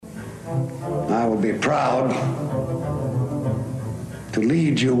I will be proud to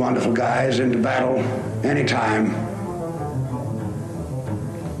lead you wonderful guys into battle anytime,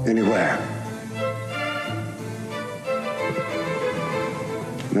 anywhere.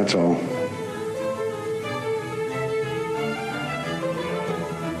 That's all.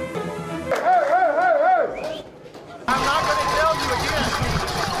 I'm not going to tell you again.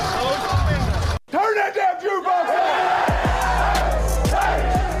 Close the window. Turn that damn jukebox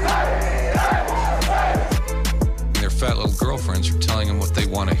on! Their fat little girlfriends are telling them what they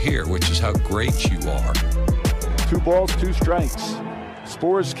want to hear, which is how great you are. 2 balls, 2 strikes.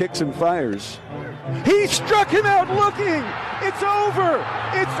 Spores kicks and fires. He struck him out looking. It's over.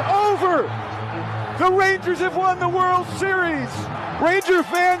 It's over. The Rangers have won the World Series. Ranger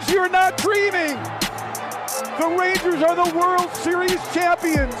fans, you're not dreaming. The Rangers are the World Series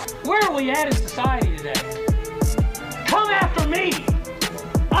champions. Where are we at in society today? Come after me.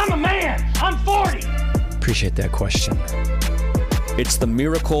 I'm a man. I'm 40. Appreciate that question. It's the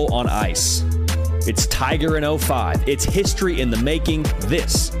miracle on ice. It's Tiger in 05. It's history in the making.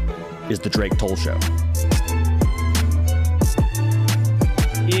 This is the Drake Toll Show.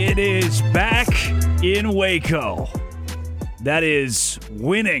 It is back in Waco. That is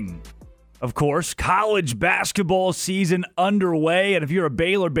winning. Of course, college basketball season underway. And if you're a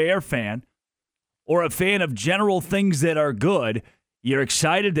Baylor Bear fan or a fan of general things that are good, you're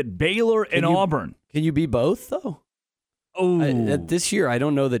excited that Baylor and Auburn. Can you be both, though? Oh, this year, I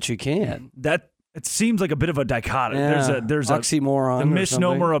don't know that you can. It seems like a bit of a dichotomy. Yeah, there's oxymoron. A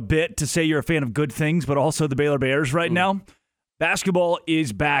misnomer a bit to say you're a fan of good things, but also the Baylor Bears right now. Basketball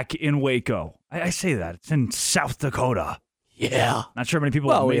is back in Waco. I say that. It's in South Dakota. Yeah. Not sure many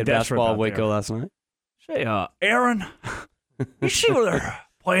people have made we had that basketball trip in Waco there. last night. Say, Aaron, you see where they're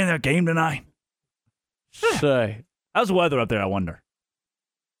playing their game tonight? Say. How's the weather up there, I wonder?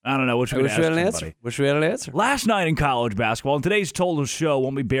 I don't know. Wish we had an answer. Last night in college basketball, and today's total show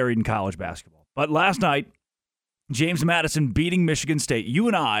won't be buried in college basketball. But last night, James Madison beating Michigan State. You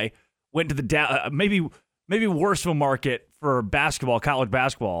and I went to the maybe worse of a market for basketball, college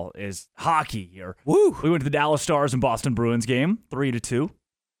basketball, is hockey here. Woo! We went to the Dallas Stars and Boston Bruins game, 3-2.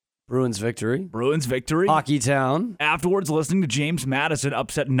 Bruins victory. Hockey town. Afterwards, listening to James Madison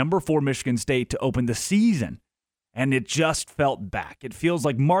upset number 4 Michigan State to open the season. And it just felt back. It feels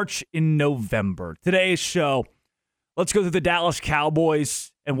like March in November. Today's show, let's go through the Dallas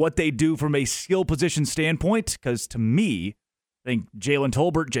Cowboys and what they do from a skill position standpoint, because to me, I think Jalen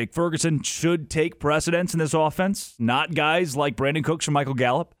Tolbert, Jake Ferguson should take precedence in this offense, not guys like Brandon Cooks or Michael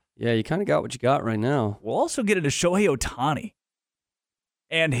Gallup. Yeah, you kind of got what you got right now. We'll also get into Shohei Ohtani.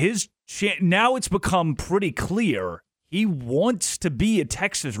 And now it's become pretty clear he wants to be a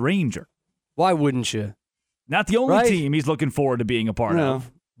Texas Ranger. Why wouldn't you? Not the only team he's looking forward to being a part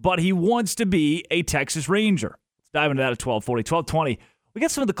of, but he wants to be a Texas Ranger. Let's dive into that at 12:40. 12:20, we got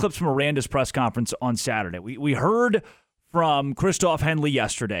some of the clips from Miranda's press conference on Saturday. We heard from Christoph Henley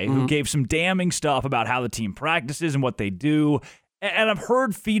yesterday, who gave some damning stuff about how the team practices and what they do. And I've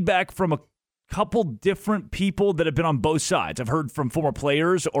heard feedback from a couple different people that have been on both sides. I've heard from former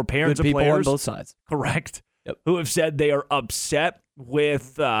players or parents of players. On both sides. Correct. Yep. Who have said they are upset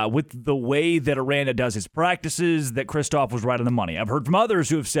with the way that Aranda does his practices, that Christoph was right on the money. I've heard from others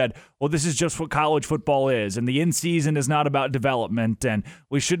who have said, well, this is just what college football is, and the in-season is not about development, and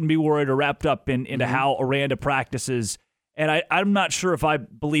we shouldn't be worried or wrapped up into how Aranda practices. And I'm not sure if I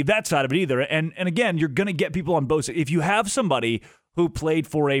believe that side of it either. And again, you're going to get people on both sides. If you have somebody who played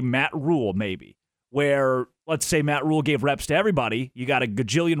for a Matt Rule, maybe, where, let's say Matt Rule gave reps to everybody, you got a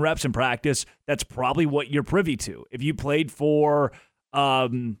gajillion reps in practice, that's probably what you're privy to. If you played for,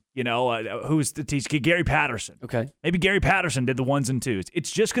 who's the teacher? Gary Patterson. Okay. Maybe Gary Patterson did the ones and twos.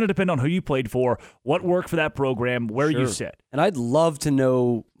 It's just going to depend on who you played for, what worked for that program, where you sit. And I'd love to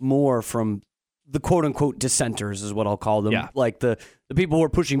know more from the quote-unquote dissenters is what I'll call them. Yeah. Like the people who are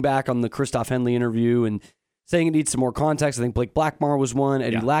pushing back on the Christoph Henley interview and saying it needs some more context. I think Blake Blackmar was one.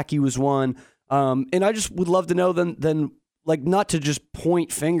 Eddie Lackey was one. And I just would love to know then, like, not to just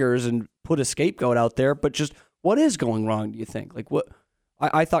point fingers and put a scapegoat out there, but just what is going wrong, do you think? Like, what?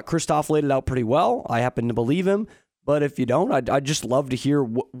 I thought Christoph laid it out pretty well. I happen to believe him. But if you don't, I'd just love to hear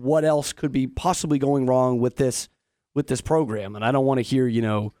what else could be possibly going wrong with this program. And I don't want to hear,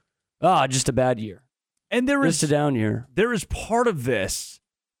 just a bad year. And there is just a down year. There is part of this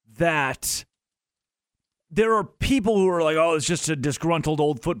that there are people who are like, oh, it's just a disgruntled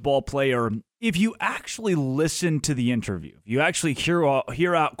old football player. If you actually listen to the interview, if you actually hear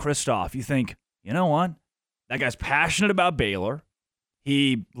out Christoph, you think, you know what? That guy's passionate about Baylor.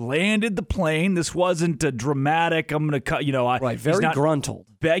 He landed the plane. This wasn't a dramatic, I'm going to cut, Right, very he's not gruntled.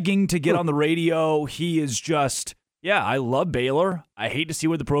 begging to get on the radio. He is just, I love Baylor. I hate to see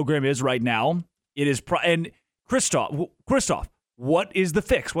where the program is right now. It is, and Christoph, what is the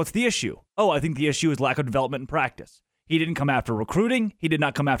fix? What's the issue? Oh, I think the issue is lack of development and practice. He didn't come after recruiting. He did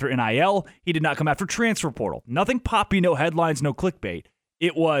not come after NIL. He did not come after transfer portal. Nothing poppy, no headlines, no clickbait.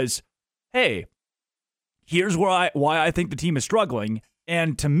 It was, hey, here's why I think the team is struggling.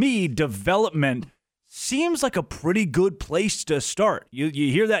 And to me, development seems like a pretty good place to start. You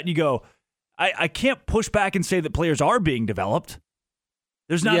hear that and you go, I can't push back and say that players are being developed.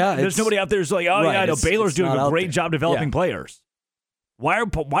 There's nobody out there who's like, oh, right, yeah, I know Baylor's doing a great job developing players. Why are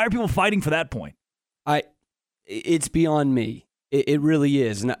people fighting for that point? It's beyond me. It really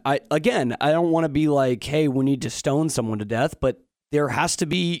is. And I don't want to be like, hey, we need to stone someone to death, but there has to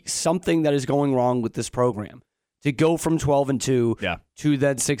be something that is going wrong with this program to go from 12-2 to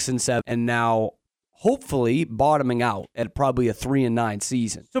then 6-7, and now hopefully bottoming out at probably a 3-9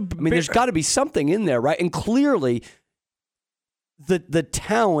 season. So, there's got to be something in there, right? And clearly, the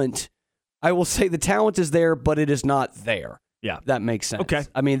talent, I will say the talent is there, but it is not there. Yeah, that makes sense. Okay,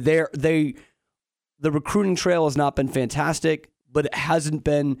 I mean, the recruiting trail has not been fantastic, but it hasn't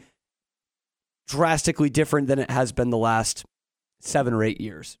been drastically different than it has been the last 7 or 8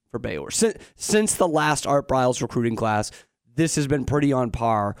 years for Baylor. Since the last Art Briles recruiting class, this has been pretty on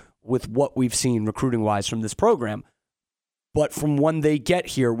par with what we've seen recruiting-wise from this program. But from when they get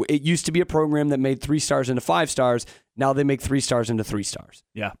here, it used to be a program that made 3 stars into 5 stars. Now they make 3 stars into 3 stars.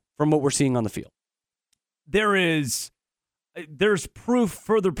 Yeah. From what we're seeing on the field. There's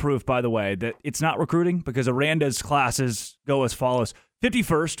further proof, by the way, that it's not recruiting because Aranda's classes go as follows.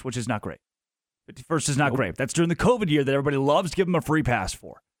 51st, which is not great. 51st is not great. That's during the COVID year that everybody loves to give him a free pass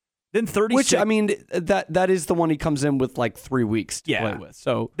for. Then 36th. Which, I mean, that is the one he comes in with like 3 weeks to play with.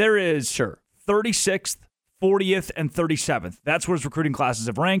 So there is 36th, 40th, and 37th. That's where his recruiting classes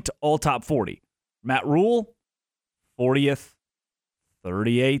have ranked, all top 40. Matt Rule, 40th,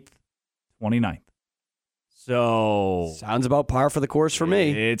 38th, 29th. So sounds about par for the course for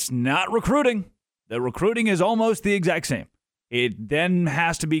me. It's not recruiting. The recruiting is almost the exact same. It then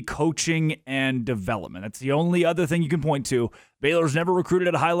has to be coaching and development. That's the only other thing you can point to. Baylor's never recruited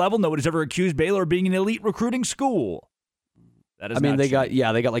at a high level. Nobody's ever accused Baylor of being an elite recruiting school. That is they got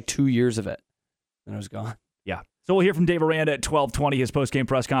like 2 years of it. And it was gone. Yeah. So we'll hear from Dave Aranda at 12:20, his post-game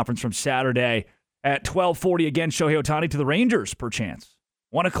press conference from Saturday. At 12:40, again, Shohei Ohtani to the Rangers, perchance.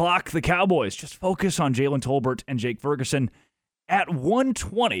 1 o'clock, the Cowboys. Just focus on Jalen Tolbert and Jake Ferguson. At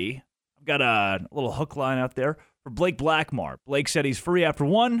 1:20, I've got a little hook line out there for Blake Blackmar. Blake said he's free after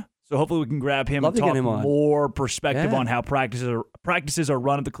 1, so hopefully we can grab him and talk more perspective on how practices are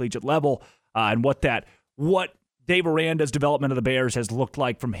run at the collegiate level and what Dave Aranda's development of the Bears has looked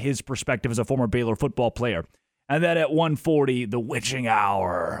like from his perspective as a former Baylor football player. And then at 1:40, the witching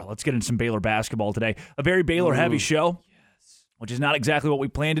hour. Let's get into some Baylor basketball today. A very Baylor-heavy show, which is not exactly what we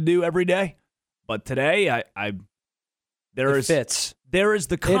plan to do every day. But today, there is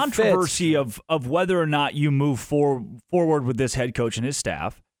the controversy of whether or not you move forward with this head coach and his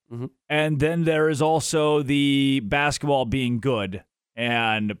staff. Mm-hmm. And then there is also the basketball being good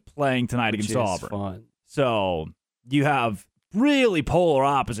and playing tonight against Auburn. Fun. So you have really polar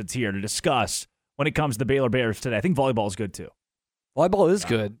opposites here to discuss when it comes to the Baylor Bears today. I think volleyball is good too. Volleyball is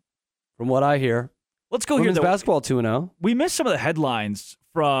good, from what I hear. Let's go Women's here. Basketball 2-0. We missed some of the headlines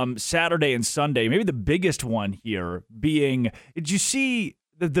from Saturday and Sunday. Maybe the biggest one here being, did you see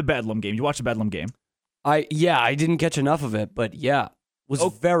the Bedlam game? Did you watch the Bedlam game? I didn't catch enough of it, but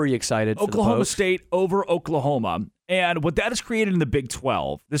was very excited for Oklahoma State over Oklahoma. And what that has created in the Big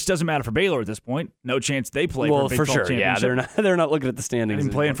 12, this doesn't matter for Baylor at this point. No chance they play for a Big 12 championship. Yeah, they're not looking at the standings.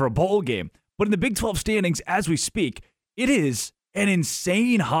 They're playing for a bowl game. But in the Big 12 standings, as we speak, it is an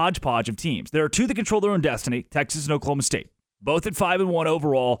insane hodgepodge of teams. There are 2 that control their own destiny, Texas and Oklahoma State. Both at 5-1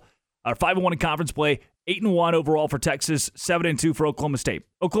 overall, 5-1 in conference play, 8-1 overall for Texas, 7-2 for Oklahoma State.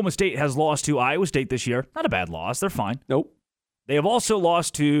 Oklahoma State has lost to Iowa State this year. Not a bad loss. They're fine. Nope. They have also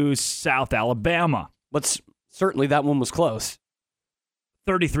lost to South Alabama. But certainly that one was close.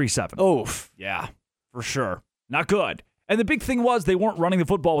 33-7. Oof. Yeah, for sure. Not good. And the big thing was they weren't running the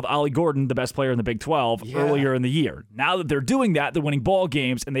football with Ollie Gordon, the best player in the Big 12, earlier in the year. Now that they're doing that, they're winning ball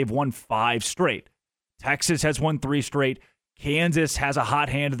games, and they've won 5 straight. Texas has won 3 straight. Kansas has a hot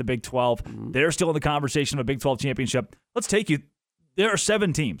hand in the Big 12. They're still in the conversation of a Big 12 championship. Let's take you. There are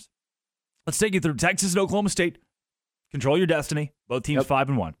 7 teams. Let's take you through Texas and Oklahoma State. Control your destiny. Both teams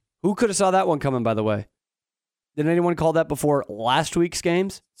 5-1. Who could have saw that one coming, by the way? Did anyone call that before last week's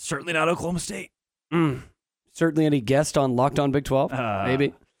games? Certainly not Oklahoma State. Certainly any guest on Locked On Big 12?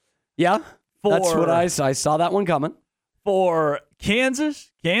 Maybe. Yeah, that's what I saw that one coming. For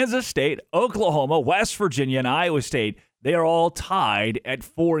Kansas, Kansas State, Oklahoma, West Virginia, and Iowa State, they are all tied at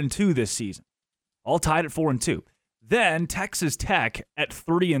 4-2 this season. All tied at 4-2. Then Texas Tech at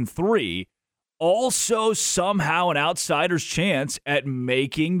 3-3. Also somehow an outsider's chance at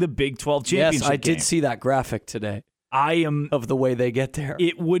making the Big 12 championship Yes, I game. did see that graphic today. Of the way they get there.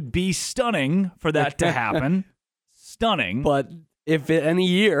 It would be stunning for that to happen. Stunning. But if any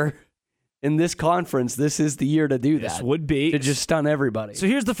year in this conference, this is the year to do that. This would be. To just stun everybody. So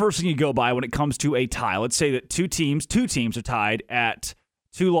here's the first thing you go by when it comes to a tie. Let's say that two teams are tied at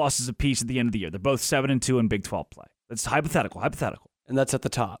 2 losses apiece at the end of the year. They're both 7-2 in Big 12 play. That's hypothetical. And that's at the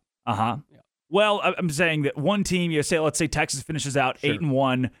top. Uh-huh. Yeah. Well, I'm saying that one team, let's say Texas finishes out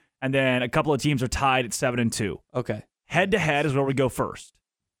 8-1, and then a couple of teams are tied at 7-2. Okay. Head-to-head is where we go first.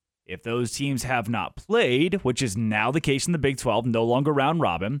 If those teams have not played, which is now the case in the Big 12, no longer round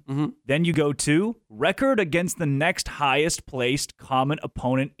robin, then you go to record against the next highest placed common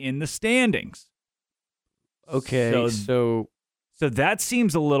opponent in the standings. Okay, so that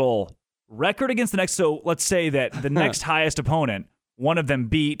seems a little record against the next. So let's say that the next highest opponent, one of them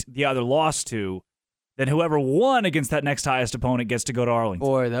beat, the other lost to, then whoever won against that next highest opponent gets to go to Arlington.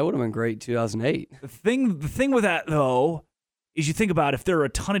 Boy, that would have been great in 2008. The thing with that, though, is you think about if there are a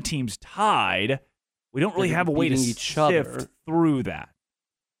ton of teams tied, we don't really have a way to sift through that.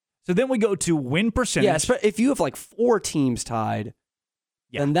 So then we go to win percentage. Yeah, if you have like 4 teams tied,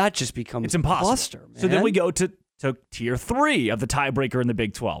 then that just becomes it's impossible. Cluster, man. So then we go to tier 3 of the tiebreaker in the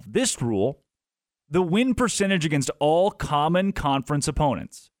Big 12. This rule, the win percentage against all common conference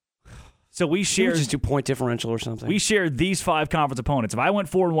opponents. So we share just do point differential or something. We shared these 5 conference opponents. If I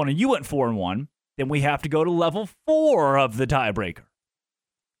went 4-1 and you went 4-1, then we have to go to level 4 of the tiebreaker.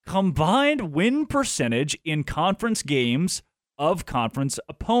 Combined win percentage in conference games of conference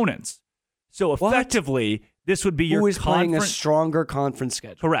opponents. So effectively, this would be your Who is playing a stronger conference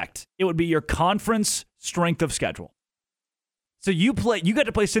schedule? Correct. It would be your conference strength of schedule. So you got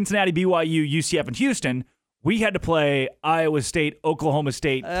to play Cincinnati, BYU, UCF, and Houston. We had to play Iowa State, Oklahoma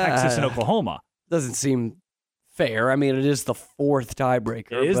State, Texas, and Oklahoma. Doesn't seem fair. I mean, it is the 4th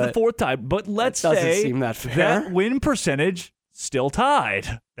tiebreaker. It is the 4th tie, but let's say doesn't seem that fair. That win percentage still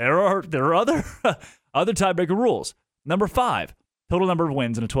tied. There are other tiebreaker rules. Number 5, total number of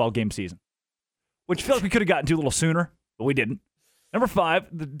wins in a 12-game season, which I feel like we could have gotten to a little sooner, but we didn't. Number 5,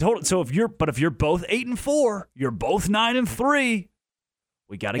 the total. So if you're both 8-4, you're both 9-3.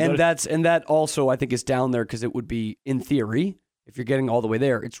 We got to go. And that also I think is down there because it would be, in theory, if you're getting all the way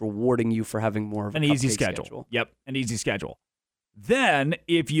there, it's rewarding you for having more of an easy schedule. Yep, an easy schedule. Then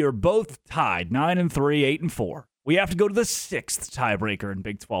if you're both tied 9-3, 8-4, we have to go to the 6th tiebreaker in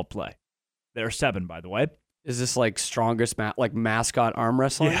Big 12 play. There are 7, by the way. Is this like strongest like mascot arm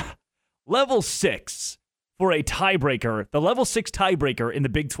wrestling? Yeah. Level 6 for a tiebreaker, the level 6 tiebreaker in the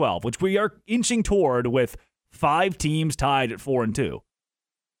Big 12, which we are inching toward with 5 teams tied at 4-2,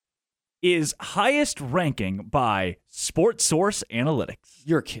 is highest ranking by Sports Source Analytics.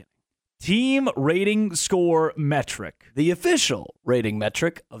 You're kidding. Team rating score metric. The official rating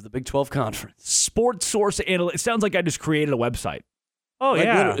metric of the Big 12 Conference. Sports Source Analytics. It sounds like I just created a website. Oh, like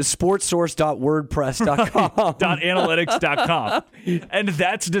yeah. Sportsource.wordpress.com. .analytics.com. And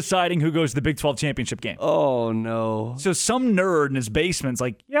that's deciding who goes to the Big 12 championship game. Oh, no. So some nerd in his basement's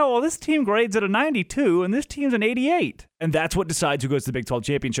like, yeah, well, this team grades at a 92 and this team's an 88. And that's what decides who goes to the Big 12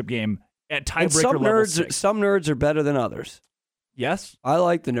 championship game at tiebreaker level 6. Some nerds are better than others. Yes. I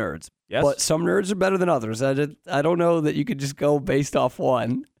like the nerds. Yes. But some nerds are better than others. I don't know that you could just go based off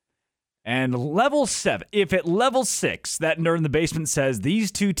one. And level 7, if at level 6, that nerd in the basement says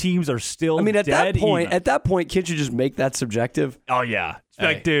these two teams are still at dead that point, can't you just make that subjective? Oh, yeah. It's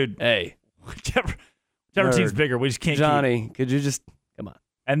like, dude, whichever team's bigger, we just can't Johnny, could you just, come on.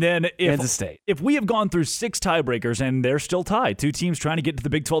 And then Kansas State. If we have gone through 6 tiebreakers and they're still tied, 2 teams trying to get to the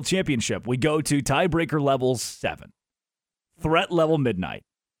Big 12 championship, we go to tiebreaker level 7, threat level midnight.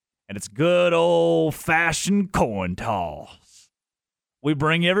 And it's good old-fashioned coin toss. We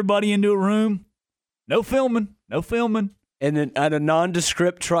bring everybody into a room. No filming. And then at a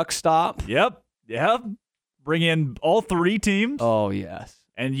nondescript truck stop. Yep. Bring in all 3 teams. Oh, yes.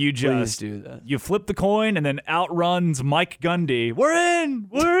 And you just do that. You flip the coin, and then out runs Mike Gundy. We're in.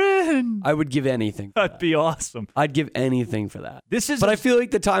 I would give anything. That'd be awesome. I'd give anything for that. But I feel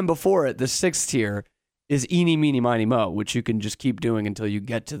like the time before it, the 6th tier, is eeny, meeny, miny, mo, which you can just keep doing until you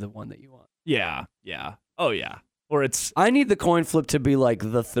get to the one that you want. Yeah. Oh, yeah. Or I need the coin flip to be like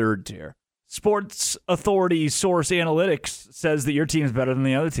the 3rd tier. Sports Authority Source Analytics says that your team is better than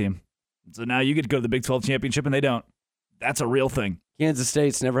the other team. So now you get to go to the Big 12 championship, and they don't. That's a real thing. Kansas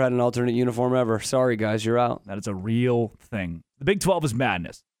State's never had an alternate uniform ever. Sorry, guys, you're out. That is a real thing. The Big 12 is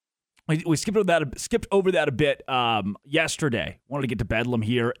madness. We skipped over that a bit yesterday. Wanted to get to Bedlam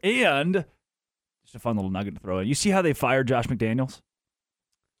here, and just a fun little nugget to throw in. You see how they fired Josh McDaniels?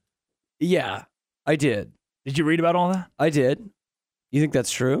 Yeah, I did. Did you read about all that? I did. You think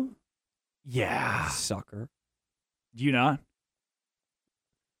that's true? Yeah. Sucker. Do you not?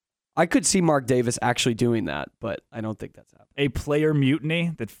 I could see Mark Davis actually doing that, but I don't think that's happening. A player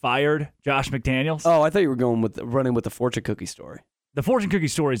mutiny that fired Josh McDaniels? Oh, I thought you were running with the fortune cookie story. The fortune cookie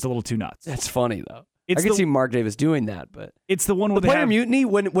story is a little too nuts. That's funny, though. I could see Mark Davis doing that, but it's the one with the player mutiny.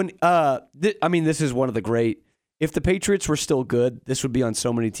 This is one of the great. If the Patriots were still good, this would be on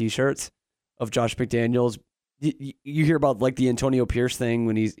so many T-shirts of Josh McDaniels. You hear about like the Antonio Pierce thing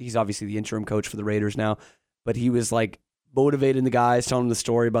when he's obviously the interim coach for the Raiders now, but he was like motivating the guys, telling them the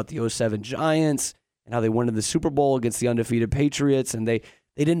story about the 2007 Giants and how they won in the Super Bowl against the undefeated Patriots, and they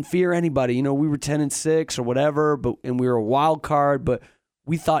didn't fear anybody. You know, we were 10-6 or whatever, and we were a wild card, but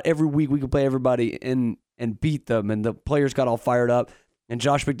we thought every week we could play everybody and beat them, and the players got all fired up. And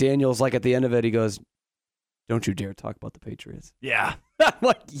Josh McDaniels, like at the end of it, he goes, "Don't you dare talk about the Patriots." Yeah. I'm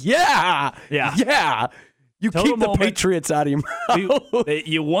like, yeah. You keep the Patriots out of your mouth.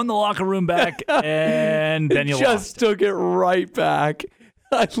 You won the locker room back, and then you just took it right back.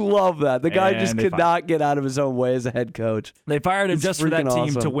 I love that. The guy just could not get out of his own way as a head coach. They fired him just for that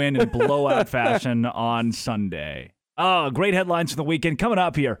team to win in blowout fashion on Sunday. Oh, great headlines from the weekend coming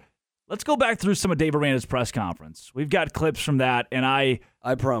up here. Let's go back through some of Dave Aranda's press conference. We've got clips from that, and I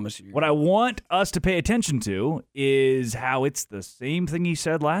promise you. What I want us to pay attention to is how it's the same thing he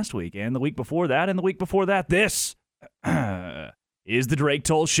said last week and the week before that and the week before that. This is the Drake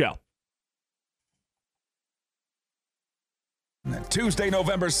Toll Show. Tuesday,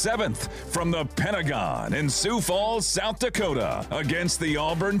 November 7th, from the Pentagon in Sioux Falls, South Dakota, against the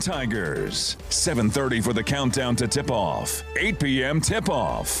Auburn Tigers. 7:30 for the countdown to tip-off. 8 p.m.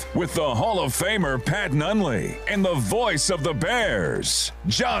 tip-off with the Hall of Famer Pat Nunley and the voice of the Bears,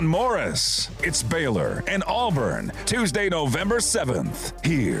 John Morris. It's Baylor and Auburn, Tuesday, November 7th,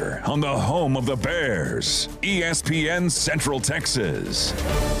 here on the home of the Bears, ESPN Central Texas.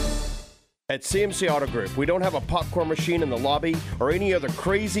 At CMC Auto Group, we don't have a popcorn machine in the lobby or any other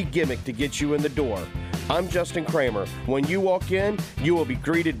crazy gimmick to get you in the door. I'm Justin Kramer. When you walk in, you will be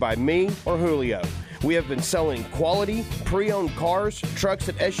greeted by me or Julio. We have been selling quality, pre-owned cars, trucks,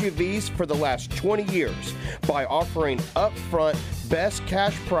 and SUVs for the last 20 years by offering upfront best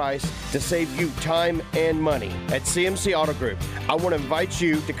cash price to save you time and money. At CMC Auto Group, I want to invite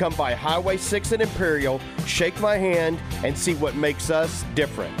you to come by Highway 6 in Imperial, shake my hand, and see what makes us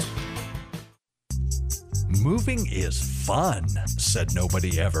different. Moving is fun, said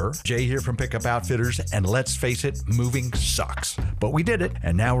nobody ever. Jay here from Pickup Outfitters, and let's face it, moving sucks. But we did it,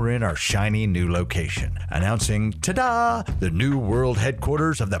 and now we're in our shiny new location. Announcing, ta-da, the new world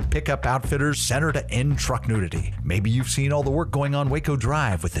headquarters of the Pickup Outfitters Center to End Truck Nudity. Maybe you've seen all the work going on Waco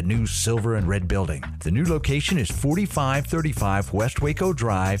Drive with the new silver and red building. The new location is 4535 West Waco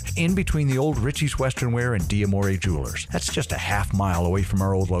Drive, in between the old Richie's Western Wear and Diamore Jewelers. That's just a half mile away from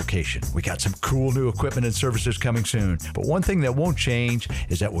our old location. We got some cool new equipment and services coming soon. But one thing that won't change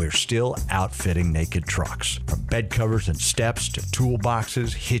is that we're still outfitting naked trucks. From bed covers and steps to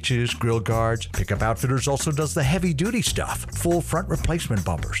toolboxes, hitches, grill guards, Pickup Outfitters also does the heavy-duty stuff. Full front replacement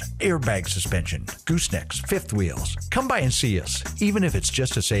bumpers, airbag suspension, goosenecks, fifth wheels. Come by and see us, even if it's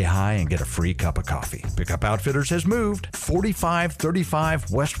just to say hi and get a free cup of coffee. Pickup Outfitters has moved.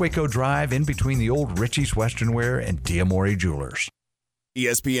 4535 West Waco Drive, in between the old Richie's Western Wear and Diamore Jewelers.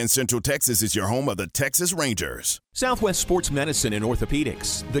 ESPN Central Texas is your home of the Texas Rangers. Southwest Sports Medicine and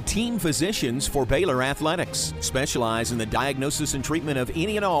Orthopedics, the team physicians for Baylor Athletics, specialize in the diagnosis and treatment of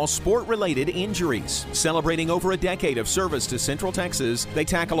any and all sport-related injuries. Celebrating over a decade of service to Central Texas, they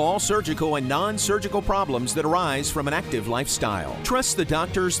tackle all surgical and non-surgical problems that arise from an active lifestyle. Trust the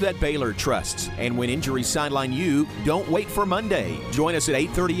doctors that Baylor trusts, and when injuries sideline you, don't wait for Monday. Join us at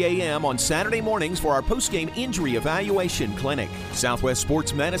 8:30 a.m. on Saturday mornings for our post-game injury evaluation clinic. Southwest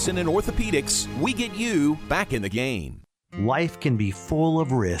Sports Medicine and Orthopedics, we get you back in the game. Life can be full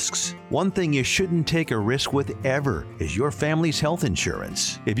of risks. One thing you shouldn't take a risk with ever is your family's health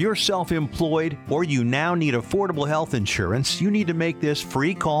insurance. If you're self-employed or you now need affordable health insurance, you need to make this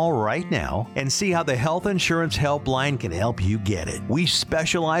free call right now and see how the Health Insurance Helpline can help you get it. We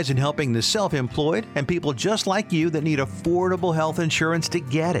specialize in helping the self-employed and people just like you that need affordable health insurance to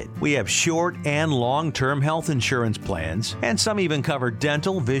get it. We have short and long-term health insurance plans, and some even cover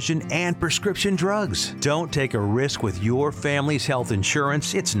dental, vision, and prescription drugs. Don't take a risk with your your family's health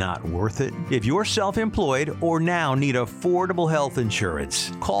insurance, it's not worth it. If you're self-employed or now need affordable health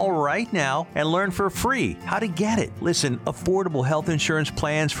insurance, call right now and learn for free how to get it. Listen, affordable health insurance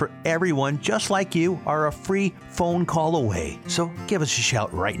plans for everyone just like you are a free phone call away. So give us a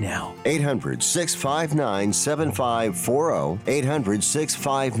shout right now. 800-659-7540.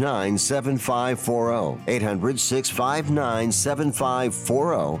 800-659-7540.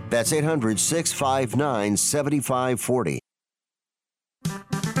 800-659-7540. That's 800-659-7540.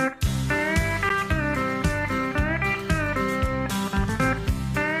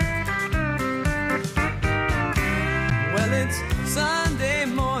 Well, it's Sunday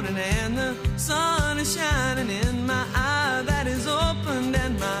morning and the sun is shining in my eye that is opened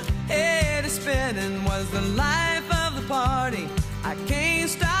and my head is spinning. Was the life of the party. I can't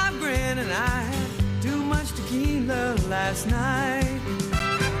stop grinning. I had too much tequila last night.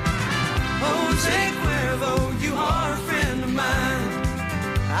 Jose Cuervo, you are a friend of mine.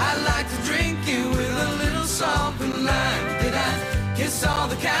 I'd like to drink you with a little salt and lime. Did I kiss all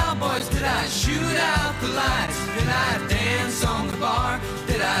the cowboys? Did I shoot out the lights? Did I dance on the bar?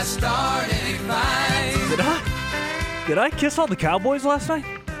 Did I start any fights? Did I kiss all the cowboys last night?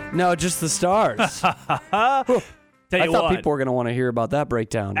 No, just the Stars. I thought what. people were going to want to hear about that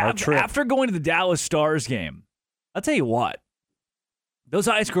breakdown. After going to the Dallas Stars game, I'll tell you what. Those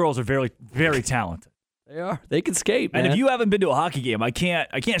Ice Girls are very, very talented. They are. They can skate, man. And if you haven't been to a hockey game, I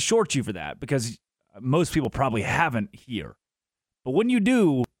can't short you for that because most people probably haven't here. But when you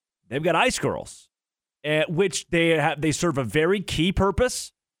do, they've got Ice Girls, which they serve a very key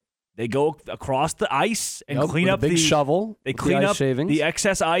purpose. They go across the ice and clean up the big shovel. They clean up shavings. the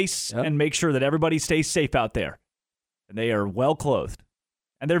excess ice and make sure that everybody stays safe out there. And they are well clothed,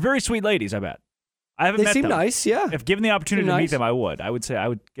 and they're very sweet ladies. I bet. I haven't. They seem them. nice, yeah. If given the opportunity to Nice. meet them, I would. I would say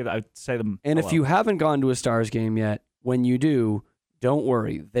them. And if hello. you haven't gone to a Stars game yet, when you do, don't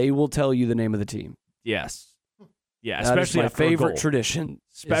worry. They will tell you the name of the team. Yes. Yeah, That is especially my after a favorite goal. tradition. is them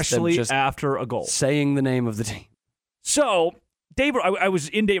Especially just after a goal. saying the name of the team. So, I was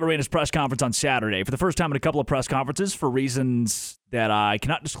in Dave Aranda's press conference on Saturday for the first time in a couple of press conferences for reasons that I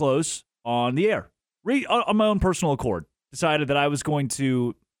cannot disclose on the air. On my own personal accord, decided that I was going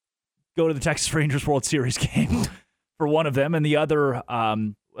to go to the Texas Rangers World Series game for one of them, and the other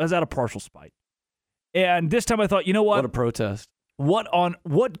was out of partial spite. And this time I thought, you know what? What a protest.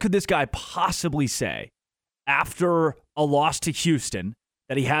 What could this guy possibly say after a loss to Houston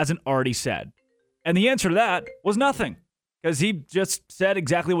that he hasn't already said? And the answer to that was nothing, because he just said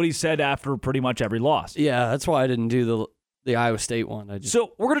exactly what he said after pretty much every loss. Yeah, that's why I didn't do the Iowa State one.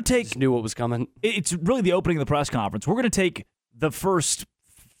 So we're going to just knew what was coming. It's really the opening of the press conference. We're going to take the first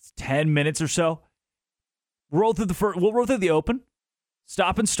 10 minutes or so. We'll roll through the open,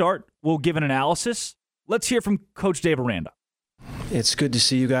 stop and start. We'll give an analysis. Let's hear from Coach Dave Aranda. It's good to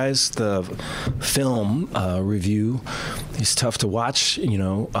see you guys. The film review is tough to watch. You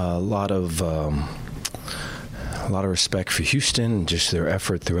know, a lot of respect for Houston and just their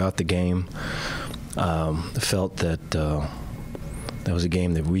effort throughout the game. Felt that that was a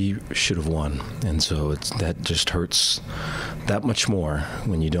game that we should have won, and so that just hurts that much more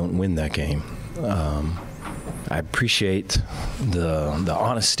when you don't win that game. I appreciate the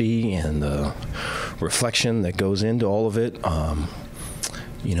honesty and the reflection that goes into all of it. Talking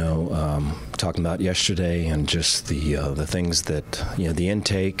about yesterday and just the things that, the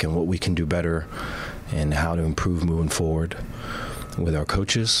intake and what we can do better and how to improve moving forward with our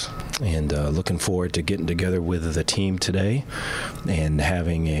coaches, and looking forward to getting together with the team today and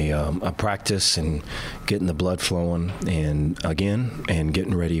having a practice and getting the blood flowing and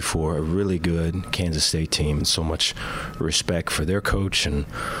getting ready for a really good Kansas State team. And so much respect for their coach and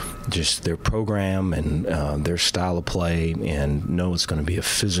just their program and their style of play, and know it's going to be a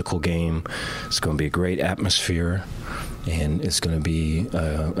physical game. It's going to be a great atmosphere, and it's going to be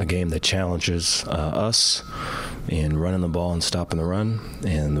a game that challenges us in running the ball and stopping the run,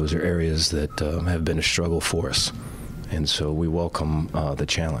 and those are areas that have been a struggle for us, and so we welcome the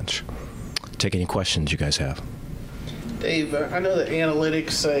challenge. Take any questions you guys have. Dave, I know that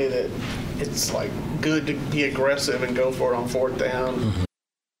analytics say that it's like good to be aggressive and go for it on fourth down. Mm-hmm.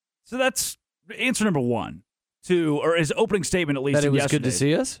 So that's answer number one. Or his opening statement, at least, That it was yesterday. good to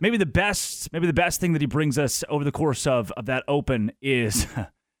see us? Maybe the best thing that he brings us over the course of that open is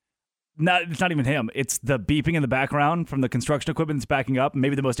it's not even him. It's the beeping in the background from the construction equipment that's backing up.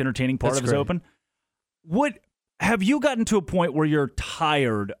 Maybe the most entertaining part of his open. Have you gotten to a point where you're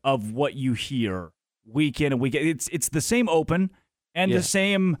tired of what you hear week in and week out? It's the same open and the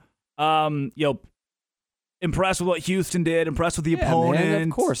same Impressed with what Houston did. Impressed with the opponent. Man, of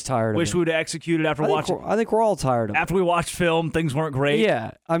course, tired of Wish it. we would have executed after watching. I think we're all tired of After we watched film, things weren't great.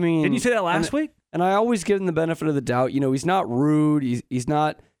 Yeah, I mean, didn't you say that last week? And I always give him the benefit of the doubt. He's not rude. He's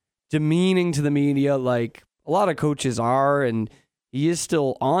not demeaning to the media like a lot of coaches are, and he is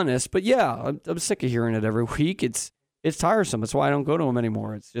still honest. But yeah, I'm sick of hearing it every week. It's tiresome. That's why I don't go to him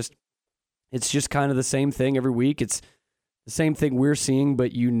anymore. It's just kind of the same thing every week. It's the same thing we're seeing,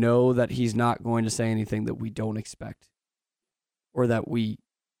 but you know that he's not going to say anything that we don't expect or that we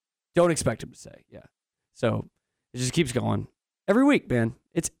don't expect him to say. Yeah. So it just keeps going every week, man.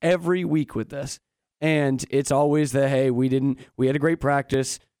 It's every week with this. And it's always the, hey, we had a great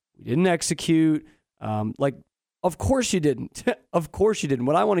practice. We didn't execute. Of course you didn't. Of course you didn't.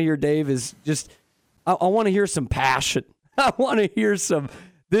 What I want to hear, Dave, is just, I want to hear some passion. I want to hear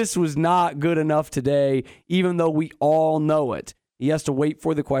this was not good enough today, even though we all know it. He has to wait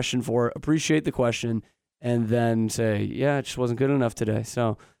for the question for it, appreciate the question, and then say, yeah, it just wasn't good enough today.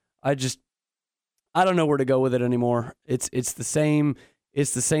 So I don't know where to go with it anymore. It's the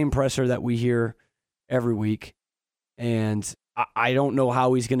same presser that we hear every week. And I don't know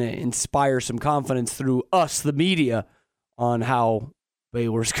how he's going to inspire some confidence through us, the media, on how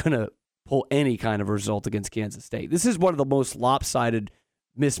Baylor's going to pull any kind of result against Kansas State. This is one of the most lopsided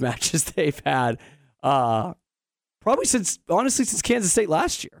mismatches they've had, probably since Kansas State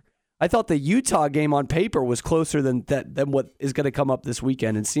last year. I thought the Utah game on paper was closer than what is going to come up this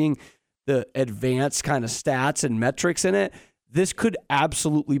weekend. And seeing the advanced kind of stats and metrics in it, this could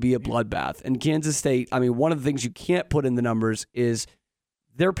absolutely be a bloodbath. And Kansas State, I mean, one of the things you can't put in the numbers is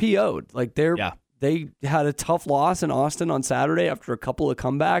they're PO'd. Like they had a tough loss in Austin on Saturday after a couple of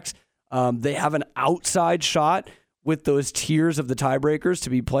comebacks. They have an outside shot with those tiers of the tiebreakers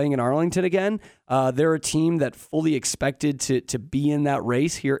to be playing in Arlington again. They're a team that fully expected to be in that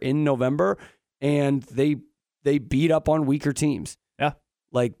race here in November, and they beat up on weaker teams. Yeah.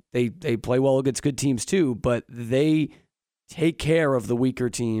 Like they play well against good teams too, but they take care of the weaker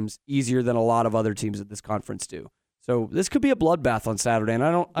teams easier than a lot of other teams at this conference do. So this could be a bloodbath on Saturday, and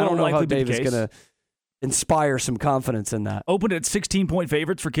I don't know how Dave is going to inspire some confidence in that. Opened at 16-point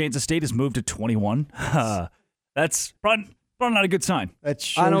favorites for Kansas State, has moved to 21. That's probably not a good sign. That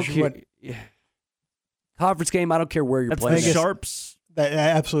shows I don't care. Conference game, I don't care where you're That's playing. the sharps.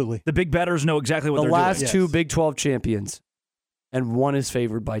 Absolutely. The big bettors know exactly what The they're last doing. two Big 12 champions, and one is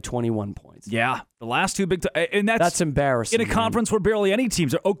favored by 21 points. Yeah, the last two Big 12. And that's embarrassing. In a conference where barely any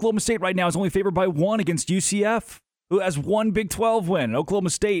teams are. Oklahoma State right now is only favored by one against UCF, who has one Big 12 win.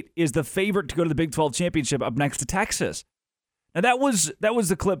 Oklahoma State is the favorite to go to the Big 12 championship up next to Texas. Now, that was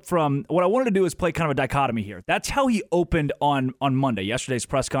the clip from what I wanted to do is play kind of a dichotomy here. That's how he opened on Monday, yesterday's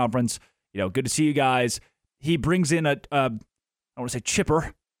press conference. Good to see you guys. He brings in I don't want to say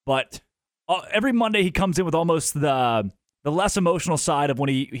chipper, but every Monday he comes in with almost the less emotional side of when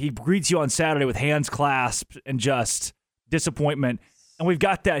he greets you on Saturday with hands clasped and just disappointment. And we've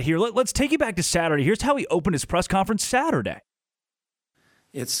got that here. Let's take you back to Saturday. Here's how he opened his press conference Saturday.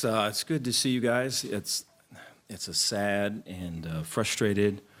 It's good to see you guys. It's a sad and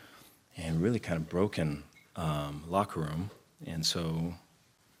frustrated and really kind of broken locker room. And so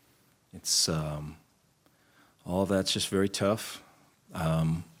it's all of that's just very tough.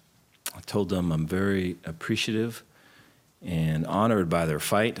 I told them I'm very appreciative and honored by their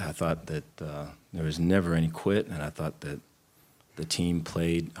fight. I thought that there was never any quit, and I thought that the team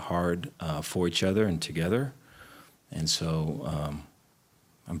played hard for each other and together. And so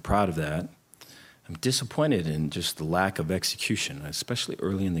I'm proud of that. I'm disappointed in just the lack of execution, especially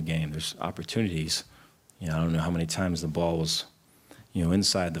early in the game. There's opportunities. I don't know how many times the ball was,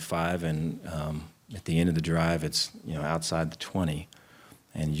 inside the 5, and at the end of the drive, it's, outside the 20.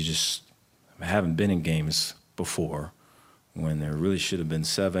 And I haven't been in games before when there really should have been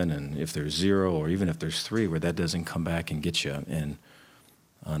 7, and if there's 0 or even if there's 3, where that doesn't come back and get you. And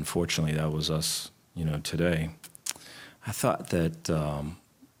unfortunately, that was us, today. I thought that,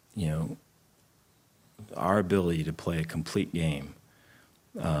 our ability to play a complete game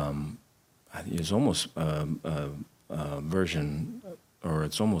is almost a version, or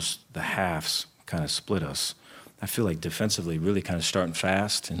it's almost the halves kind of split us. I feel like defensively really kind of starting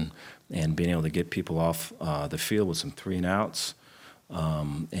fast and being able to get people off the field with some 3 and outs,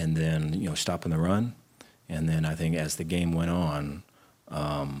 and then stopping the run. And then I think as the game went on,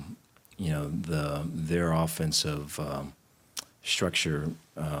 their offensive structure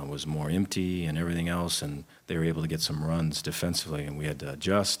was more empty and everything else, and they were able to get some runs defensively, and we had to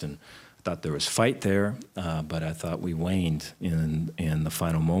adjust. And I thought there was fight there, but I thought we waned in the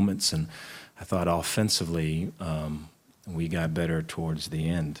final moments, and I thought offensively we got better towards the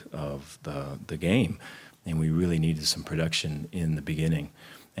end of the game. and we really needed some production in the beginning.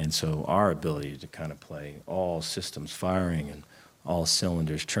 And so our ability to kind of play all systems firing and all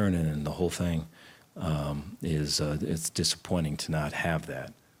cylinders churning and the whole thing it's disappointing to not have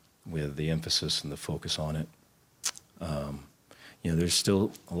that with the emphasis and the focus on it. There's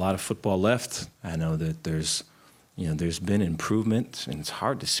still a lot of football left. I know that there's been improvement, and it's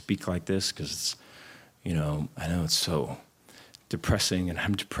hard to speak like this because it's, I know it's so depressing, and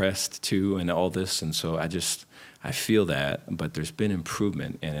I'm depressed too, and all this, and so I feel that, but there's been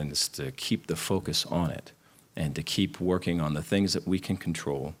improvement, and it's to keep the focus on it and to keep working on the things that we can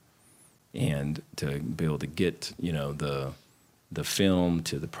control and to be able to get, the film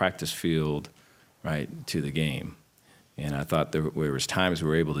to the practice field, right, to the game. And I thought there was times we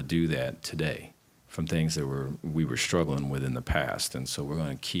were able to do that today from things that we were struggling with in the past. And so we're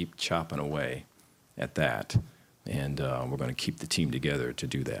going to keep chopping away at that, and we're going to keep the team together to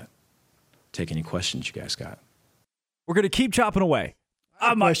do that. Take any questions you guys got. We're going to keep chopping away.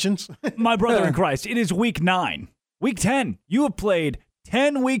 Questions? My brother in Christ, it is week 9. Week 10, you have played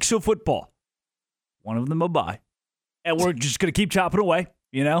 10 weeks of football. One of them a bye. And we're just going to keep chopping away,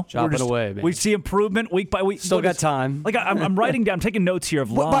 Chopping away, man. We see improvement week by week. Still got time. Like I'm writing down, taking notes here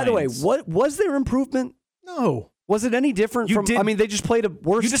of lines. By the way, what was there improvement? No. Was it any different they just played a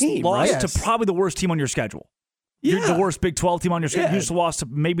worse team, You just lost right? to probably the worst team on your schedule. Yeah. You're the worst Big 12 team on your schedule. Yeah. You just lost to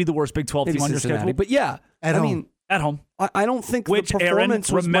maybe the worst Big 12 Maybe team on your Cincinnati. schedule. But yeah, At home. At home. I don't think Which, the performance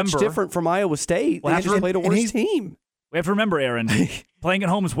Aaron, was much different from Iowa State. They just played a worse team. We have to remember, Aaron, playing at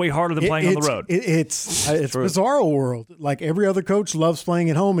home is way harder than playing on the road. It's bizarro world. Like every other coach loves playing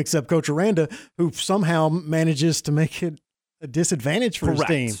at home except Coach Aranda, who somehow manages to make it a disadvantage for his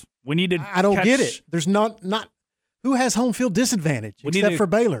team. We need to I don't get it. There's not who has home field disadvantage except for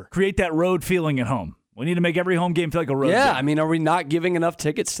Baylor. Create that road feeling at home. We need to make every home game feel like a road game. Are we not giving enough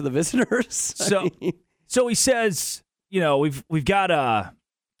tickets to the visitors? So he says, we've got to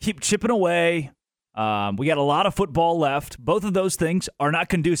keep chipping away. We got a lot of football left. Both of those things are not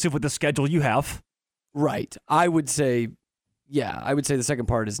conducive with the schedule you have. Right. I would say the second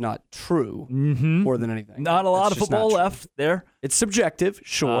part is not true more than anything. Not a lot of football left there. It's subjective,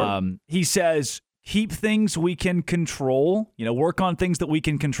 sure. He says, keep things we can control, work on things that we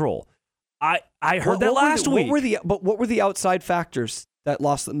can control. I heard that last week. What were the outside factors that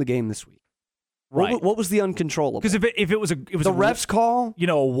lost them the game this week? Right. What was the uncontrollable? Because if it was the refs call,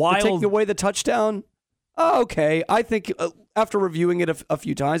 a wild, to take away the touchdown. Oh, okay, I think after reviewing it a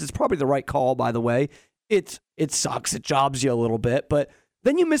few times, it's probably the right call. By the way, it sucks. It jobs you a little bit, but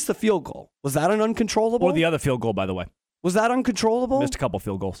then you missed the field goal. Was that an uncontrollable? Or the other field goal, by the way. Was that uncontrollable? Missed a couple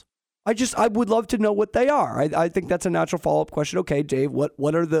field goals. I would love to know what they are. I think that's a natural follow-up question. Okay, Dave,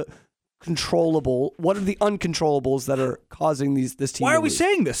 what are the controllable? What are the uncontrollables that are causing this team? Why to are we lose?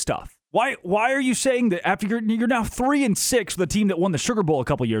 saying this stuff? Why are you saying that after you're now 3-6 with a team that won the Sugar Bowl a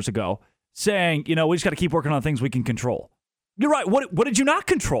couple years ago, saying, we just got to keep working on things we can control? You're right. What did you not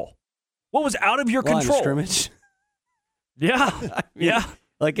control? What was out of your Line control? of scrimmage. Yeah. Yeah.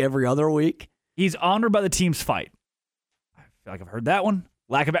 Like every other week. He's honored by the team's fight. I feel like I've heard that one.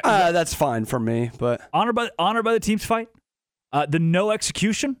 Lack of that's fine for me, but honored by the team's fight. The no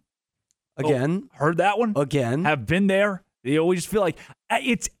execution. Again. Heard that one. Again. Have been there. They always feel like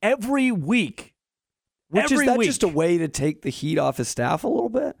it's every week. Is that just a way to take the heat off his staff a little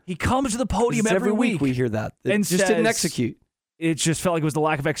bit? He comes to the podium every week. We hear that. It and just didn't execute. It just felt like it was the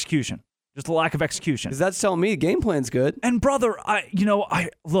lack of execution. Just the lack of execution. Because that's telling me the game plan's good. And brother,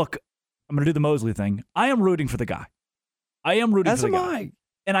 look, I'm going to do the Mosley thing. I am rooting for the guy. I am rooting for the guy.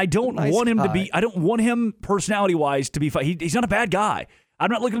 And I don't want him to be, I don't want him personality-wise to be, he's not a bad guy.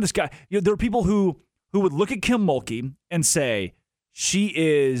 I'm not looking at this guy. There are people who would look at Kim Mulkey and say, she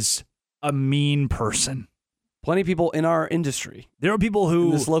is a mean person. Plenty of people in our industry. There are people who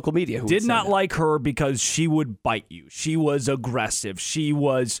in this local media who did not like her because she would bite you. She was aggressive. She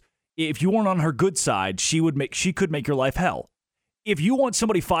was, if you weren't on her good side, she could make your life hell. If you want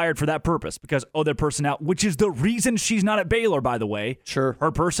somebody fired for that purpose, because their personality, which is the reason she's not at Baylor, by the way. Sure.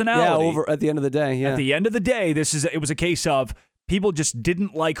 Her personality. Yeah, at the end of the day, yeah. At the end of the day, it was a case of people just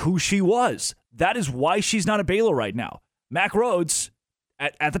didn't like who she was. That is why she's not at Baylor right now. Mack Rhoades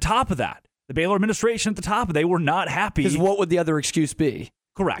at the top of that. The Baylor administration at the top, they were not happy. Because what would the other excuse be?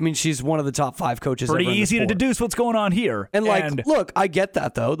 Correct. I mean, she's one of the top 5 coaches. Pretty ever in easy the to sport. deduce what's going on here. And look, I get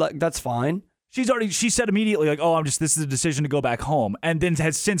that though. That's fine. She said immediately, like, this is a decision to go back home. And then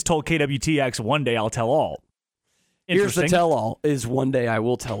has since told KWTX, one day I'll tell all. Here's the tell all is one day I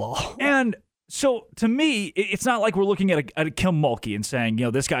will tell all. And so to me, it's not like we're looking at a Kim Mulkey and saying,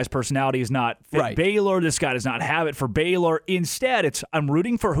 this guy's personality is not fit Baylor. This guy does not have it for Baylor. Instead, I'm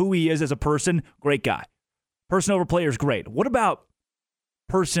rooting for who he is as a person. Great guy. Person over player is great. What about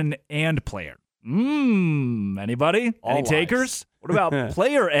person and player? Anybody? Any takers? What about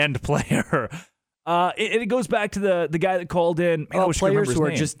player and player? It goes back to the guy that called in. Man, I wish I could remember players his who are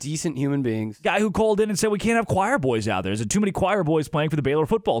name. just decent human beings. Guy who called in and said we can't have choir boys out there. There's too many choir boys playing for the Baylor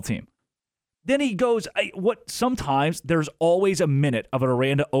football team. Then he goes, sometimes there's always a minute of an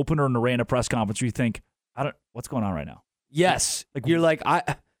Aranda opener and Aranda press conference where you think, what's going on right now? Yes. You're like,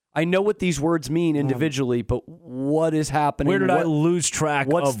 I know what these words mean individually, but what is happening? Where did I lose track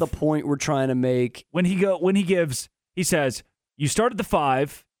of? What's the point we're trying to make? He says, you start at the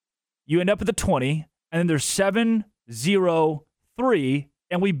 5, you end up at the 20, and then there's 7, 0, 3,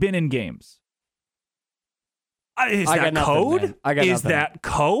 and we've been in games. Is that code? Is that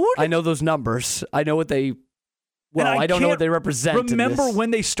code? I know those numbers. I know what they. Well, I don't know what they represent. Remember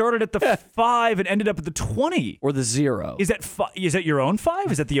when they started at the 5 and ended up at the 20 or the 0? Is that your own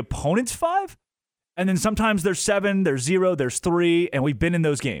 5? Is that the opponent's 5? And then sometimes there's 7, there's 0, there's 3, and we've been in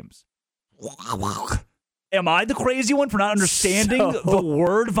those games. Am I the crazy one for not understanding the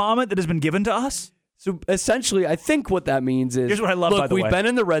word vomit that has been given to us? So essentially, I think what that means is, here's what I love. By the way, we've been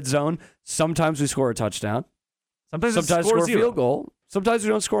in the red zone. Sometimes we score a touchdown. Sometimes score a field goal. Sometimes we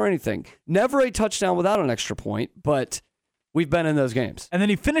don't score anything. Never a touchdown without an extra point, but we've been in those games. And then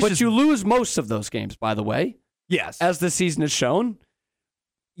he finishes. But you lose most of those games, by the way. Yes. As the season has shown,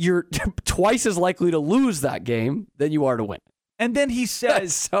 you're twice as likely to lose that game than you are to win. And then he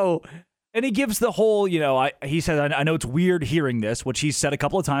says, and he gives the whole, he says, I know it's weird hearing this, which he's said a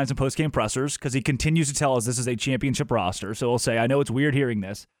couple of times in post-game pressers, because he continues to tell us this is a championship roster. So he'll say, I know it's weird hearing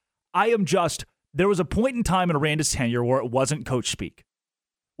this. There was a point in time in Aranda's tenure where it wasn't coach speak,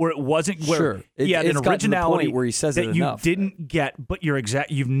 where it wasn't where he had an originality where he says that it you enough. didn't get, but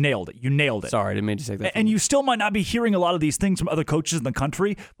you've nailed it. You nailed it. Sorry, I didn't mean to say that. And you still might not be hearing a lot of these things from other coaches in the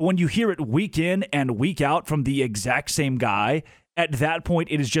country, but when you hear it week in and week out from the exact same guy, at that point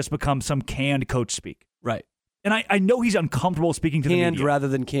it has just become some canned coach speak. Right. And I know he's uncomfortable speaking to the media. Canned rather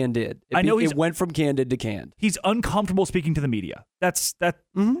than candid. It went from candid to canned. He's uncomfortable speaking to the media. That's that.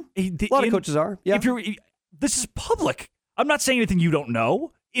 Mm-hmm. A lot of coaches are. Yeah. This is public. I'm not saying anything you don't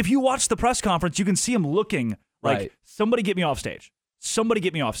know. If you watch the press conference, you can see him looking like, somebody get me off stage. Somebody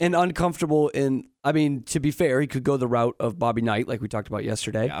get me off stage. And uncomfortable to be fair, he could go the route of Bobby Knight, like we talked about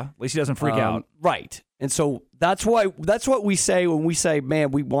yesterday. Yeah, at least he doesn't freak out. Right. And so that's what we say when we say, man,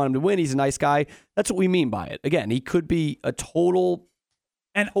 we want him to win. He's a nice guy. That's what we mean by it. Again, he could be a total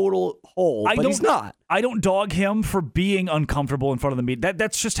hole, but he's not. I don't dog him for being uncomfortable in front of the media.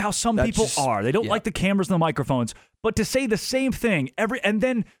 That's just how some people are. They don't like the cameras and the microphones. But to say the same thing and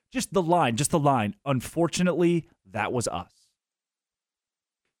then just the line. Unfortunately, that was us.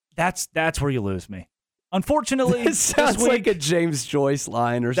 That's where you lose me. Unfortunately, it sounds like a James Joyce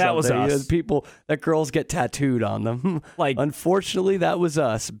line or something. That was us. People that girls get tattooed on them. Like, unfortunately, that was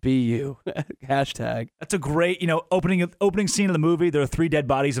us. Be you. Hashtag. That's a great, opening scene of the movie. There are 3 dead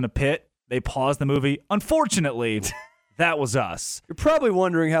bodies in a pit. They pause the movie. Unfortunately, that was us. You're probably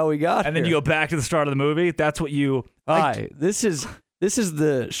wondering how we got And then you go back to the start of the movie. That's what you. Hi, this is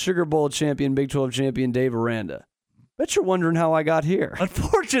the Sugar Bowl champion, Big 12 champion, Dave Aranda. Bet you're wondering how I got here.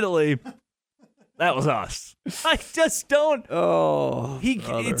 Unfortunately. That was us. I just don't.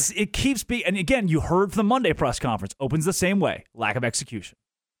 It keeps being, and again, you heard from the Monday press conference. Opens the same way. Lack of execution.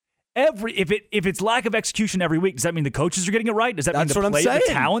 If it's lack of execution every week, does that mean the coaches are getting it right? Does that mean the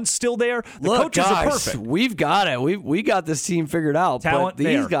talent's still there? The coaches are perfect. We've got it. We got this team figured out. Talent but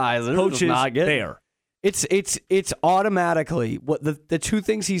these guys are coaches just not getting there. It's automatically what the 2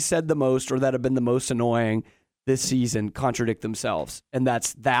 things he said the most or that have been the most annoying this season contradict themselves, and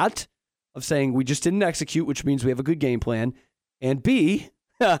that's that. Of saying we just didn't execute, which means we have a good game plan, and B,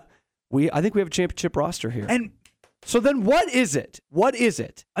 I think we have a championship roster here. And so then, what is it? What is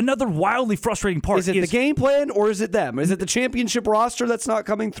it? Another wildly frustrating part is it the game plan, or is it them? Is it the championship roster that's not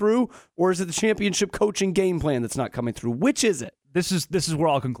coming through, or is it the championship coaching game plan that's not coming through? Which is it? This is where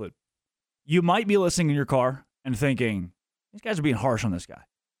I'll conclude. You might be listening in your car and thinking these guys are being harsh on this guy.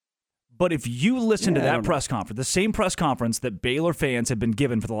 But if you listen to that press conference, the same press conference that Baylor fans have been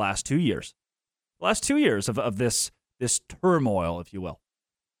given for the last 2 years, of this turmoil, if you will,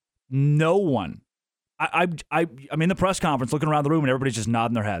 no one, I'm in the press conference looking around the room and everybody's just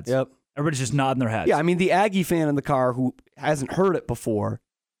nodding their heads. Yep. Everybody's just nodding their heads. Yeah, I mean, the Aggie fan in the car who hasn't heard it before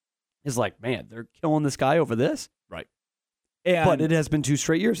is like, man, they're killing this guy over this. Right. But it has been 2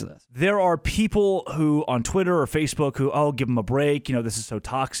 straight years of this. There are people who on Twitter or Facebook who, give them a break. This is so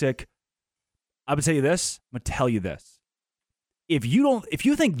toxic. I'm going to tell you this. If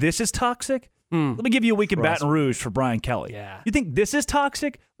you think this is toxic, Let me give you a week in Baton Rouge for Brian Kelly. Yeah. You think this is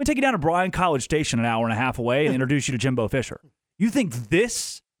toxic? Let me take you down to Bryan College Station an hour and a half away and introduce you to Jimbo Fisher. You think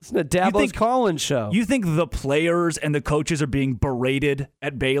this? It's the Dabo's Collins show. You think the players and the coaches are being berated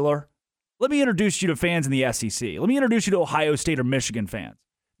at Baylor? Let me introduce you to fans in the SEC. Let me introduce you to Ohio State or Michigan fans.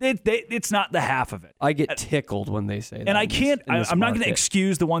 It's not the half of it. I get tickled when they say that. And I can't, I'm not going to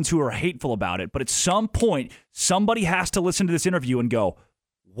excuse the ones who are hateful about it, but at some point, somebody has to listen to this interview and go,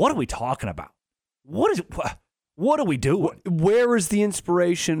 what are we talking about? What are we doing? Where is the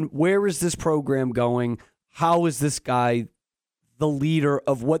inspiration? Where is this program going? How is this guy the leader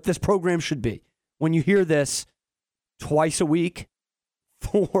of what this program should be? When you hear this twice a week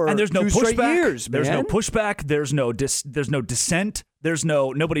for and there's no 2 straight pushback. years, there's man. no pushback. There's no dissent. There's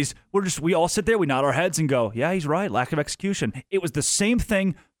nobody's. We all sit there. We nod our heads and go, yeah, he's right. Lack of execution. It was the same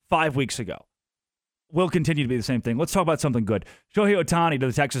thing 5 weeks ago. Will continue to be the same thing. Let's talk about something good. Shohei Ohtani to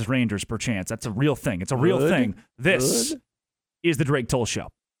the Texas Rangers, perchance. That's a real thing. It's a real thing. This is the Drake Toll Show.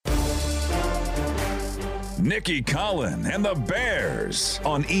 Nikki Collin and the Bears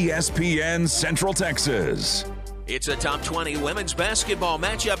on ESPN Central Texas. It's a top 20 women's basketball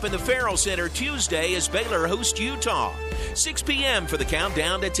matchup in the Farrell Center Tuesday as Baylor hosts Utah. 6 p.m. for the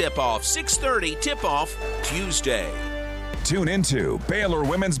countdown to tip-off. 6:30 tip-off Tuesday. Tune into Baylor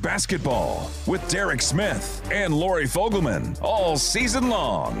Women's Basketball with Derek Smith and Lori Fogelman all season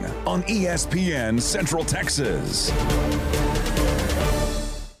long on ESPN Central Texas.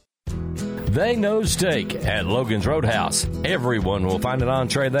 They know steak at Logan's Roadhouse. Everyone will find an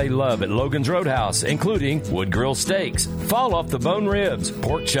entree they love at Logan's Roadhouse, including wood grill steaks, fall off the bone ribs,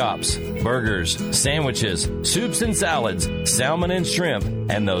 pork chops, burgers, sandwiches, soups and salads, salmon and shrimp,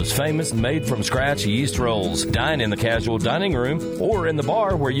 and those famous made-from-scratch yeast rolls. Dine in the casual dining room or in the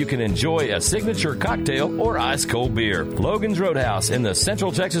bar where you can enjoy a signature cocktail or ice-cold beer. Logan's Roadhouse in the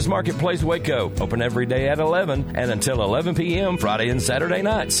Central Texas Marketplace, Waco. Open every day at 11 and until 11 p.m. Friday and Saturday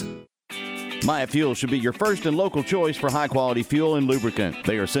nights. Maya Fuel should be your first and local choice for high-quality fuel and lubricant.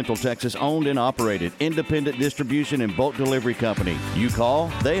 They are Central Texas owned and operated, independent distribution and bulk delivery company. You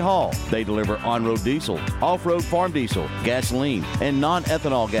call, they haul. They deliver on-road diesel, off-road farm diesel, gasoline, and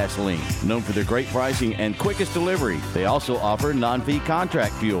non-ethanol gasoline. Known for their great pricing and quickest delivery, they also offer non-fee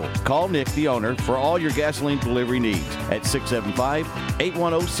contract fuel. Call Nick, the owner, for all your gasoline delivery needs at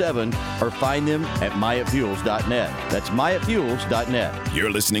 675-8107 or find them at MyaFuels.net. That's MyaFuels.net.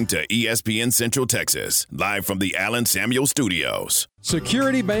 You're listening to ESPN Central Texas, live from the Allen Samuel Studios.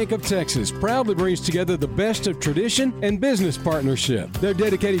 Security Bank of Texas proudly brings together the best of tradition and business partnership. Their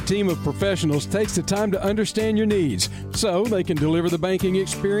dedicated team of professionals takes the time to understand your needs so they can deliver the banking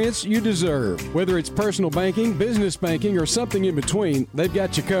experience you deserve. Whether it's personal banking, business banking, or something in between, they've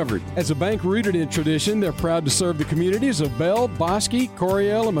got you covered. As a bank rooted in tradition, they're proud to serve the communities of Bell, Bosque,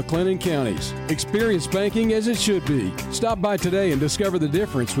 Coryell, and McLennan counties. Experience banking as it should be. Stop by today and discover the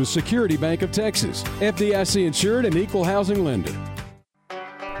difference with Security Bank of Texas. FDIC insured and equal housing lender.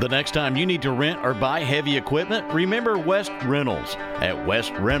 The next time you need to rent or buy heavy equipment, remember West Rentals. At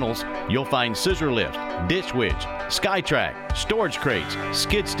West Rentals, you'll find scissor lift, ditch witch, SkyTrack, storage crates,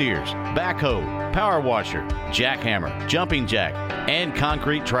 skid steers, backhoe, power washer, jackhammer, jumping jack, and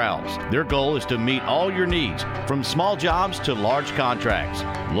concrete trowels. Their goal is to meet all your needs, from small jobs to large contracts.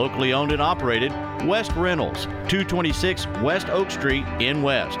 Locally owned and operated, West Rentals, 226 West Oak Street in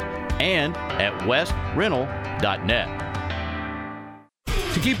West, and at westrental.net.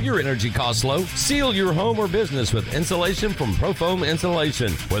 To keep your energy costs low, seal your home or business with insulation from Profoam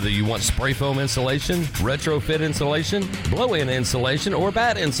Insulation. Whether you want spray foam insulation, retrofit insulation, blow-in insulation, or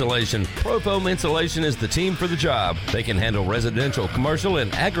bat insulation, Profoam Insulation is the team for the job. They can handle residential, commercial,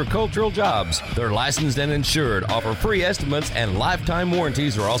 and agricultural jobs. They're licensed and insured, offer free estimates, and lifetime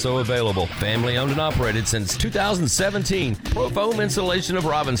warranties are also available. Family owned and operated since 2017. Profoam Insulation of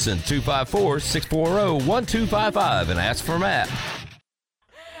Robinson, 254-640-1255, and ask for Matt.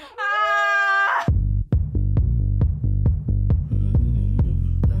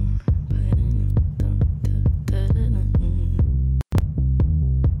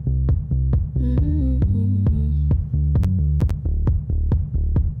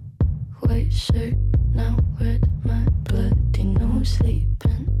 Shirt now red, my bloody nose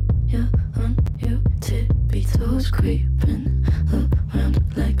sleeping. You're on your tippy toes, creeping around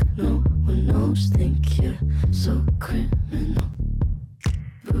like no one knows. Think you're so criminal.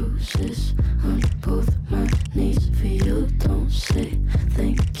 Bruises on both my knees for you. Don't say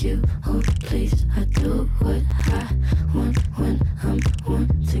thank you. Oh please, I do what I want when I'm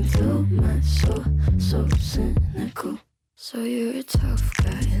wanting to. My soul so cynical. So you're a tough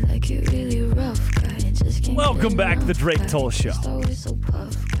guy, like you're really rough guy. Just can't Welcome back to the Drake Toll Show. Always so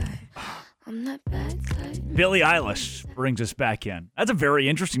puff guy. I'm Billie Eilish brings us back in. That's a very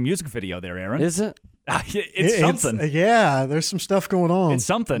interesting music video there, Aaron. Is it? It's something. There's some stuff going on. It's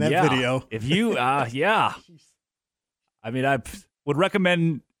something, in that video. If you, yeah. I mean, I would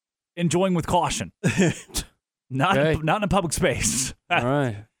recommend enjoying with caution. Not in a public space. All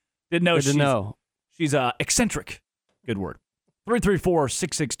right. Didn't know Good to know. She's eccentric. Good word.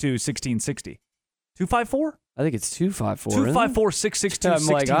 334-662-1660. 254? I think it's 254. 254-662-1660. I'm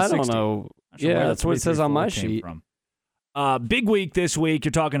like, I don't know. Yeah, that's what it says on my sheet. Big week this week.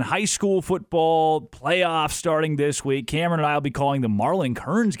 You're talking high school football, playoffs starting this week. Cameron and I will be calling the Marlin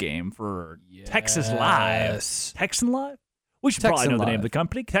Kearns game for Texas Live. Texan Live? We should probably know the name of the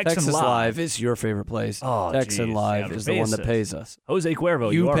company. Texas Live is your favorite place. Oh, Texan Live is the one that pays us. Jose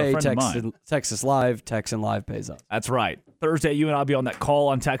Cuervo, you are pay a friend of mine. Texas Live, Texan Live pays us. That's right. Thursday, you and I'll be on that call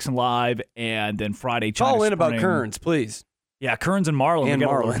on Texan Live, and then Friday, China Call in Spring. about Kearns, please. Yeah, Kearns and Marlin. And we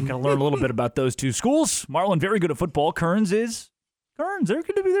got Marlin. to learn a little bit about those two schools. Marlin, very good at football. Kearns. They're going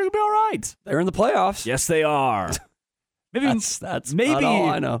to be all right. They're in the playoffs. Yes, they are. Maybe that's maybe not all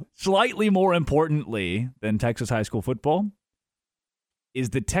I know. Slightly more importantly than Texas high school football is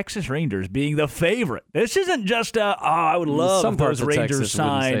the Texas Rangers being the favorite. This isn't just I would love Some if those parts of Rangers Texas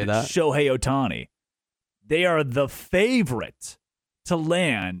wouldn't say signed that. Shohei Ohtani. They are the favorite to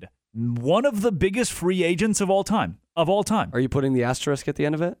land one of the biggest free agents of all time. Are you putting the asterisk at the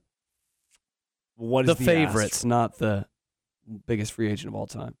end of it? What is the favorites, not the biggest free agent of all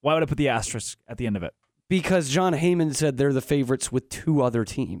time? Why would I put the asterisk at the end of it? Because John Heyman said they're the favorites with two other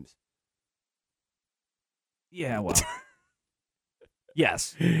teams. Yeah, well.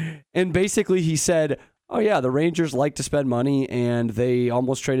 Yes. And basically he said, oh yeah, the Rangers like to spend money and they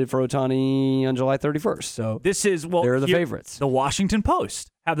almost traded for Ohtani on July 31st. So this is, they're the favorites. The Washington Post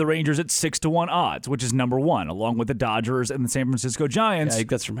have the Rangers at 6-1 odds, which is number one, along with the Dodgers and the San Francisco Giants. Yeah, I think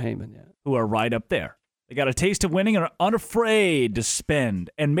that's from Heyman, yeah. Who are right up there. They got a taste of winning and are unafraid to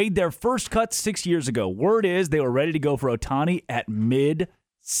spend and made their first cut 6 years ago. Word is they were ready to go for Ohtani at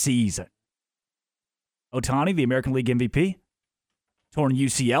mid-season. Ohtani, the American League MVP, torn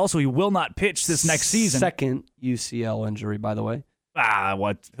UCL, so he will not pitch this next season. Second UCL injury, by the way.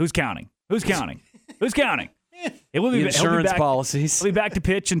 What? Who's counting? Who's counting? It will be insurance policies. He'll be back to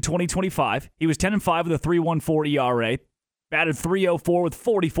pitch in 2025. He was 10-5 with a 3.14 ERA, batted .304 with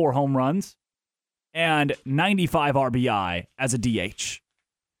 44 home runs, and 95 RBI as a DH.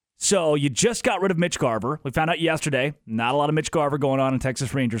 So you just got rid of Mitch Garver. We found out yesterday, not a lot of Mitch Garver going on in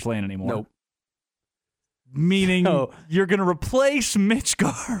Texas Rangers land anymore. Nope. Meaning you're going to replace Mitch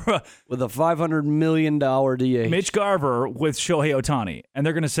Garver with a $500 million DH. Mitch Garver with Shohei Ohtani. And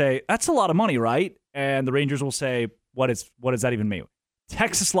they're going to say, that's a lot of money, right? And the Rangers will say, what does that even mean?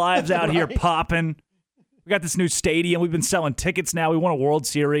 Texas Live's out here popping. We got this new stadium. We've been selling tickets now. We won a World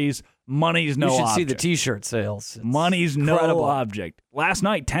Series. Money's no object. You should see the T-shirt sales. It's Money's incredible. no object. Last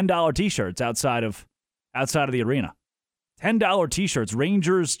night, $10 T-shirts outside of the arena. $10 T-shirts,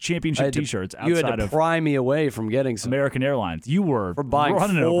 Rangers championship T-shirts outside of. You had to pry me away from getting some. American Airlines. You were for buying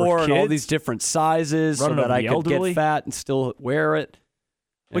running four over and all kids, these different sizes so that I could elderly. get fat and still wear it.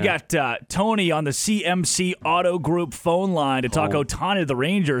 We got Tony on the CMC Auto Group phone line to talk Ohtani to the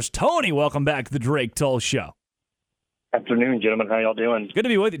Rangers. Tony, welcome back to the Drake Toll Show. Afternoon, gentlemen. How y'all doing? Good to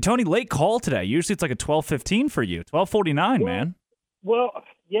be with you. Tony, late call today. Usually it's like a 12:15 for you. 12:49, man. Well,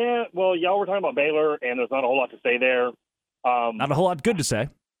 yeah. Well, y'all were talking about Baylor, and there's not a whole lot to say there. Not a whole lot good to say.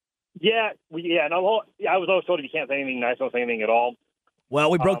 Yeah, not a whole. I was always told if you can't say anything nice, don't say anything at all.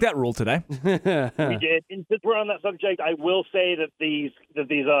 Well, we broke that rule today. We did. And since we're on that subject, I will say that these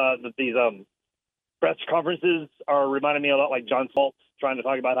press conferences are reminding me a lot like John Smoltz trying to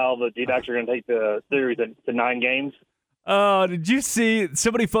talk about how the D-backs are going to take the series to 9 games. Oh, did you see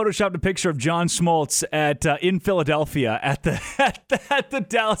somebody photoshopped a picture of John Smoltz in Philadelphia at the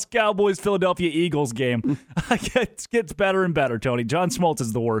Dallas Cowboys Philadelphia Eagles game? It gets better and better, Tony. John Smoltz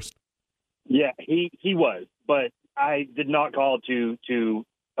is the worst. Yeah, he was, but I did not call to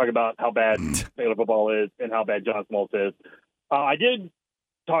talk about how bad Baylor football is and how bad John Smoltz is. I did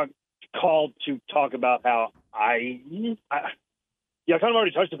call to talk about how I kind of already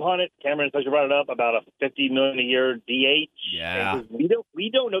touched upon it. Cameron touched about it up about a $50 million a year DH. Yeah, we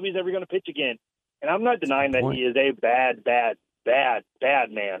don't know if he's ever going to pitch again. And I'm not denying that he is a bad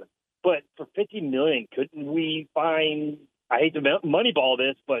man. But for $50 million, couldn't we find? I hate to moneyball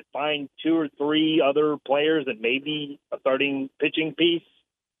this, but find 2 or 3 other players and maybe a starting pitching piece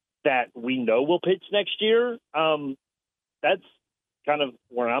that we know will pitch next year. That's kind of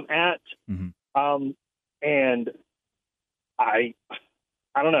where I'm at. Mm-hmm. And I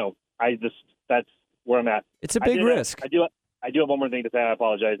don't know. That's where I'm at. It's a big risk. I do have one more thing to say. I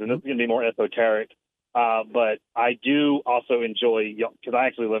apologize, and this is going to be more esoteric. But I do also enjoy, because I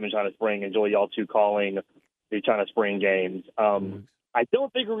actually live in China Spring, enjoy y'all two calling the China Spring games. I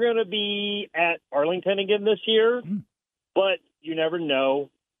don't think we're going to be at Arlington again this year, but you never know.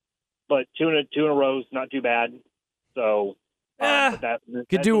 But two in a row is not too bad. So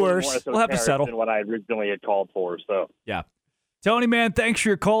could do worse. We'll have to settle than what I originally had called for. So yeah, Tony, man, thanks for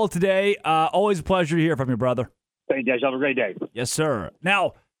your call today. Always a pleasure to hear from you, brother. Thank you guys. Have a great day. Yes, sir.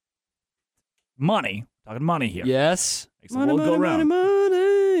 Now, money. Talking money here. Yes. Makes the world go round.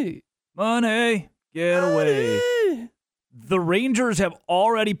 Money. Get away. The Rangers have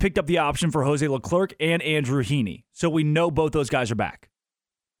already picked up the option for Jose Leclerc and Andrew Heaney, so we know both those guys are back,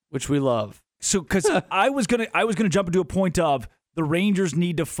 which we love. So, because I was gonna jump into a point of the Rangers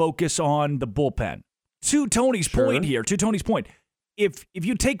need to focus on the bullpen. To Tony's point here, if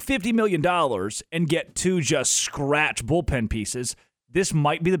you take $50 million and get two just scratch bullpen pieces, this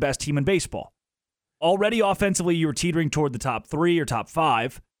might be the best team in baseball. Already offensively, you were teetering toward the top 3 or top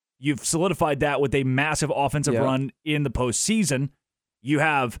 5. You've solidified that with a massive offensive run in the postseason. You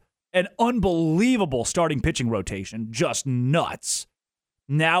have an unbelievable starting pitching rotation, just nuts.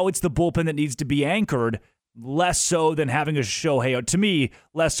 Now it's the bullpen that needs to be anchored, less so than having a Shohei. To me,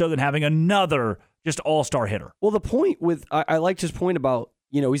 less so than having another just all-star hitter. Well, the point with, I liked his point about,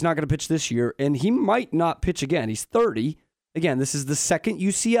 he's not going to pitch this year, and he might not pitch again. He's 30. Again, this is the second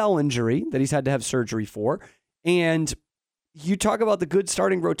UCL injury that he's had to have surgery for. And you talk about the good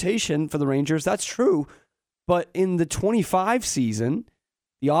starting rotation for the Rangers. That's true. But in the 25 season,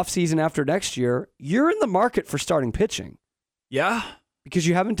 the offseason after next year, you're in the market for starting pitching. Yeah. Because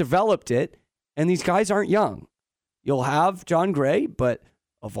you haven't developed it, and these guys aren't young. You'll have John Gray, but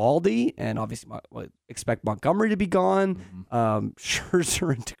Eovaldi, and obviously expect Montgomery to be gone.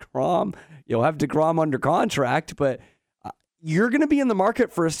 Scherzer and DeGrom. You'll have DeGrom under contract, but you're going to be in the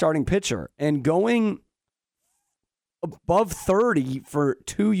market for a starting pitcher. And going above 30 for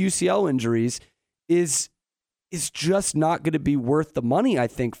 2 UCL injuries is just not going to be worth the money, I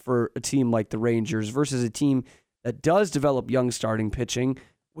think, for a team like the Rangers versus a team that does develop young starting pitching,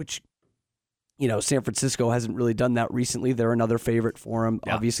 which, San Francisco hasn't really done that recently. They're another favorite for him.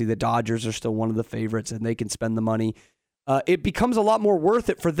 Yeah. Obviously, the Dodgers are still one of the favorites, and they can spend the money. It becomes a lot more worth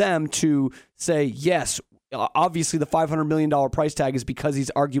it for them to say, yes, obviously the $500 million price tag is because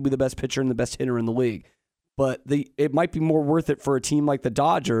he's arguably the best pitcher and the best hitter in the league. But it might be more worth it for a team like the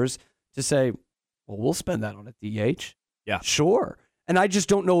Dodgers to say, well, we'll spend that on a DH. Yeah. Sure. And I just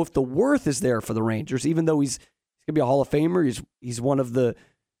don't know if the worth is there for the Rangers, even though he's going to be a Hall of Famer. He's one of the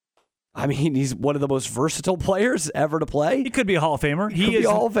most versatile players ever to play. He could be a Hall of Famer. He is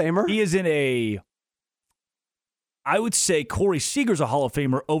a Hall of Famer. He is I would say Corey Seager's a Hall of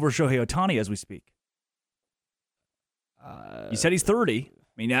Famer over Shohei Ohtani as we speak. You said he's 30.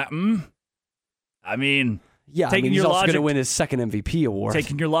 He's also going to win his second MVP award.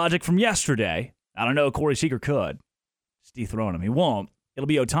 Taking your logic from yesterday, I don't know, Corey Seager could. Just dethrone him. He won't. It'll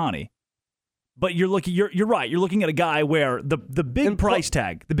be Ohtani. But you're right. You're looking at a guy where the big price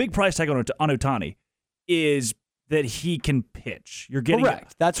tag on Ohtani is that he can pitch. You're getting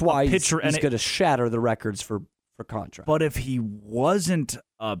correct. That's why he's going to shatter the records for contract. But if he wasn't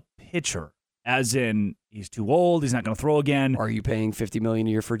a pitcher, as in he's too old, he's not going to throw again. Are you paying $50 million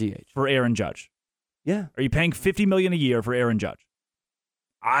a year for DH? For Aaron Judge? Yeah. Are you paying $50 million a year for Aaron Judge?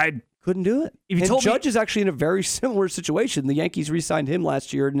 I couldn't do it. Judge is actually in a very similar situation. The Yankees re-signed him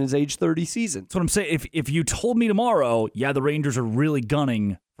last year in his age 30 season. That's what I'm saying. If you told me tomorrow, the Rangers are really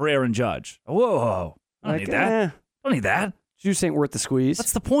gunning for Aaron Judge. Whoa. I don't need that. I don't need that. Juice ain't worth the squeeze.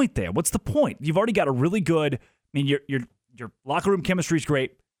 What's the point there? What's the point? You've already got a really good, your locker room chemistry is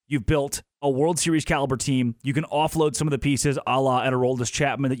great. You've built a World Series caliber team. You can offload some of the pieces a la Aroldis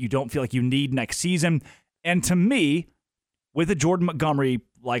Chapman that you don't feel like you need next season. And to me, with a Jordan Montgomery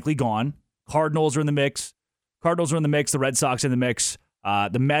likely gone, Cardinals are in the mix. The Red Sox in the mix.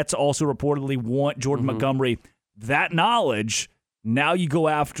 The Mets also reportedly want Jordan Montgomery. That knowledge, now you go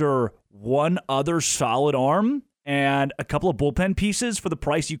after one other solid arm and a couple of bullpen pieces for the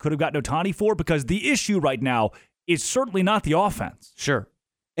price you could have gotten Ohtani for, because the issue right now is certainly not the offense. Sure.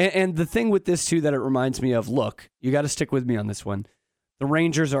 And the thing with this, too, that it reminds me of, look, you got to stick with me on this one. The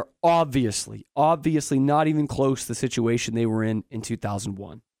Rangers are obviously not even close to the situation they were in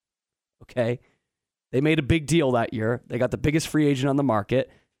 2001. Okay? They made a big deal that year. They got the biggest free agent on the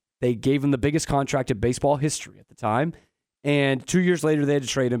market. They gave him the biggest contract in baseball history at the time. And 2 years later, they had to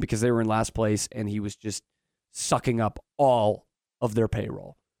trade him because they were in last place, and he was just sucking up all of their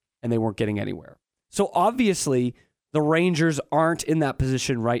payroll, and they weren't getting anywhere. So obviously, the Rangers aren't in that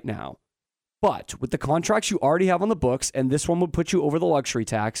position right now. But with the contracts you already have on the books, and this one would put you over the luxury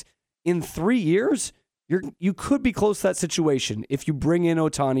tax, in 3 years, You could be close to that situation. If you bring in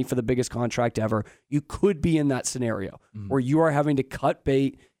Ohtani for the biggest contract ever, you could be in that scenario where you are having to cut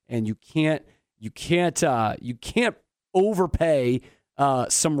bait and you can't overpay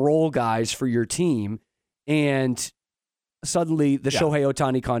some role guys for your team, and suddenly the Shohei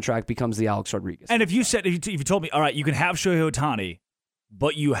Ohtani contract becomes the Alex Rodriguez. And if you told me, all right, you can have Shohei Ohtani,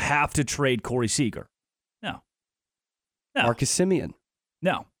 but you have to trade Corey Seager. No. Marcus Semien.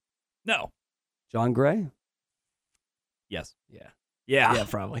 No. John Gray? Yes. Yeah. Yeah,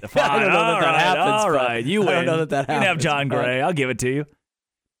 probably. Fine. I don't know that happens. All right, you win. I don't know that happens. You can have John Gray. I'll give it to you.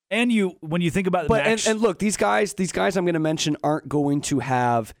 And when you think about the next... And look, these guys I'm going to mention aren't going to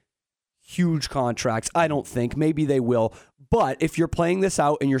have huge contracts. I don't think. Maybe they will. But if you're playing this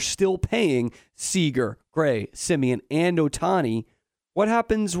out and you're still paying Seager, Gray, Semien, and Ohtani, what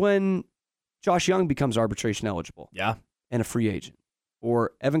happens when Josh Young becomes arbitration eligible? Yeah. And a free agent?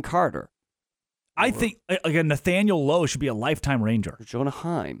 Or Evan Carter? I think Nathaniel Lowe should be a lifetime Ranger. Or Jonah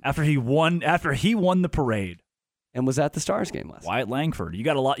Heim. After he won the parade. And was at the Stars game last night. Wyatt Langford. You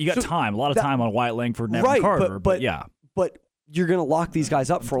got a lot of time on Wyatt Langford and Evan Carter. But you're going to lock these guys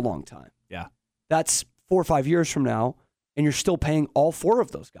up for a long time. Yeah. That's 4 or 5 years from now, and you're still paying all 4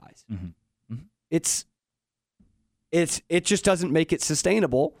 of those guys. Mm-hmm. It just doesn't make it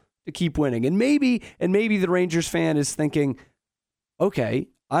sustainable to keep winning. And maybe the Rangers fan is thinking, okay,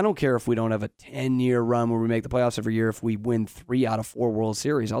 I don't care if we don't have a 10-year run where we make the playoffs every year. If we win 3 out of 4 World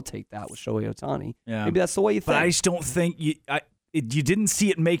Series, I'll take that with Shohei Ohtani. Yeah. Maybe that's the way you think. But I just don't think you didn't see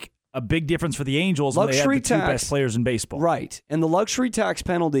it make a big difference for the Angels when they had the 2 best players in baseball. Right. And the luxury tax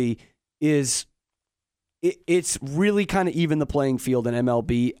penalty is it's really kind of even the playing field in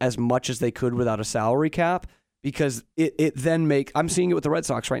MLB as much as they could without a salary cap, because it then I'm seeing it with the Red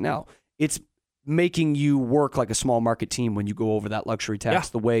Sox right now. It's making you work like a small market team when you go over that luxury tax,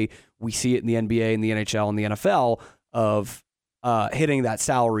 the way we see it in the NBA and the NHL and the NFL of hitting that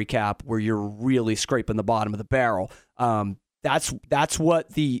salary cap where you're really scraping the bottom of the barrel. That's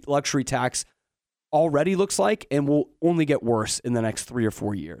what the luxury tax already looks like and will only get worse in the next 3 or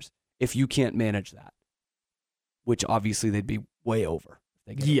 4 years if you can't manage that, which obviously they'd be way over.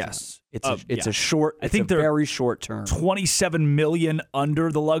 Yes. It's a very short term. $27 million under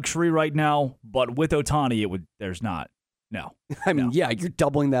the luxury right now, but with Ohtani, there's not. No. You're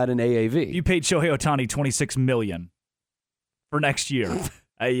doubling that in AAV. You paid Shohei Ohtani $26 million for next year.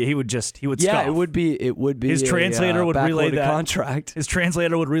 he would scoff. Yeah, it would be. His translator would relay that contract. His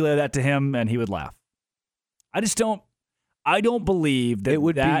translator would relay that to him, and he would laugh. I don't believe that it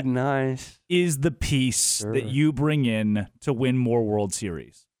would be nice. Is the piece that you bring in to win more World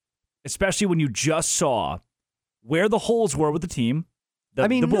Series, especially when you just saw where the holes were with the team. The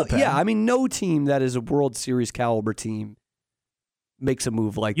bullpen. No team that is a World Series caliber team makes a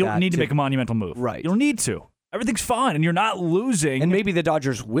move like that. You don't need to make a monumental move. Right. You don't need to. Everything's fine, and you're not losing. And maybe the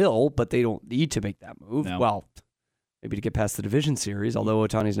Dodgers will, but they don't need to make that move. No. Well, maybe to get past the division series, although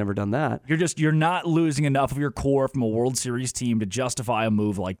Ohtani's never done that. You're not losing enough of your core from a World Series team to justify a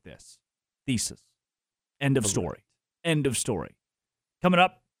move like this. Thesis. End of story. End of story. Coming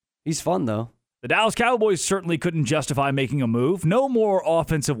up. He's fun, though. The Dallas Cowboys certainly couldn't justify making a move. No more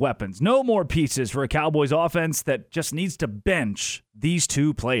offensive weapons. No more pieces for a Cowboys offense that just needs to bench these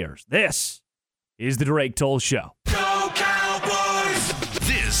 2 players. This is the Drake Toll Show. Go Cowboys!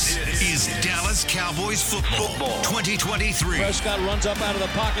 This is Dallas Cowboys football 2023. Prescott runs up out of the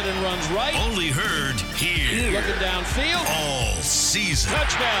pocket and runs right. Only heard here. Looking downfield. All season.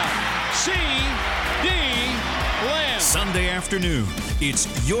 Touchdown. C.D. Lamb. Sunday afternoon, it's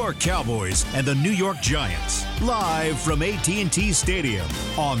your Cowboys and the New York Giants. Live from AT&T Stadium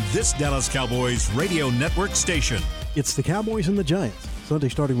on this Dallas Cowboys radio network station. It's the Cowboys and the Giants. Sunday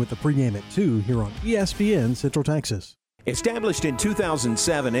starting with the pregame at 2 here on ESPN Central Texas. Established in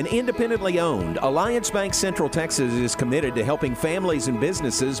 2007 and independently owned, Alliance Bank Central Texas is committed to helping families and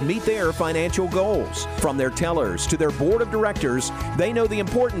businesses meet their financial goals. From their tellers to their board of directors, they know the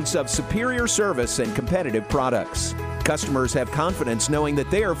importance of superior service and competitive products. Customers have confidence knowing that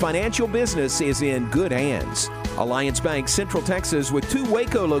their financial business is in good hands. Alliance Bank Central Texas with 2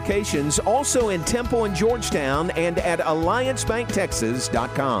 Waco locations, also in Temple and Georgetown, and at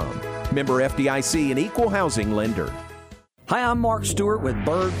alliancebanktexas.com. Member FDIC and equal housing lender. Hi, I'm Mark Stewart with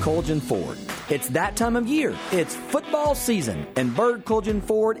Bird Colgan Ford. It's that time of year. It's football season, and Bird Colgan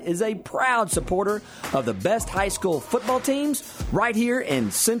Ford is a proud supporter of the best high school football teams right here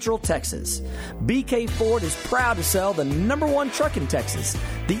in Central Texas. BK Ford is proud to sell the #1 truck in Texas,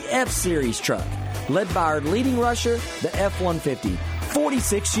 the F-Series truck, led by our leading rusher, the F-150,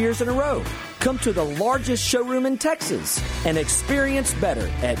 46 years in a row. Come to the largest showroom in Texas and experience better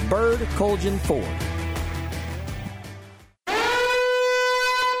at Bird Colgan Ford.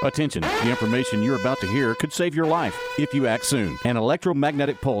 Attention, the information you're about to hear could save your life if you act soon. An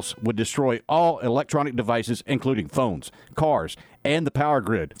electromagnetic pulse would destroy all electronic devices, including phones, cars, and the power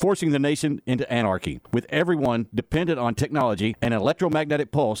grid, forcing the nation into anarchy. With everyone dependent on technology, an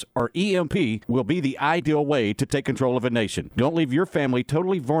electromagnetic pulse, or EMP, will be the ideal way to take control of a nation. Don't leave your family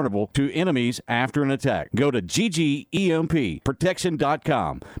totally vulnerable to enemies after an attack. Go to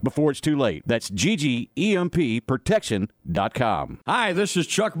GGEMPprotection.com before it's too late. That's GGEMPprotection.com. Hi, this is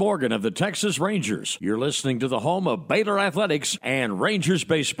Chuck Morgan of the Texas Rangers. You're listening to the home of Baylor Athletics and Rangers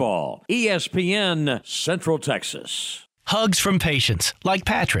Baseball, ESPN Central Texas. Hugs from patients, like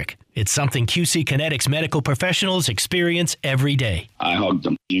Patrick. It's something QC Kinetics medical professionals experience every day. I hugged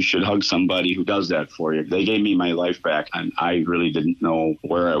them. You should hug somebody who does that for you. They gave me my life back, and I really didn't know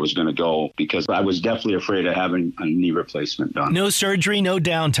where I was going to go because I was definitely afraid of having a knee replacement done. No surgery, no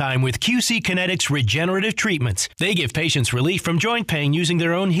downtime with QC Kinetics regenerative treatments. They give patients relief from joint pain using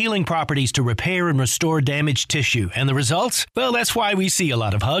their own healing properties to repair and restore damaged tissue. And the results? Well, that's why we see a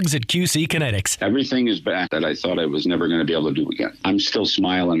lot of hugs at QC Kinetics. Everything is back that I thought I was never going to be able to do again. I'm still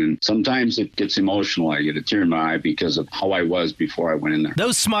smiling, and sometimes it gets emotional. I get a tear in my eye because of how I was before I went in there.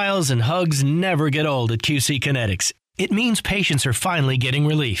 Those smiles and hugs never get old at QC Kinetics. It means patients are finally getting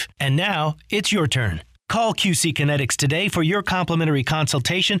relief. And now, it's your turn. Call QC Kinetics today for your complimentary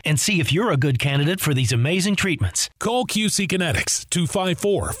consultation and see if you're a good candidate for these amazing treatments. Call QC Kinetics,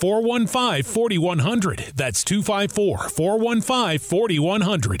 254-415-4100. That's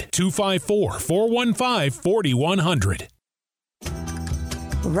 254-415-4100. 254-415-4100.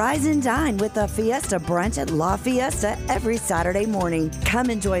 Rise and dine with a Fiesta brunch at La Fiesta every Saturday morning. Come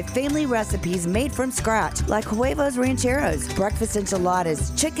enjoy family recipes made from scratch like huevos rancheros, breakfast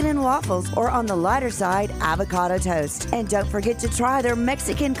enchiladas, chicken and waffles, or on the lighter side, avocado toast. And don't forget to try their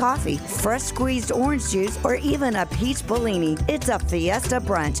Mexican coffee, fresh squeezed orange juice, or even a peach Bellini. It's a Fiesta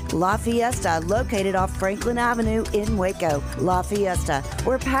brunch. La Fiesta, located off Franklin Avenue in Waco. La Fiesta,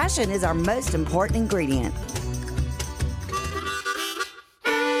 where passion is our most important ingredient.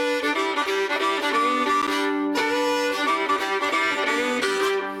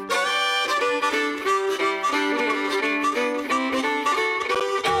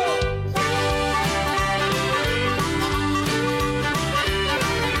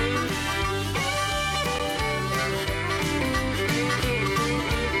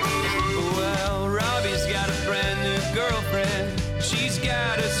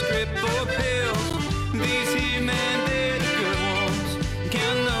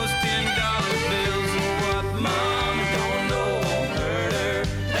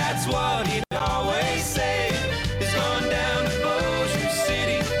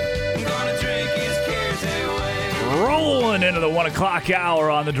 Into the 1 o'clock hour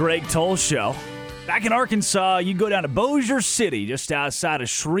on the Drake Toll Show. Back in Arkansas, you go down to Bossier City, just outside of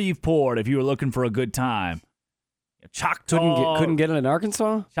Shreveport, if you were looking for a good time. Choctaw. Couldn't get it in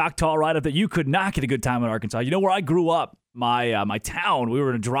Arkansas? Choctaw right up there. You could not get a good time in Arkansas. You know where I grew up? My town, we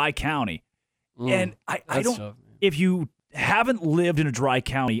were in a dry county. And I don't, tough, if you haven't lived in a dry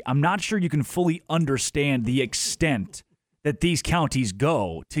county, I'm not sure you can fully understand the extent that these counties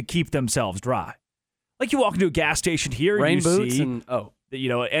go to keep themselves dry. Like you walk into a gas station here, rain you boots see, and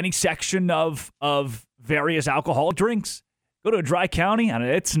any section of various alcoholic drinks. Go to a dry county, and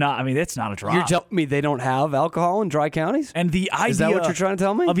it's not a drop. You're telling me they don't have alcohol in dry counties? And the idea is that what you're trying to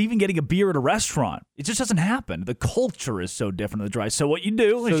tell me? Of even getting a beer at a restaurant, it just doesn't happen. The culture is so different in the dry. So what you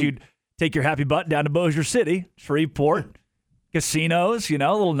do is you take your happy butt down to Bossier City, Shreveport, casinos, a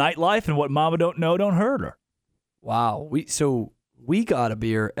little nightlife, and what mama don't know don't hurt her. Wow. We got a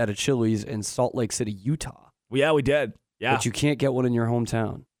beer at a Chili's in Salt Lake City, Utah. Yeah, we did. Yeah, but you can't get one in your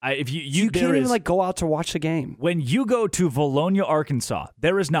hometown. If you can't even go out to watch the game. When you go to Valonia, Arkansas,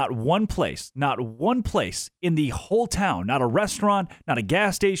 there is not one place in the whole town, not a restaurant, not a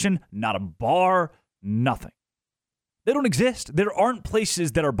gas station, not a bar, nothing. They don't exist. There aren't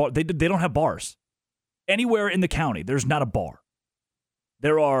places that are they don't have bars. Anywhere in the county, there's not a bar.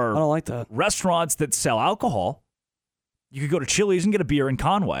 There are I don't like that. Restaurants that sell alcohol. You could go to Chili's and get a beer in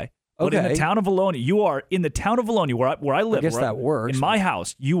Conway. But in the town of Valonia, you are in the town of Valonia where I live. I guess that works. In my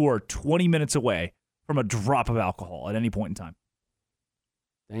house, you are 20 minutes away from a drop of alcohol at any point in time.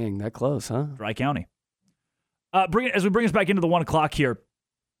 Dang, that close, huh? Dry county. As we bring us back into the 1 o'clock here,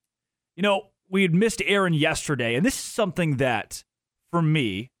 we had missed Aaron yesterday, and this is something that, for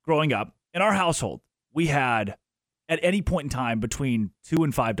me, growing up, in our household, we had, at any point in time, between 2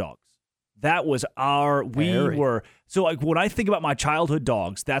 and 5 dogs. That was so like when I think about my childhood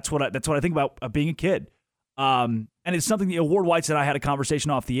dogs, that's what I think about being a kid. And it's something that Ward Whites and I had a conversation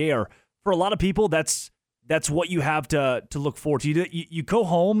off the air. For a lot of people, that's that's what you have to look forward to. You go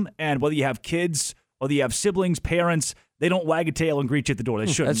home, and whether you have kids, whether you have siblings, parents, they don't wag a tail and greet you at the door.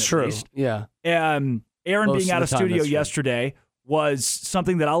 They shouldn't. That's true. Least. Yeah. Aaron Most being of out the of time, studio that's right. yesterday was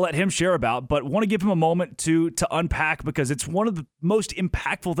something that I'll let him share about, but want to give him a moment to unpack because it's one of the most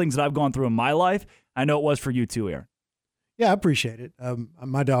impactful things that I've gone through in my life. I know it was for you too, Aaron. Yeah, I appreciate it.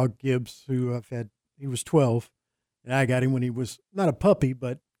 My dog Gibbs, who I've had, he was 12, and I got him when he was not a puppy,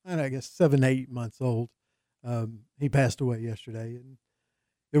 but I guess 7, 8 months old. He passed away yesterday, and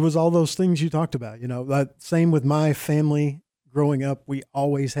it was all those things you talked about. You know, same with my family growing up. We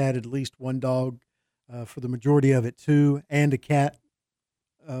always had at least one dog. For the majority of it, 2, and a cat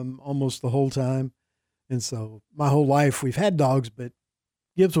almost the whole time. And so my whole life we've had dogs, but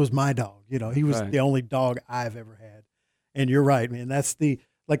Gibbs was my dog. You know, he was the only dog I've ever had. And you're right, man. That's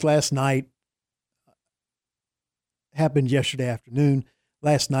like last night happened yesterday afternoon.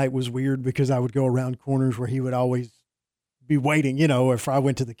 Last night was weird because I would go around corners where he would always be waiting. You know, if I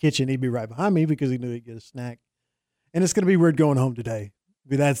went to the kitchen, he'd be right behind me because he knew he'd get a snack. And it's going to be weird going home today.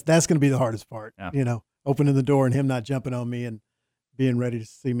 That's going to be the hardest part, you know, opening the door and him not jumping on me and being ready to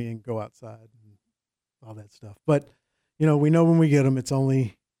see me and go outside and all that stuff. But, you know, we know when we get them, it's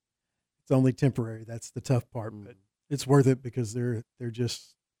only temporary. That's the tough part, but it's worth it because they're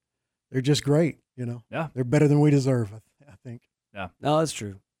just great. You know, they're better than we deserve. I think. Yeah, no, that's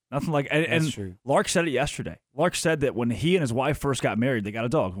true. Nothing like, and true. Lark said it yesterday. Lark said that when he and his wife first got married, they got a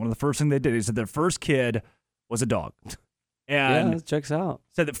dog. One of the first things they did, he said their first kid was a dog. And yeah, it checks out.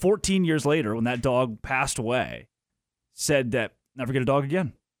 Said that 14 years later, when that dog passed away, said that never get a dog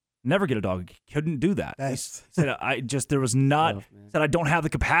again. Never get a dog. Couldn't do that. He said said I don't have the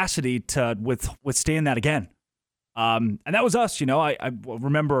capacity to withstand that again. And that was us. You know, I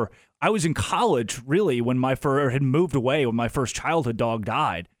remember I was in college really when had moved away when my first childhood dog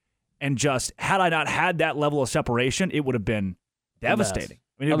died, and just had I not had that level of separation, it would have been devastating.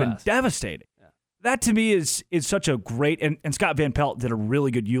 I mean, it would have been devastating. That to me is such a great, and Scott Van Pelt did a really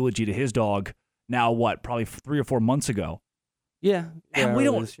good eulogy to his dog now, probably 3 or 4 months ago. Yeah. And we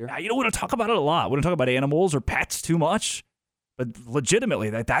don't talk about it a lot. We don't talk about animals or pets too much, but legitimately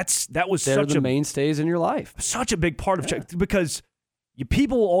that was They're such the mainstays in your life. Such a big part of because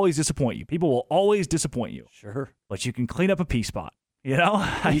people will always disappoint you. People will always disappoint you. Sure. But you can clean up a pee spot. You know?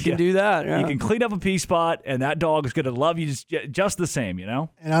 You can do that. Yeah. You can clean up a pee spot, and that dog is going to love you just the same, you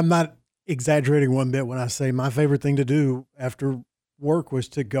know? And I'm not exaggerating one bit when I say my favorite thing to do after work was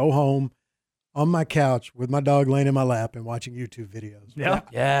to go home on my couch with my dog laying in my lap and watching YouTube videos. Yeah.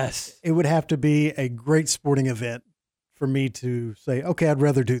 Yes. It would have to be a great sporting event for me to say, okay, I'd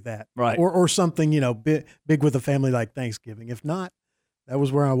rather do that. Right. Or something, you know, big with a family like Thanksgiving. If not, that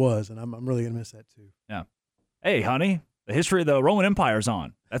was where I was, and I'm really going to miss that too. Yeah. Hey, honey, the history of the Roman Empire's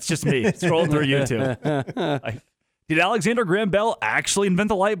on. That's just me scrolling through YouTube. Did Alexander Graham Bell actually invent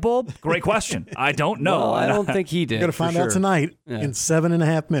the light bulb? Great question. I don't know. Well, I don't think he did. You're going to find out tonight in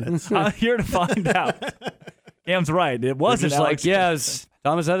 7.5 minminutes. I'm here to find out. Cam's right. It wasn't just Alex. like, yes,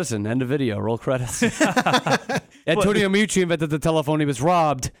 Thomas Edison. End of video. Roll credits. Antonio Meucci invented the telephone. He was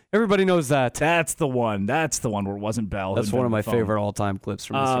robbed. Everybody knows that. That's the one. That's the one where it wasn't Bell. That's one of my favorite all-time clips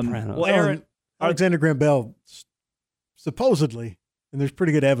from The Sopranos. Well, Aaron, Alexander Graham Bell supposedly, and there's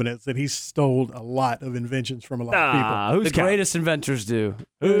pretty good evidence that he stole a lot of inventions from a lot of people. The greatest inventors do.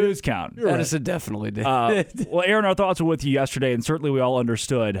 Who's counting? Edison definitely did. Well, Aaron, our thoughts were with you yesterday, and certainly we all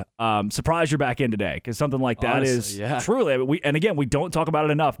understood. Surprised you're back in today, because something like that Honestly, is truly. We don't talk about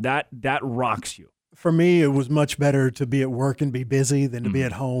it enough. That rocks you. For me, it was much better to be at work and be busy than to be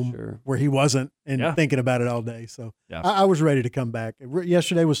at home where he wasn't and thinking about it all day. So I was ready to come back.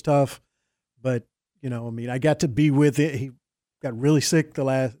 Yesterday was tough, but I got to be with it. He got really sick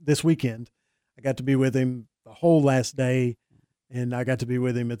this weekend. I got to be with him the whole last day, and I got to be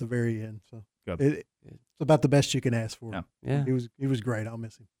with him at the very end. So it's about the best you can ask for. Yeah. He was great. I'll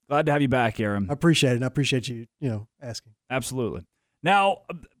miss him. Glad to have you back, Aaron. I appreciate it. And I appreciate you, asking. Absolutely. Now,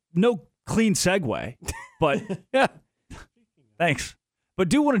 no clean segue, but thanks. But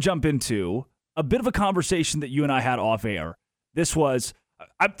do want to jump into a bit of a conversation that you and I had off air. This was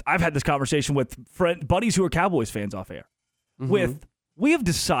I've had this conversation with buddies who are Cowboys fans off air. We have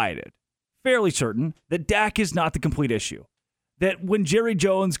decided, fairly certain, that Dak is not the complete issue. That when Jerry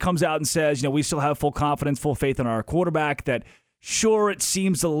Jones comes out and says, we still have full confidence, full faith in our quarterback, that sure, it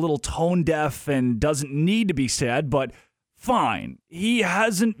seems a little tone deaf and doesn't need to be said, but fine. He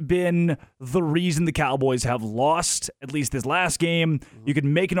hasn't been the reason the Cowboys have lost, at least this last game. You could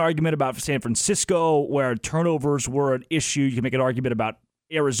make an argument about San Francisco, where turnovers were an issue. You can make an argument about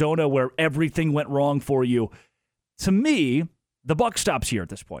Arizona, where everything went wrong for you. To me, the buck stops here at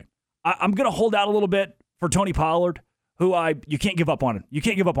this point. I'm going to hold out a little bit for Tony Pollard, who you can't give up on. You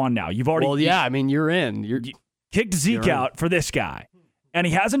can't give up on now. You've already. Well, yeah. I mean, you're in. You kicked Zeke out for this guy, and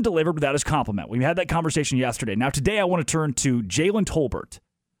he hasn't delivered without his compliment. We had that conversation yesterday. Now today, I want to turn to Jalen Tolbert,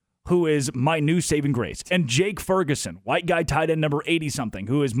 who is my new saving grace, and Jake Ferguson, white guy tight end number 80-something,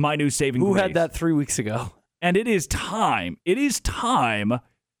 who is my new saving grace. Who had that 3 weeks ago? And it is time. It is time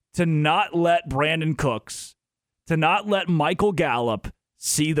to not let Brandon Cooks, to not let Michael Gallup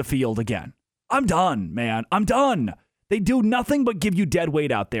see the field again. I'm done, man. I'm done. They do nothing but give you dead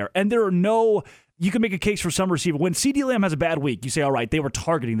weight out there. And there are no, you can make a case for some receiver. When CeeDee Lamb has a bad week, you say, all right, they were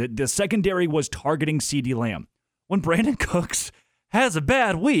targeting, the secondary was targeting CeeDee Lamb. When Brandon Cooks has a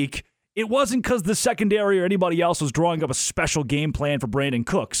bad week, it wasn't because the secondary or anybody else was drawing up a special game plan for Brandon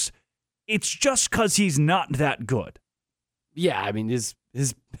Cooks. It's just because he's not that good. Yeah, I mean, his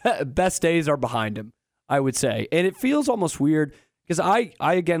best days are behind him, I would say. And it feels almost weird because I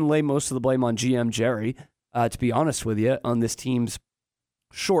again, lay most of the blame on GM Jerry, to be honest with you, on this team's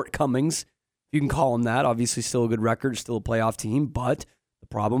shortcomings. You can call him that. Obviously, still a good record, still a playoff team, but the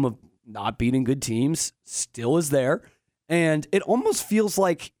problem of not beating good teams still is there. And it almost feels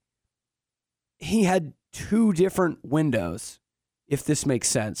like he had two different windows, if this makes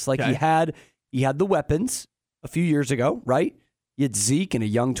sense. Like he had the weapons a few years ago, right? He had Zeke and a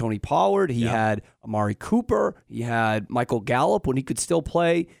young Tony Pollard. He had Amari Cooper. He had Michael Gallup when he could still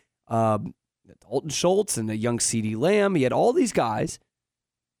play. Dalton Schultz and a young CeeDee Lamb. He had all these guys,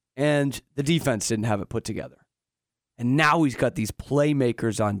 and the defense didn't have it put together. And now he's got these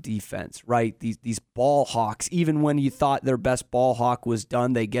playmakers on defense, right? These ball hawks. Even when you thought their best ball hawk was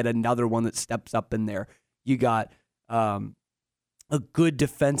done, they get another one that steps up in there. You got a good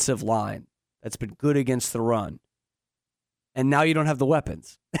defensive line that's been good against the run. And now you don't have the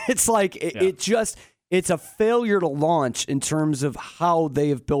weapons. It's like it's a failure to launch in terms of how they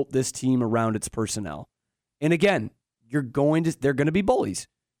have built this team around its personnel. And again, they're going to be bullies.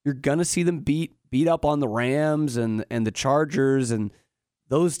 You're going to see them beat up on the Rams and the Chargers and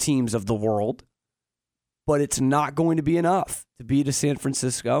those teams of the world. But it's not going to be enough to beat a San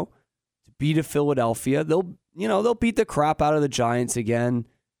Francisco, to beat a Philadelphia. They'll beat the crap out of the Giants again.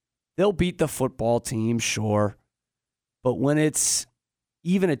 They'll beat the football team, sure. But when it's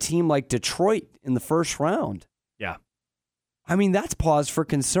even a team like Detroit in the first round, I mean, that's pause for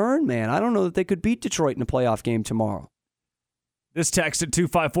concern, man. I don't know that they could beat Detroit in a playoff game tomorrow. This text at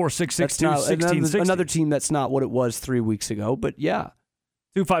 254-662-1660. Another team that's not what it was 3 weeks ago, but yeah.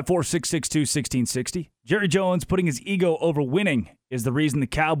 254-662-1660. Jerry Jones putting his ego over winning is the reason the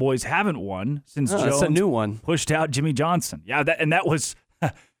Cowboys haven't won since Jones that's a new one. Pushed out Jimmy Johnson. Yeah, that was...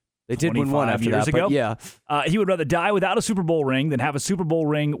 They did win one after years that, ago. But yeah. He would rather die without a Super Bowl ring than have a Super Bowl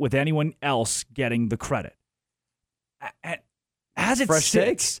ring with anyone else getting the credit. As it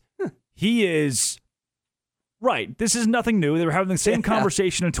sits, he is right. This is nothing new. They were having the same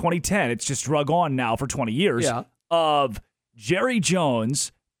conversation in 2010. It's just drug on now for 20 years. Of Jerry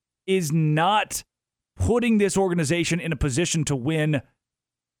Jones is not putting this organization in a position to win.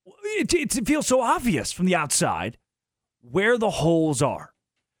 It feels so obvious from the outside where the holes are.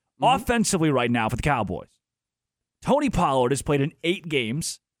 Offensively right now for the Cowboys, Tony Pollard has played in 8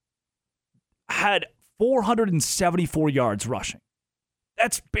 games, had 474 yards rushing.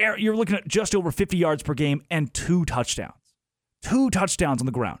 That's you're looking at just over 50 yards per game and 2 touchdowns. 2 touchdowns on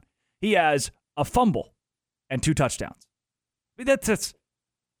the ground. He has a fumble and 2 touchdowns. I mean, that's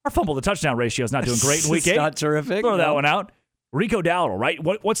our fumble to touchdown ratio is not doing great in week 8. It's not terrific. Throw that one out. Rico Dowdle, right?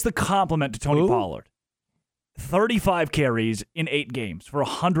 What's the compliment to Tony Pollard? 35 carries in 8 games for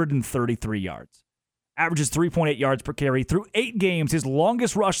 133 yards. Averages 3.8 yards per carry. Through 8 games, his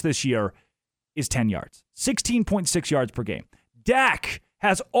longest rush this year is 10 yards. 16.6 yards per game. Dak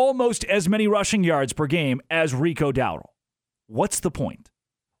has almost as many rushing yards per game as Rico Dowdle. What's the point?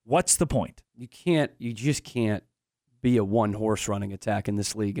 What's the point? You just can't be a one-horse running attack in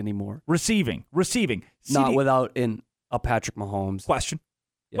this league anymore. Receiving. Not without a Patrick Mahomes. Question.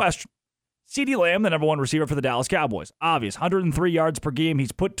 CeeDee Lamb, the number 1 receiver for the Dallas Cowboys. Obvious, 103 yards per game.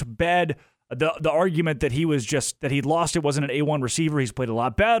 He's put to bed the argument that he lost it wasn't an A1 receiver. He's played a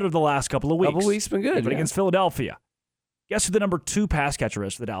lot better the last couple of weeks. Been good. But against Philadelphia. Guess who the number 2 pass catcher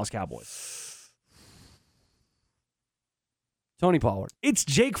is for the Dallas Cowboys? Tony Pollard. It's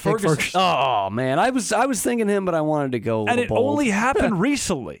Jake Ferguson. Oh man, I was thinking him, but I wanted to go. And it bold. only happened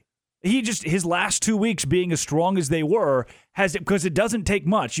recently. His last 2 weeks being as strong as they were because it doesn't take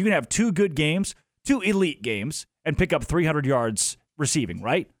much. You can have 2 good games, 2 elite games, and pick up 300 yards receiving,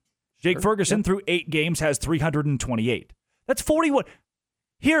 right? Jake Ferguson through 8 games has 328. That's 41.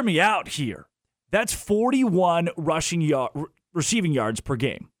 Hear me out here. That's 41 receiving yards per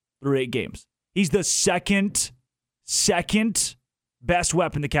game through 8 games. He's the second best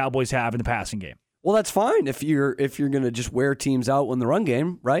weapon the Cowboys have in the passing game. Well, that's fine if you're going to just wear teams out in the run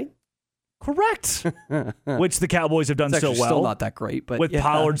game, right? Correct. Which the Cowboys have done it's so well. Still not that great, but with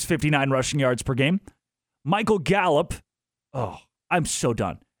Pollard's 59 rushing yards per game. Michael Gallup, I'm so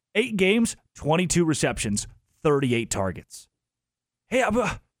done. 8 games, 22 receptions, 38 targets. Hey,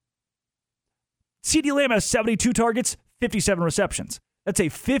 CeeDee Lamb has 72 targets, 57 receptions. That's a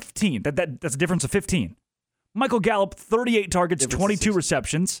 15. That's a difference of 15. Michael Gallup, 38 targets, 22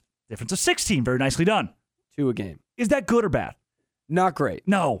 receptions. Difference of 16. Very nicely done. 2 a game. Is that good or bad? Not great.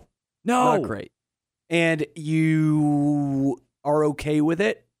 No. Not great. And you are okay with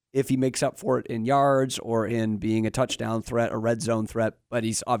it if he makes up for it in yards or in being a touchdown threat, a red zone threat, but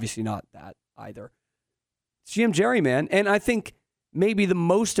he's obviously not that either. It's GM Jerry, man. And I think maybe the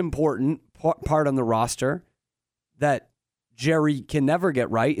most important part on the roster that Jerry can never get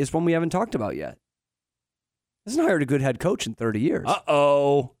right is one we haven't talked about yet. He hasn't hired a good head coach in 30 years.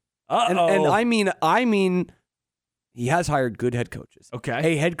 Uh-oh. And I mean, he has hired good head coaches.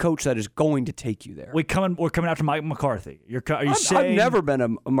 Okay. A head coach that is going to take you there. We're coming after Mike McCarthy. Are you saying? I've never been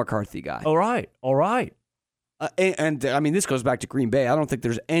a McCarthy guy. All right. And I mean, this goes back to Green Bay. I don't think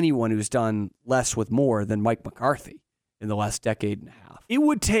there's anyone who's done less with more than Mike McCarthy in the last decade and a half. It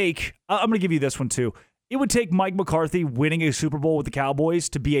would take, I'm going to give you this one too. It would take Mike McCarthy winning a Super Bowl with the Cowboys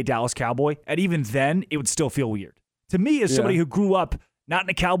to be a Dallas Cowboy. And even then, it would still feel weird. To me, as somebody who grew up not in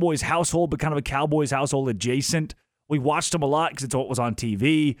a Cowboys household, but kind of a Cowboys household adjacent, we watched them a lot because it's what was on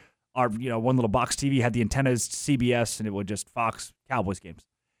TV. Our, one little box TV had the antennas, CBS, and it would just Fox Cowboys games.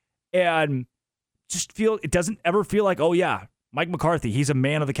 And it doesn't ever feel like, oh yeah, Mike McCarthy, he's a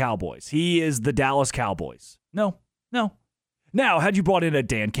man of the Cowboys. He is the Dallas Cowboys. No. Now, had you brought in a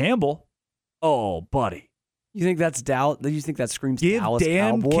Dan Campbell, oh, buddy. You think that's Dallas? You think that screams Dallas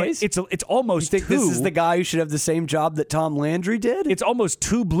Cowboys? It's almost. You think this is the guy who should have the same job that Tom Landry did? It's almost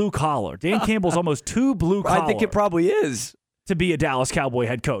too blue collar. Dan Campbell's almost too blue collar. I think it probably is to be a Dallas Cowboy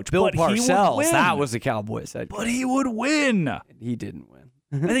head coach. Bill Parcells, that was the Cowboys head coach. But he would win. He didn't win.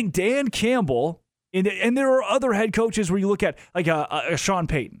 I think Dan Campbell, and there are other head coaches where you look at like a Sean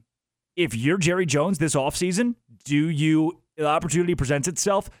Payton. If you're Jerry Jones this offseason, the opportunity presents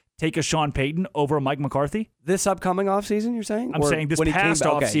itself, take a Sean Payton over a Mike McCarthy? This upcoming offseason, you're saying? I'm saying this past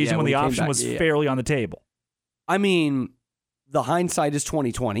offseason when the option was fairly on the table. I mean, the hindsight is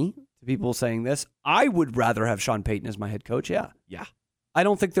 2020 to people saying this. I would rather have Sean Payton as my head coach, yeah. I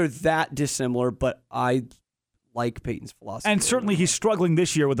don't think they're that dissimilar, but I like Payton's philosophy. And certainly he's struggling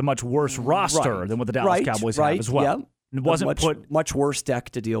this year with a much worse roster than what the Dallas Cowboys have as well. Yep. It wasn't much worse deck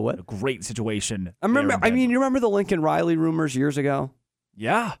to deal with. A great situation. You remember the Lincoln Riley rumors years ago?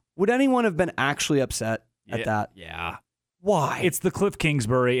 Yeah. Would anyone have been actually upset at that? Yeah. Why? It's the Cliff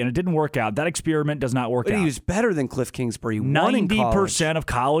Kingsbury, and it didn't work out. That experiment does not work out. But he was better than Cliff Kingsbury. 90% of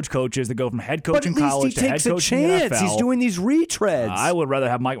college coaches that go from head coach in college to head coach in the NFL. He's doing these retreads. I would rather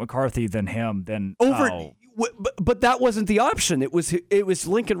have Mike McCarthy than him. But that wasn't the option. It was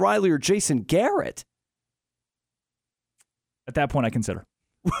Lincoln Riley or Jason Garrett. At that point, I consider.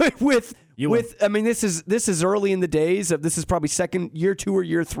 I mean, this is early in the days of, this is probably year 2 or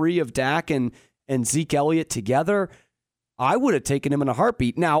year 3 of Dak and Zeke Elliott together. I would have taken him in a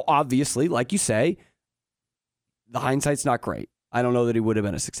heartbeat. Now, obviously, like you say, the hindsight's not great. I don't know that he would have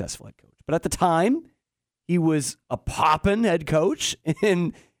been a successful head coach. But at the time, he was a poppin' head coach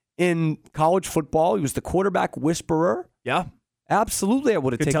in college football. He was the quarterback whisperer. Yeah. Absolutely, I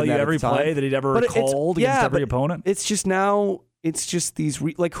would have taken that. Could tell you every play that he'd ever called against every opponent. It's just these,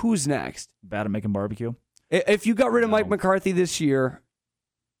 who's next? Bad at making barbecue. If you got rid of Mike McCarthy this year,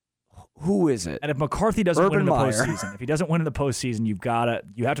 who is it? And if McCarthy doesn't win in the postseason, if he doesn't win in the postseason,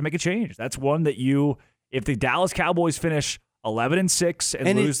 you have to make a change. That's one that if the Dallas Cowboys finish 11-6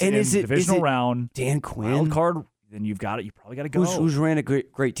 and lose in the divisional round, Dan Quinn, wild card, then you probably got to go. Who's ran a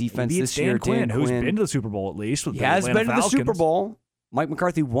great defense this year? Dan Quinn, who's been to the Super Bowl at least. With he has been to the Super Bowl. Mike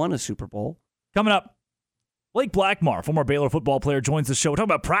McCarthy won a Super Bowl. Coming up, Blake Blackmar, former Baylor football player, joins the show. We're talking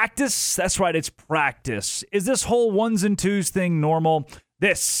about practice. That's right, it's practice. Is this whole 1s and 2s thing normal?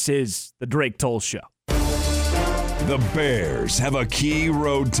 This is the Drake Toll Show. The Bears have a key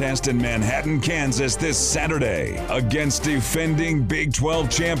road test in Manhattan, Kansas this Saturday against defending Big 12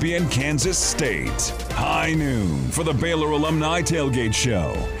 champion Kansas State. High noon for the Baylor Alumni Tailgate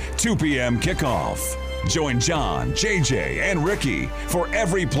Show. 2 p.m. kickoff. Join John, JJ, and Ricky for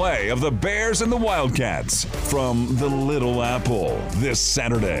every play of the Bears and the Wildcats from the Little Apple this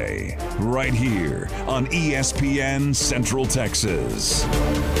Saturday, right here on ESPN Central Texas.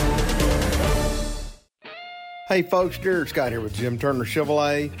 Hey folks, Jared Scott here with Jim Turner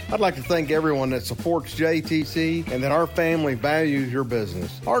Chevrolet. I'd like to thank everyone that supports JTC and that our family values your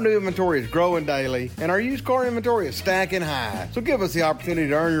business. Our new inventory is growing daily and our used car inventory is stacking high. So give us the opportunity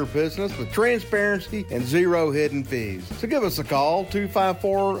to earn your business with transparency and zero hidden fees. So give us a call,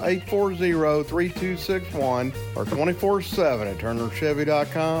 254-840-3261 or 24/7 at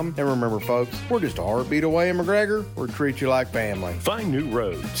turnerchevy.com. And remember folks, we're just a heartbeat away in McGregor. We'll treat you like family. Find new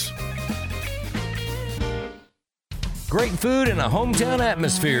roads. Great food and a hometown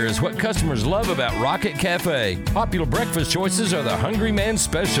atmosphere is what customers love about Rocket Cafe. Popular breakfast choices are the Hungry Man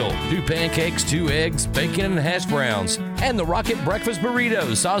Special, 2 pancakes, 2 eggs, bacon and hash browns, and the Rocket Breakfast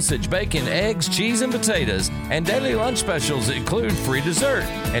Burrito, sausage, bacon, eggs, cheese, and potatoes. And daily lunch specials include free dessert.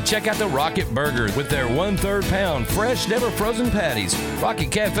 And check out the Rocket Burger with their 1/3 pound fresh, never frozen patties.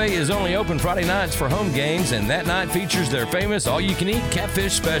 Rocket Cafe is only open Friday nights for home games, and that night features their famous all-you-can-eat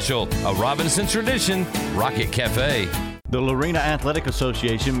catfish special, a Robinson tradition. Rocket Cafe. The Lorena Athletic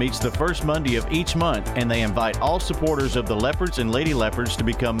Association meets the first Monday of each month, and they invite all supporters of the Leopards and Lady Leopards to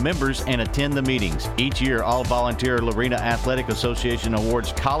become members and attend the meetings. Each year, all volunteer Lorena Athletic Association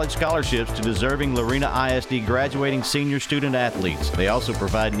awards college scholarships to deserving Lorena ISD graduating senior student athletes. They also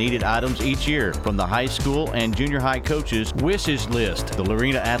provide needed items each year from the high school and junior high coaches' wishes list. The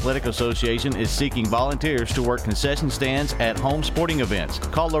Lorena Athletic Association is seeking volunteers to work concession stands at home sporting events.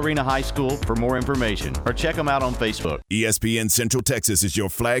 Call Lorena High School for more information or check them out on Facebook. ESPN Central Texas is your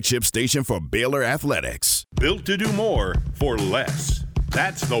flagship station for Baylor Athletics. Built to do more for less.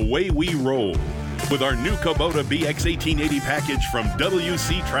 That's the way we roll. With our new Kubota BX1880 package from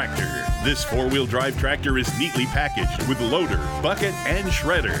WC Tractor. This 4-wheel drive tractor is neatly packaged with loader, bucket, and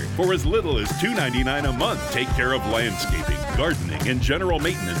shredder for as little as $299 a month. Take care of landscaping, gardening, and general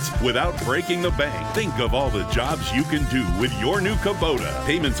maintenance without breaking the bank. Think of all the jobs you can do with your new Kubota.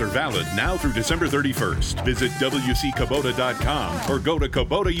 Payments are valid now through December 31st. Visit WCKubota.com or go to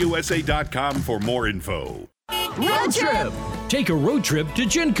KubotaUSA.com for more info. Road trip! Take a road trip to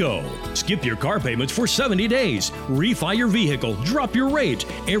Genco. Skip your car payments for 70 days. Refi your vehicle. Drop your rate.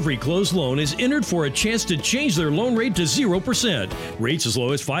 Every closed loan is entered for a chance to change their loan rate to 0%. Rates as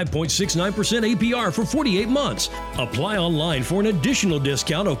low as 5.69% APR for 48 months. Apply online for an additional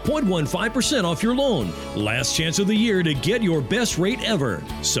discount of 0.15% off your loan. Last chance of the year to get your best rate ever.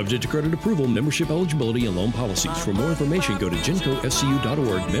 Subject to credit approval, membership eligibility, and loan policies. For more information, go to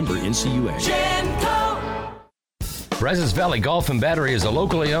GencoFCU.org. Member NCUA. Genco! Brazos Valley Golf and Battery is a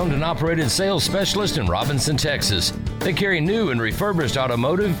locally owned and operated sales specialist in Robinson, Texas. They carry new and refurbished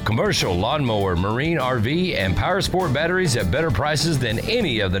automotive, commercial, lawnmower, marine, RV, and power sport batteries at better prices than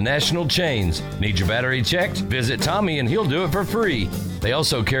any of the national chains. Need your battery checked? Visit Tommy and he'll do it for free. They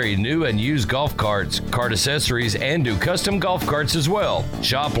also carry new and used golf carts, cart accessories, and do custom golf carts as well.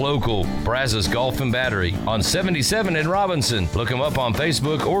 Shop local, Brazos Golf and Battery on 77 in Robinson. Look them up on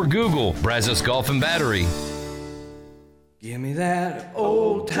Facebook or Google Brazos Golf and Battery. Give me that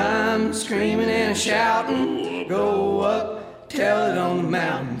old time screaming and shouting. Go up, tell it on the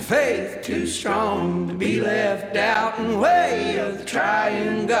mountain. Faith too strong to be left out in way of the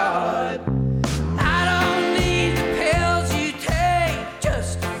triune God. I don't need the pills you take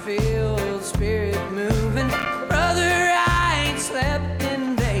just to feel the spirit moving. Brother, I ain't slept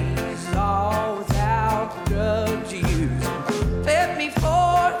in days all without the drugs you use. Left me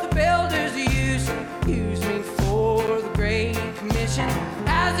for the builders you use me for the Great Commission,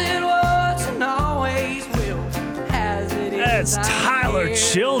 as it was and always will, as it is. That's Tyler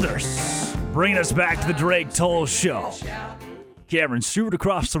Childers bringing us back to the Drake Toll Show. Cameron Stewart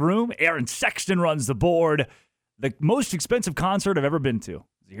across the room. Aaron Sexton runs the board. The most expensive concert I've ever been to.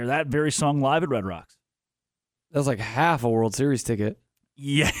 Did you hear that very song live at Red Rocks? That was like half a World Series ticket.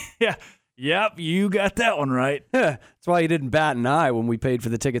 Yeah. Yep, you got that one right. That's why you didn't bat an eye when we paid for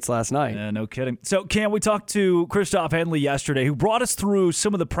the tickets last night. Yeah, no kidding. So, Cam, we talked to Christoph Henley yesterday, who brought us through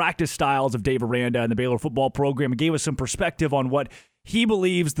some of the practice styles of Dave Aranda and the Baylor football program and gave us some perspective on what he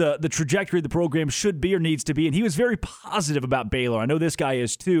believes the trajectory of the program should be or needs to be. And he was very positive about Baylor. I know this guy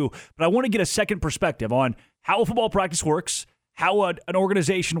is too, but I want to get a second perspective on how a football practice works, how an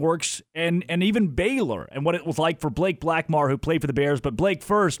organization works, and even Baylor and what it was like for Blake Blackmar, who played for the Bears. But Blake,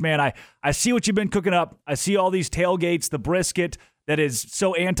 first, man, I see what you've been cooking up. I see all these tailgates, the brisket that is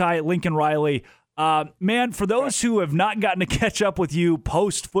so anti-Lincoln Riley. Man, for those who have not gotten to catch up with you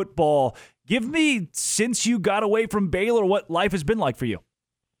post-football, give me, since you got away from Baylor, what life has been like for you.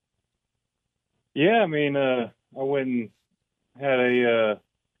 Yeah, I mean, I went and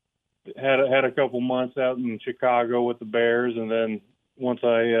had a couple months out in Chicago with the Bears, and then once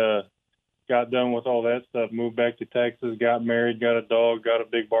I got done with all that stuff, moved back to Texas, got married, got a dog, got a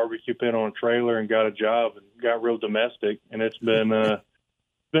big barbecue pit on a trailer, and got a job and got real domestic. And it's been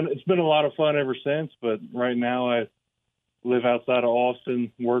it's been a lot of fun ever since. But right now I live outside of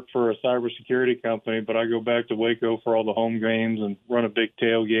Austin, work for a cybersecurity company, but I go back to Waco for all the home games and run a big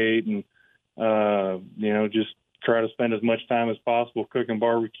tailgate and, just try to spend as much time as possible cooking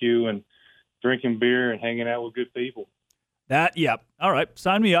barbecue and drinking beer and hanging out with good people. Yep. All right.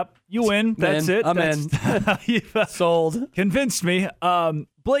 Sign me up. You win. That's it. I'm in. You've Sold. convinced me.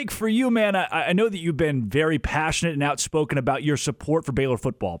 Blake, for you, man, I know that you've been very passionate and outspoken about your support for Baylor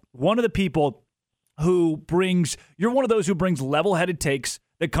football. One of the people you're one of those who brings level-headed takes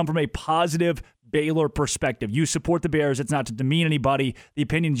that come from a positive Baylor perspective. You support the Bears. It's not to demean anybody, the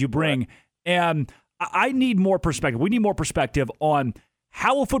opinions you bring. Right. And I need more perspective. We need more perspective on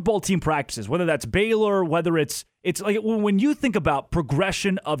how a football team practices, whether that's Baylor, whether it's like when you think about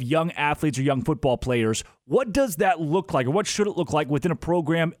progression of young athletes or young football players, what does that look like, or what should it look like within a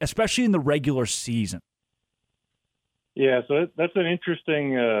program, especially in the regular season? Yeah, so that's an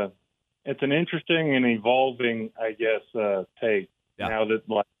interesting it's an interesting and evolving, I guess, take. Yeah. Now that,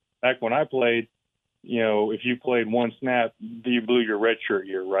 like, back when I played, if you played one snap, you blew your redshirt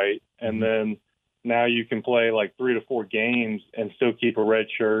year, right? And then now you can play like 3 to 4 games and still keep a red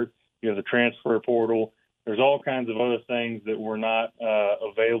shirt. You have the transfer portal. There's all kinds of other things that were not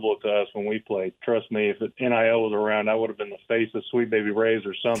available to us when we played. Trust me, if NIL was around, I would have been the face of Sweet Baby Ray's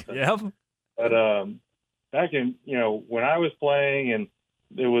or something. Yeah. But back in, when I was playing, and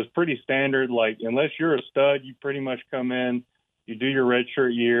it was pretty standard, like, unless you're a stud, you pretty much come in, you do your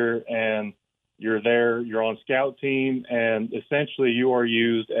redshirt year, and you're there, you're on scout team, and essentially you are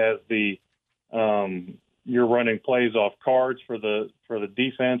used as the you're running plays off cards for the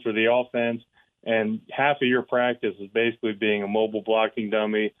defense or the offense, and half of your practice is basically being a mobile blocking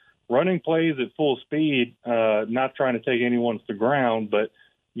dummy, running plays at full speed, not trying to take anyone to the ground, but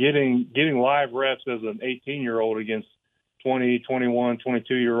getting live reps as an 18-year-old against 20, 21,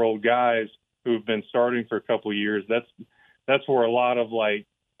 22-year-old guys who've been starting for a couple of years. That's where a lot of, like,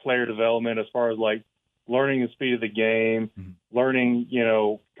 player development, as far as, like, learning the speed of the game, learning,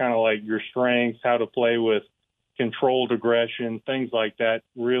 kind of like your strengths, how to play with controlled aggression, things like that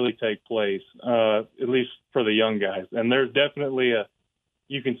really take place, at least for the young guys. And there's definitely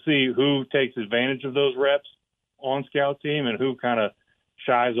you can see who takes advantage of those reps on scout team and who kind of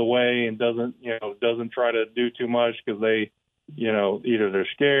shies away and doesn't try to do too much because they, either they're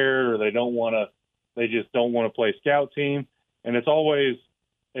scared or they just don't want to play scout team. And it's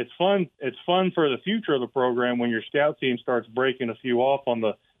fun for the future of the program when your scout team starts breaking a few off on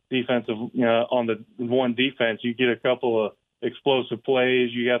the defensive, on the one defense. You get a couple of explosive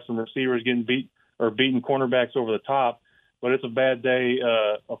plays. You got some receivers getting beating cornerbacks over the top, but it's a bad day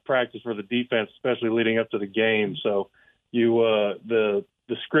of practice for the defense, especially leading up to the game. So the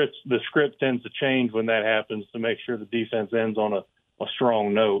script tends to change when that happens to make sure the defense ends on a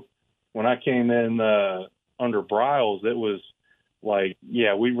strong note. When I came in under Briles, it was like,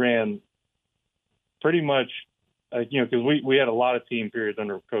 we ran pretty much, because we had a lot of team periods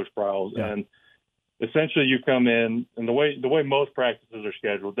under Coach Briles, and essentially you come in, and the way most practices are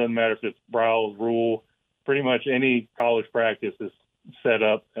scheduled, doesn't matter if it's Briles rule, pretty much any college practice is set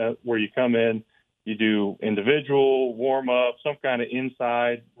up where you come in, you do individual, warm up, some kind of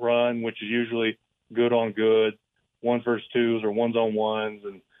inside run, which is usually good on good, 1 versus 2s or 1s on 1s,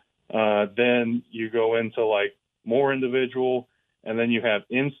 and then you go into like more individual. And then you have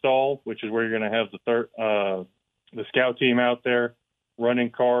install, which is where you're going to have the scout team out there running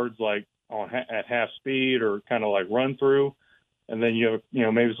cards like at half speed or kind of like run through. And then you have,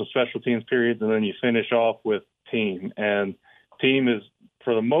 maybe some special teams periods, and then you finish off with team. And team is,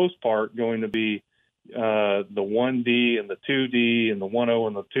 for the most part, going to be the 1D and the 2D and the 1-0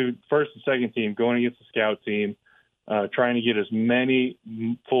 and the first and second team going against the scout team, trying to get as many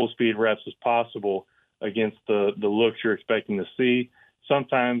full speed reps as possible against the looks you're expecting to see.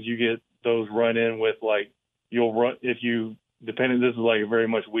 Sometimes you get those run in with, like, you'll run, this is like a very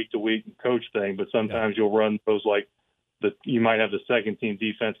much week to week coach thing, but sometimes you'll run those, like, you might have the second team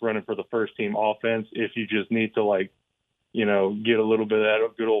defense running for the first team offense if you just need to, like, get a little bit of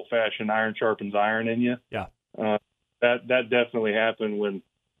that good old fashioned iron sharpens iron in you. Yeah. That definitely happened when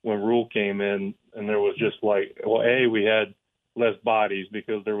Rule came in, and there was just like, we had less bodies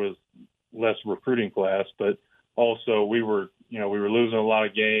because there was less recruiting class, but also we were losing a lot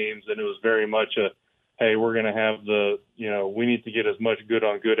of games, and it was very much hey, we're going to have we need to get as much good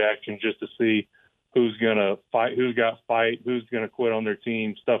on good action just to see who's going to fight, who's got fight, who's going to quit on their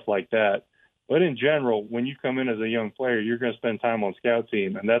team, stuff like that. But in general, when you come in as a young player, you're going to spend time on scout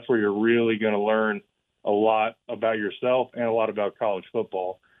team, and that's where you're really going to learn a lot about yourself and a lot about college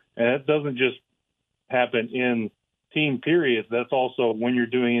football. And it doesn't just happen in team periods. That's also when you're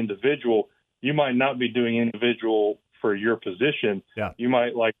doing individual. You might not be doing individual for your position. Yeah. You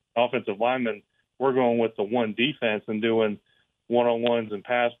might, like offensive linemen, we're going with the one defense and doing one-on-ones and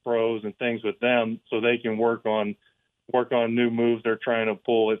pass pros and things with them so they can work on new moves they're trying to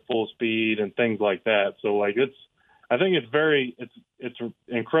pull at full speed and things like that. So like I think it's an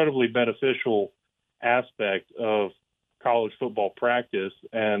incredibly beneficial aspect of college football practice,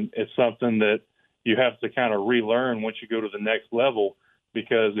 and it's something that you have to kind of relearn once you go to the next level,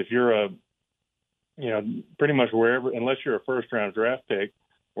 because if you're pretty much wherever, unless you're a first round draft pick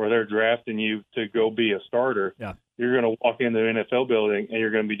where they're drafting you to go be a starter, you're going to walk into the NFL building and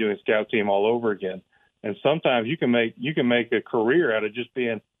you're going to be doing scout team all over again. And sometimes you can make a career out of just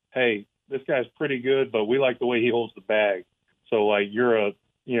being, hey, this guy's pretty good, but we like the way he holds the bag. So like you're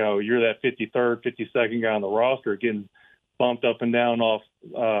that 53rd, 52nd guy on the roster getting bumped up and down off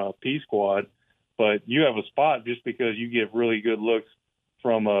P squad, but you have a spot just because you get really good looks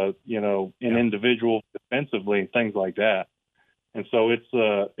from an individual defensively and things like that. And so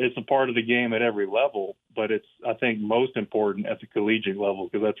it's a part of the game at every level, but it's, I think, most important at the collegiate level,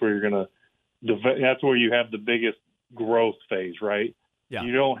 because that's where that's where you have the biggest growth phase, right? Yeah.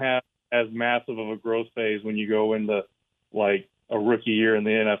 You don't have as massive of a growth phase when you go into like a rookie year in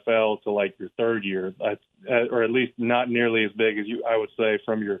the NFL to like your third year, or at least not nearly as big as I would say,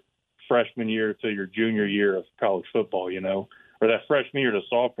 from your freshman year to your junior year of college football, or that freshman year to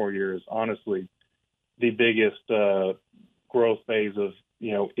sophomore year is honestly the biggest growth phase of,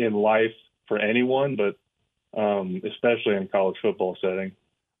 in life for anyone, but especially in college football setting.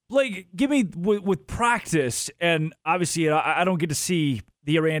 Blake, give me with practice, and obviously I don't get to see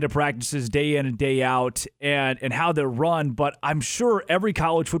the Aranda practices day in and day out and how they're run, but I'm sure every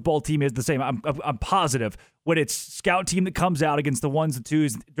college football team is the same. I'm positive when it's scout team that comes out against the ones and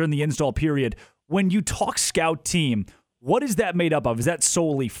twos during the install period. When you talk scout team, what is that made up of? Is that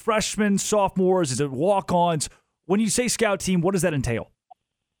solely freshmen, sophomores? Is it walk-ons? When you say scout team, what does that entail?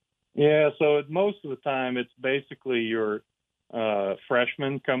 Yeah, so most of the time it's basically your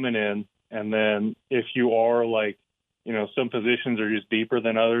freshmen coming in, and then if you are like, some positions are just deeper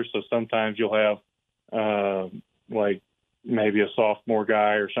than others, so sometimes you'll have like maybe a sophomore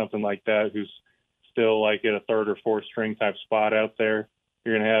guy or something like that who's still like at a third or fourth string type spot out there.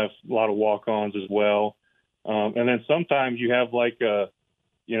 You're going to have a lot of walk-ons as well, and then sometimes you have like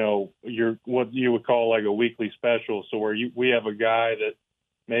what you would call like a weekly special, so where we have a guy that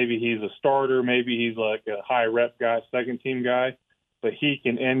maybe he's a starter, maybe he's like a high rep guy, second team guy, but he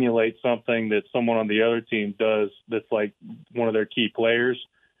can emulate something that someone on the other team does that's like one of their key players.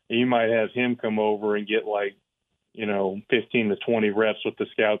 And you might have him come over and get like, 15 to 20 reps with the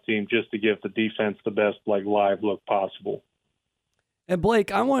scout team just to give the defense the best like live look possible. And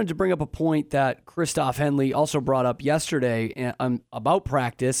Blake, I wanted to bring up a point that Christoph Henley also brought up yesterday about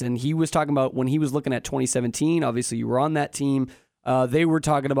practice, and he was talking about when he was looking at 2017, obviously you were on that team, they were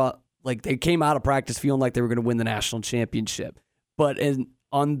talking about like they came out of practice feeling like they were going to win the national championship. But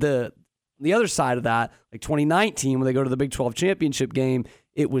on the other side of that, like 2019, when they go to the Big 12 championship game,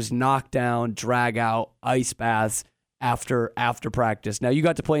 it was knockdown, drag out, ice baths after practice. Now, you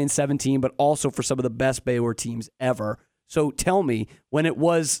got to play in 17, but also for some of the best Baylor teams ever. So tell me, when it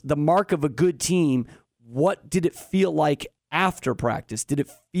was the mark of a good team, what did it feel like after practice? Did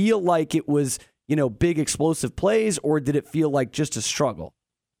it feel like it was, big explosive plays, or did it feel like just a struggle?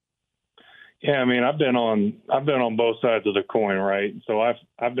 Yeah, I mean, I've been on both sides of the coin, right? So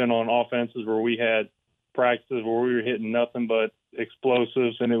I've been on offenses where we had practices where we were hitting nothing but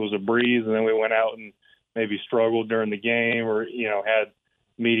explosives and it was a breeze, and then we went out and maybe struggled during the game or had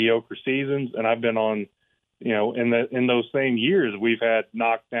mediocre seasons. And I've been on, in those same years we've had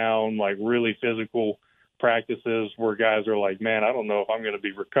knockdown, like really physical practices where guys are like, man, I don't know if I'm going to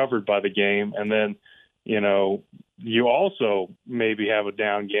be recovered by the game, and then you also maybe have a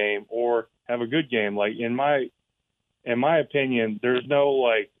down game or have a good game. Like in my opinion, there's no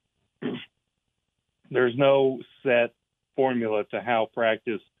set formula to how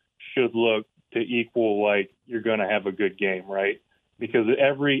practice should look to equal like you're going to have a good game, right? Because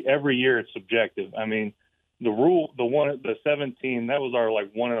every year it's subjective. I mean, the 17, that was our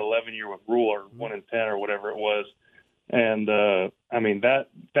like 1-11 year with Rule, or 1-10 or whatever it was. And I mean, that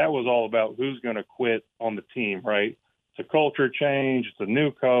was all about who's going to quit on the team, right? It's a culture change. It's a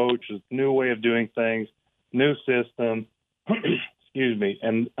new coach. It's a new way of doing things, new system. Excuse me.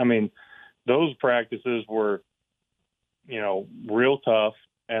 And I mean, those practices were, real tough,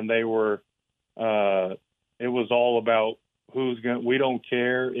 and they were it was all about we don't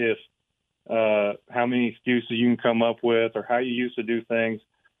care if how many excuses you can come up with or how you used to do things.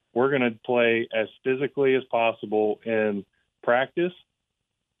 We're going to play as physically as possible in practice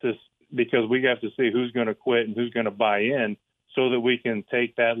because we have to see who's going to quit and who's going to buy in so that we can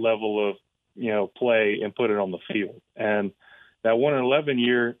take that level of, play and put it on the field. And that 1-11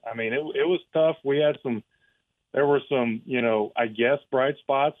 year, I mean, it was tough. There were some, I guess, bright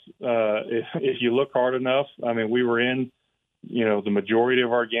spots. If you look hard enough, I mean, we were in, the majority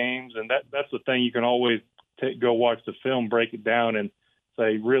of our games. And that's the thing. You can always go watch the film, break it down and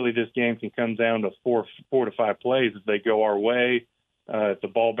say, really, this game can come down to four to five plays if they go our way. If the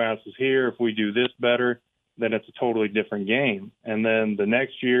ball bounces here, if we do this better, then it's a totally different game. And then the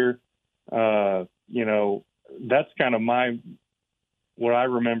next year, that's kind of what I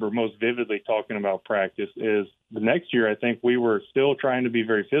remember most vividly talking about practice is the next year. I think we were still trying to be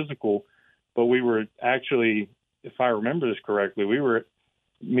very physical, but we were actually, if I remember this correctly, we were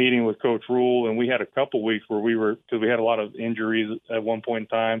meeting with Coach Rule, and we had a couple weeks where because we had a lot of injuries at one point in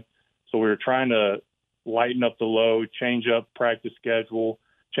time. So we were trying to lighten up the load, change up practice schedule,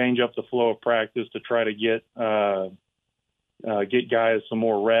 change up the flow of practice to try to get guys some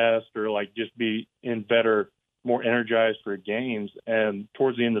more rest or like just be in better, more energized for games. And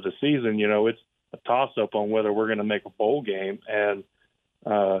towards the end of the season, it's a toss-up on whether we're going to make a bowl game. And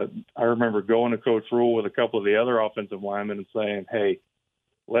I remember going to Coach Rule with a couple of the other offensive linemen and saying, hey,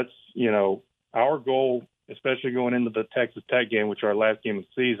 let's, our goal, especially going into the Texas Tech game, which is our last game of the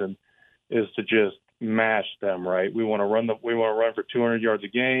season, is to just mash them, right? We want to run for 200 yards a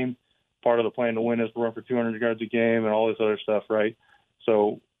game. Part of the plan to win is to run for 200 yards a game and all this other stuff, right?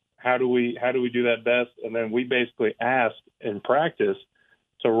 So how do we do that best? And then we basically asked in practice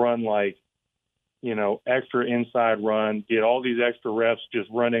to run extra inside run, get all these extra reps just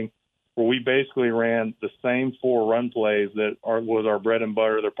running, where we basically ran the same 4 run plays that was our bread and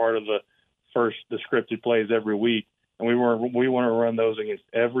butter. They're part of the scripted plays every week. And we want to run those against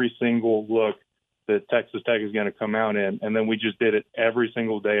every single look that Texas Tech is going to come out in. And then we just did it every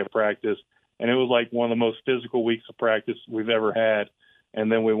single day of practice. And it was like one of the most physical weeks of practice we've ever had.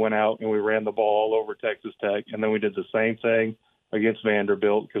 And then we went out and we ran the ball all over Texas Tech. And then we did the same thing against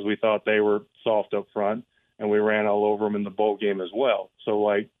Vanderbilt because we thought they were soft up front, and we ran all over them in the bowl game as well. So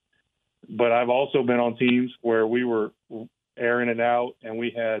but I've also been on teams where we were airing it out and we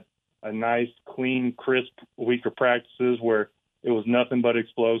had a nice, clean, crisp week of practices where it was nothing but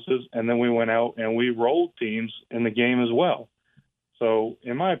explosives. And then we went out and we rolled teams in the game as well. So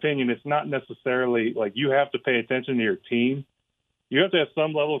in my opinion, it's not necessarily like you have to pay attention to your team. You have to have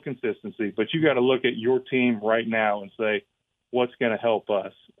some level of consistency, but you got to look at your team right now and say, what's going to help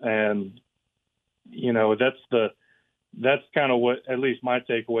us? And, that's kind of what, at least my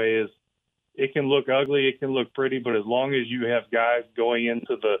takeaway is. It can look ugly, it can look pretty, but as long as you have guys going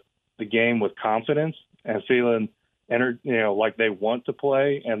into the game with confidence and feeling like they want to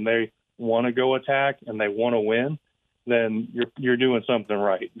play and they want to go attack and they want to win, then you're doing something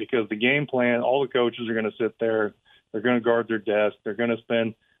right. Because the game plan, all the coaches are going to sit there, they're going to guard their desk, they're going to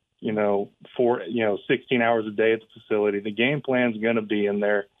spend 16 hours a day at the facility. The game plan's going to be in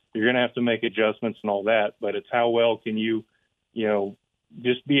there. You're going to have to make adjustments and all that, but it's how well can you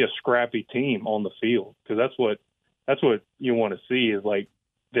just be a scrappy team on the field, because that's what you want to see is like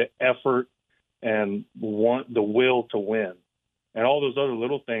the effort and the will to win. And all those other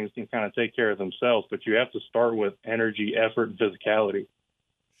little things can kind of take care of themselves, but you have to start with energy, effort, and physicality.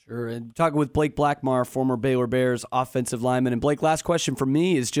 Sure. And talking with Blake Blackmar, former Baylor Bears offensive lineman. And Blake, last question for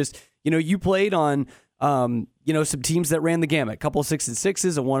me is just, you played on, some teams that ran the gamut, a couple of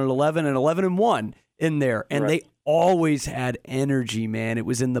 6-6s, a 1-11, and 11-1 in there. And They always had energy, man. It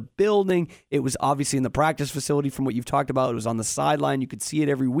was in the building. It was obviously in the practice facility from what you've talked about. It was on the sideline. You could see it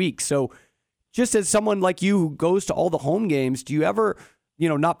every week. So just as someone like you who goes to all the home games, do you ever,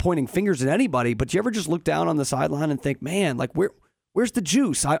 not pointing fingers at anybody, but do you ever just look down on the sideline and think, man, like where's the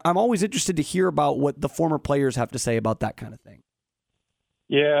juice? I'm always interested to hear about what the former players have to say about that kind of thing.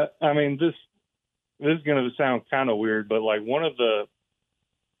 Yeah, I mean, this is going to sound kind of weird, but like one of the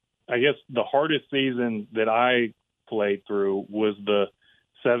hardest season that I played through was the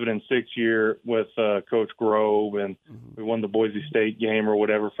 7-6 year with Coach Grove, and we won the Boise State game or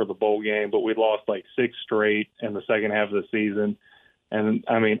whatever for the bowl game, but we lost like 6 straight in the second half of the season. And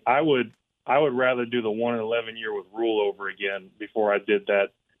I mean, I would rather do the 1-11 year with Rule over again before I did that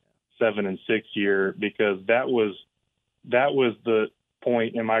 7-6 year, because that was the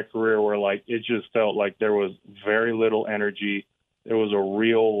point in my career where like it just felt like there was very little energy. There was a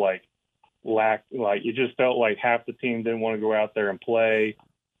real lack. Like it just felt like half the team didn't want to go out there and play.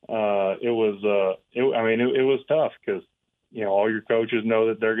 it was tough because, all your coaches know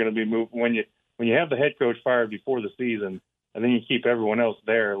that they're going to be moved. When you have the head coach fired before the season and then you keep everyone else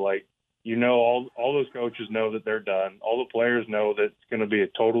there, like, all those coaches know that they're done. All the players know that it's going to be a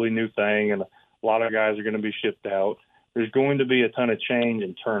totally new thing, and a lot of guys are going to be shipped out. There's going to be a ton of change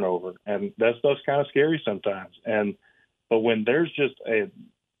and turnover, and that stuff's kind of scary sometimes. But when there's just a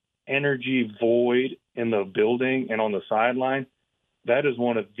energy void in the building and on the sideline, that is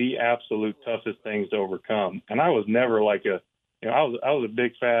one of the absolute toughest things to overcome. And I was never like I was a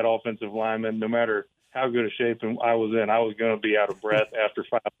big fat offensive lineman. No matter how good a shape I was in, I was going to be out of breath after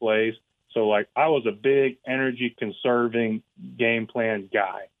 5 plays. So, like, I was a big energy-conserving game plan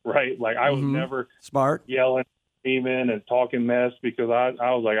guy, right? Like, I was never smart, yelling, screaming, and talking mess because I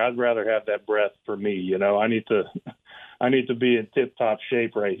was like, I'd rather have that breath for me. I need to be in tip-top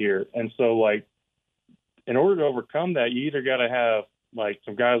shape right here. And so, like, in order to overcome that, you either got to have, like,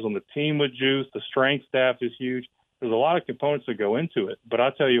 some guys on the team with juice. The strength staff is huge. There's a lot of components that go into it. But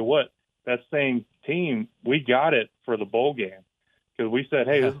I'll tell you what, that same team, we got it for the bowl game. Because we said,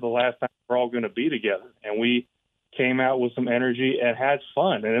 hey, this is the last time we're all going to be together. And we came out with some energy and had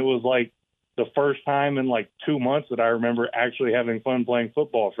fun. And it was like the first time in like 2 months that I remember actually having fun playing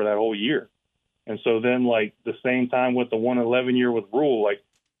football for that whole year. And so then, like, the same time with the 1-11 year with Rule, like,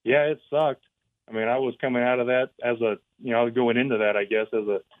 yeah, it sucked. I mean, I was coming out of that I was going into that, I guess, as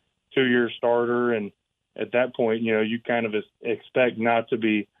a 2-year starter. And at that point, you kind of expect not to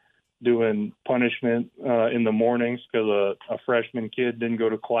be doing punishment in the mornings because a freshman kid didn't go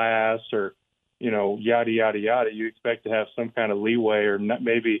to class or, yada, yada, yada. You expect to have some kind of leeway or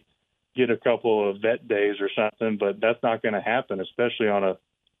maybe get a couple of vet days or something, but that's not going to happen, especially on a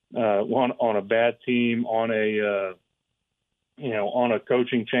bad team, on a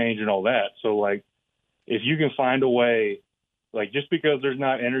coaching change and all that. So, like, if you can find a way, like, just because there's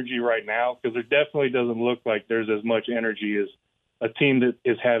not energy right now, because there definitely doesn't look like there's as much energy as a team that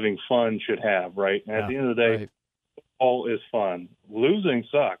is having fun should have, right? And at the end of the day, all is fun. Losing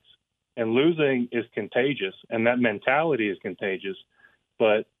sucks, and losing is contagious, and that mentality is contagious.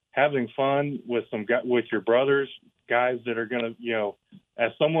 But having fun with your brothers, guys that are going to,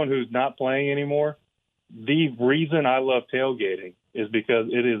 as someone who's not playing anymore, the reason I love tailgating is because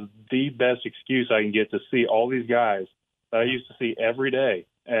it is the best excuse I can get to see all these guys that I used to see every day,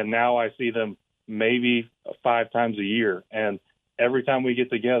 and now I see them maybe 5 times a year. And every time we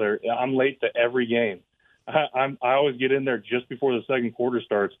get together, I'm late to every game. I always get in there just before the second quarter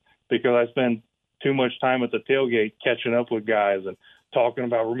starts because I spend too much time at the tailgate catching up with guys and talking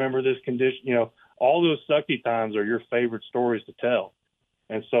about, remember this condition, all those sucky times are your favorite stories to tell.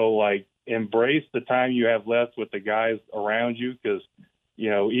 And so, like, embrace the time you have left with the guys around you because,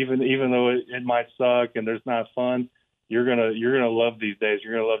 even though it might suck and there's not fun, you're gonna love these days.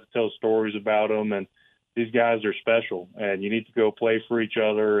 You're gonna love to tell stories about them, and these guys are special. And you need to go play for each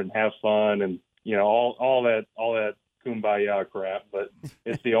other and have fun, and all that kumbaya crap. But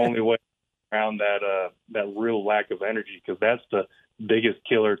it's the only way around that real lack of energy, because that's the biggest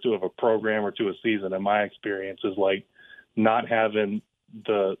killer of a program or to a season. In my experience, is like not having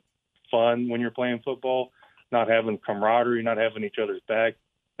the fun when you're playing football, not having camaraderie, not having each other's back.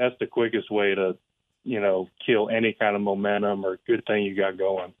 That's the quickest way to, kill any kind of momentum or good thing you got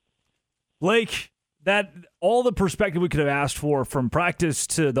going. Blake, that all the perspective we could have asked for, from practice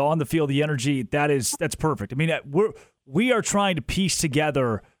to the on the field, the energy, that's perfect. I mean, we are trying to piece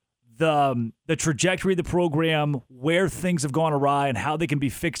together the trajectory of the program, where things have gone awry, and how they can be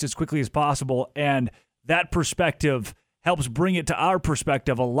fixed as quickly as possible. And that perspective helps bring it to our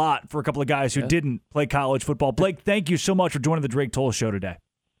perspective a lot for a couple of guys who didn't play college football. Blake, thank you so much for joining the Drake Toll Show today.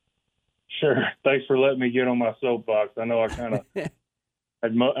 Sure. Thanks for letting me get on my soapbox. I know I kind of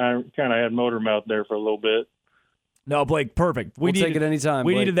had motor mouth there for a little bit. No, Blake, perfect. We'll take it anytime.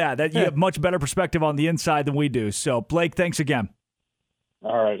 We needed that. You have much better perspective on the inside than we do. So, Blake, thanks again.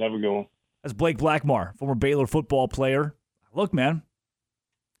 All right. Have a good one. That's Blake Blackmar, former Baylor football player. Look, man,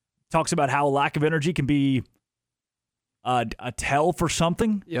 talks about how a lack of energy can be a tell for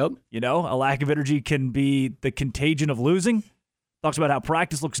something. Yep. A lack of energy can be the contagion of losing. Talks about how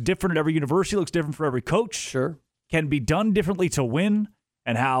practice looks different at every university, looks different for every coach. Sure. Can be done differently to win,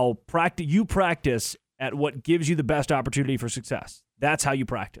 and how you practice at what gives you the best opportunity for success. That's how you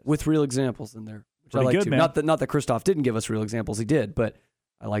practice. With real examples in there. Which Pretty I like good, too. man. Not that Christoph didn't give us real examples, he did, but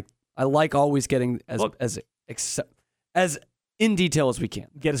I like always getting as in detail as we can.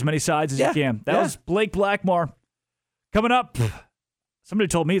 Get as many sides as you can. That was Blake Blackmar. Coming up, somebody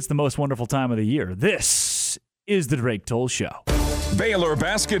told me it's the most wonderful time of the year. This is the Drake Toll Show. Baylor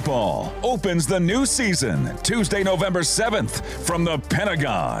basketball opens the new season Tuesday, November 7th from the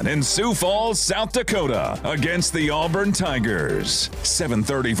Pentagon in Sioux Falls, South Dakota against the Auburn Tigers.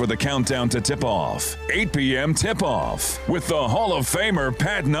 7:30 for the countdown to tip-off. 8 p.m. tip-off with the Hall of Famer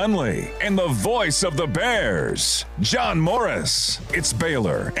Pat Nunley and the voice of the Bears, John Morris. It's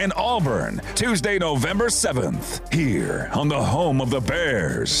Baylor and Auburn, Tuesday, November 7th, here on the home of the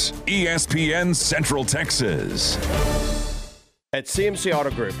Bears, ESPN Central Texas. At CMC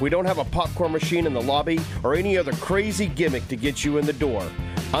Auto Group, we don't have a popcorn machine in the lobby or any other crazy gimmick to get you in the door.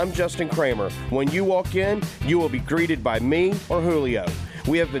 I'm Justin Kramer. When you walk in, you will be greeted by me or Julio.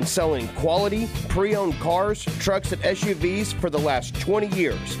 We have been selling quality, pre-owned cars, trucks, and SUVs for the last 20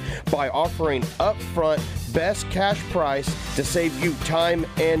 years by offering upfront best cash price to save you time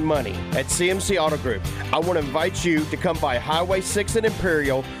and money. At CMC Auto Group, I want to invite you to come by Highway 6 in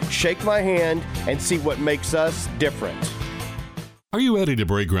Imperial, shake my hand, and see what makes us different. Are you ready to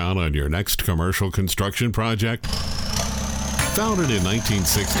break ground on your next commercial construction project? Founded in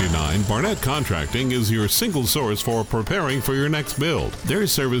 1969, Barnett Contracting is your single source for preparing for your next build. Their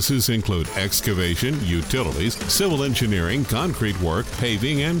services include excavation, utilities, civil engineering, concrete work,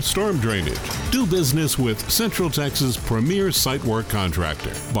 paving, and storm drainage. Do business with Central Texas' premier site work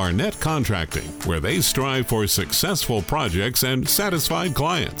contractor, Barnett Contracting, where they strive for successful projects and satisfied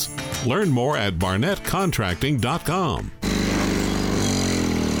clients. Learn more at barnettcontracting.com.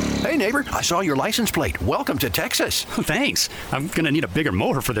 Hey, neighbor, I saw your license plate. Welcome to Texas. Thanks. I'm going to need a bigger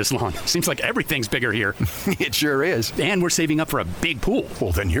mower for this lawn. Seems like everything's bigger here. It sure is. And we're saving up for a big pool.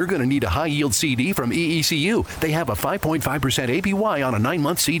 Well, then you're going to need a high-yield CD from EECU. They have a 5.5% APY on a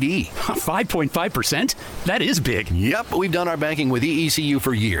 9-month CD. 5.5%? That is big. Yep, we've done our banking with EECU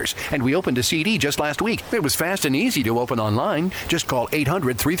for years, and we opened a CD just last week. It was fast and easy to open online. Just call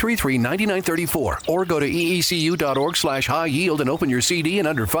 800-333-9934 or go to eecu.org/high-yield and open your CD in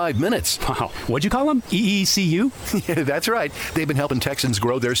under 5 minutes. Wow. What'd you call them? EECU? Yeah, that's right. They've been helping Texans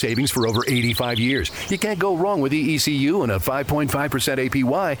grow their savings for over 85 years. You can't go wrong with EECU and a 5.5%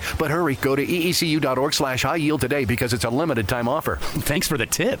 APY. But hurry, go to eecu.org/high-yield today because it's a limited time offer. Thanks for the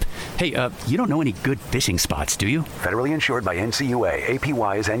tip. Hey, you don't know any good fishing spots, do you? Federally insured by NCUA.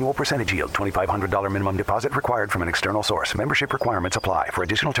 APY is annual percentage yield. $2,500 minimum deposit required from an external source. Membership requirements apply. For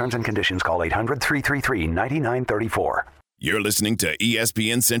additional terms and conditions, call 800-333-9934. You're listening to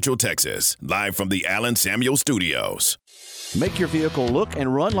ESPN Central Texas, live from the Allen Samuel Studios. Make your vehicle look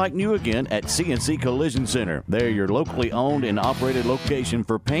and run like new again at CNC Collision Center. They're your locally owned and operated location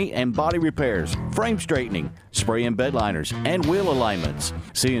for paint and body repairs, frame straightening, spray and bed liners, and wheel alignments.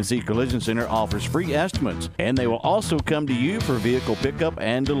 CNC Collision Center offers free estimates, and they will also come to you for vehicle pickup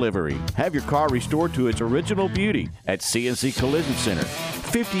and delivery. Have your car restored to its original beauty at CNC Collision Center,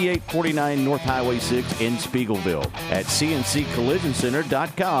 5849 North Highway 6 in Spiegelville, at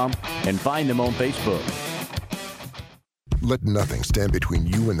cnccollisioncenter.com, and find them on Facebook. Let nothing stand between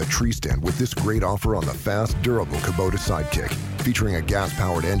you and the tree stand with this great offer on the fast, durable Kubota Sidekick. Featuring a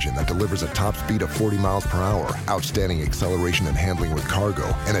gas-powered engine that delivers a top speed of 40 miles per hour, outstanding acceleration and handling with cargo,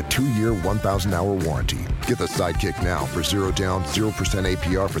 and a 2-year, 1,000-hour warranty. Get the Sidekick now for 0 down, 0%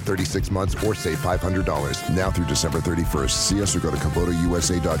 APR for 36 months or save $500. Now through December 31st. See us or go to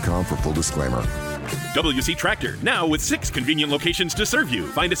KubotaUSA.com for full disclaimer. WC Tractor, now with 6 convenient locations to serve you.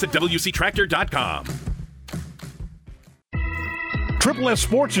 Find us at WCTractor.com. Triple S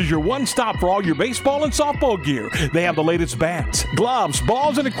Sports is your one-stop for all your baseball and softball gear. They have the latest bats, gloves,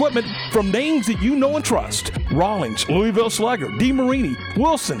 balls, and equipment from names that you know and trust. Rawlings, Louisville Slugger, DeMarini,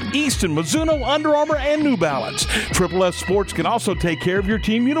 Wilson, Easton, Mizuno, Under Armour, and New Balance. Triple S Sports can also take care of your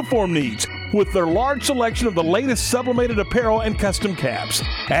team uniform needs with their large selection of the latest sublimated apparel and custom caps.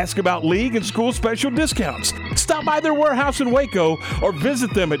 Ask about league and school special discounts. Stop by their warehouse in Waco or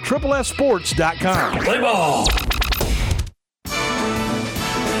visit them at triplessports.com. Play ball!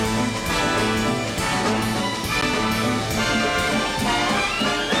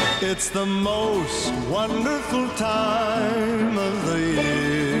 It's the most wonderful time of the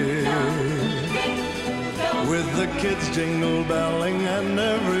year, with the kids jingle belling and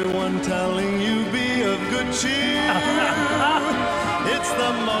everyone telling you be of good cheer. It's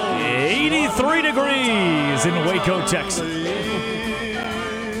the most 83 degrees in Waco, Texas.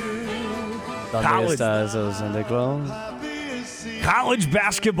 College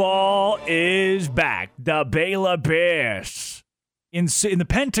basketball is back. The Baylor Bears in the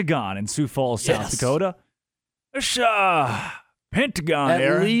Pentagon in Sioux Falls, South Dakota. It's Pentagon, At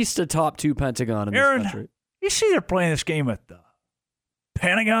Aaron. least a top 2 Pentagon in Aaron, this country. you see they're playing this game at the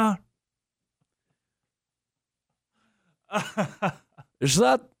Pentagon? Is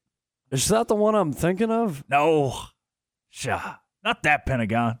that the one I'm thinking of? No. Not that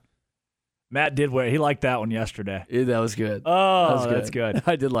Pentagon. Matt did wear. He liked that one yesterday. Yeah, that was good. Oh, that's good.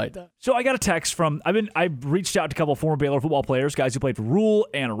 I did like that. So I got a text from. I reached out to a couple of former Baylor football players, guys who played for Rule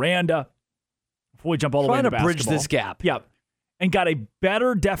and Aranda. Before we jump all the way into basketball, trying to bridge this gap. Yep, and got a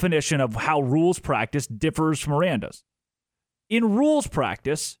better definition of how Rule's practice differs from Aranda's. In Rule's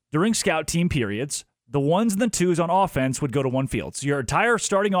practice during scout team periods, the ones and the twos on offense would go to one field. So your entire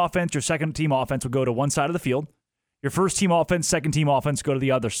starting offense, your second team offense would go to one side of the field. Your first team offense, second team offense go to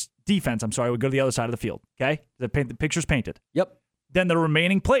the other defense. Would go to the other side of the field. Okay, the picture's painted. Yep. Then the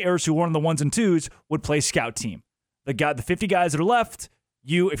remaining players who were on the ones and twos would play scout team. The 50 guys that are left,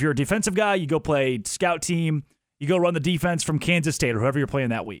 if you're a defensive guy, you go play scout team. You go run the defense from Kansas State or whoever you're playing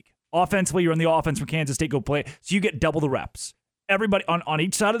that week. Offensively, you're on the offense from Kansas State. Go play. So you get double the reps. Everybody on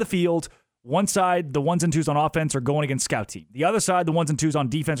each side of the field. One side, the ones and twos on offense are going against scout team. The other side, the ones and twos on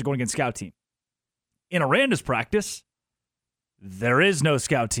defense are going against scout team. In Aranda's practice, there is no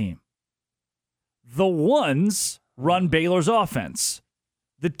scout team. The ones run Baylor's offense.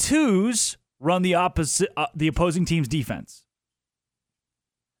 The twos run the opposing team's defense.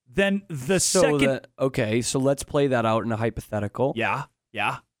 Then okay, so let's play that out in a hypothetical. Yeah.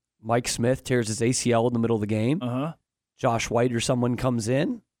 Mike Smith tears his ACL in the middle of the game. Uh-huh. Josh White or someone comes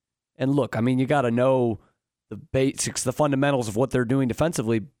in. And look, you got to know the basics, the fundamentals of what they're doing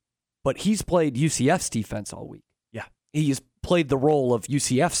defensively. But he's played UCF's defense all week. Yeah. He's played the role of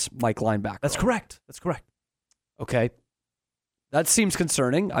UCF's Mike linebacker. That's correct. Okay. That seems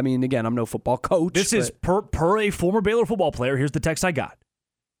concerning. Again, I'm no football coach. This is per a former Baylor football player. Here's the text I got.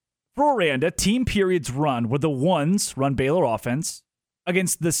 For Aranda, team periods run where the ones run Baylor offense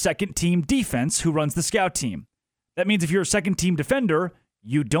against the second team defense who runs the scout team. That means if you're a second team defender,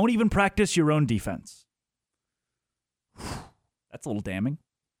 you don't even practice your own defense. That's a little damning.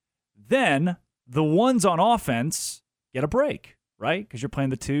 Then the ones on offense get a break, right? Because you're playing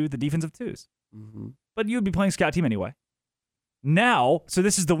the defensive twos. Mm-hmm. But you'd be playing scout team anyway. Now, so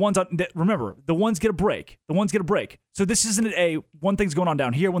this is the ones on, remember, the ones get a break. So this isn't one thing's going on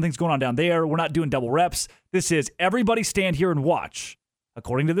down here, one thing's going on down there. We're not doing double reps. This is everybody stand here and watch,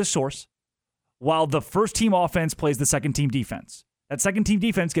 according to this source, while the first team offense plays the second team defense. That second team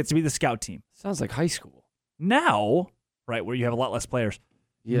defense gets to be the scout team. Sounds like high school. Now, right, where you have a lot less players.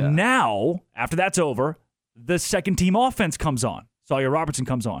 Yeah. Now, after that's over, the second team offense comes on. Sawyer Robertson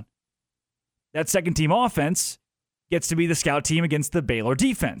comes on. That second team offense gets to be the scout team against the Baylor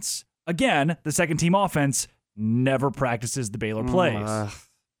defense. Again, the second team offense never practices the Baylor plays.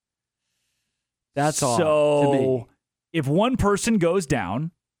 That's all. So to me. If one person goes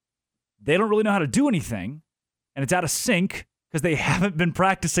down, they don't really know how to do anything, and it's out of sync because they haven't been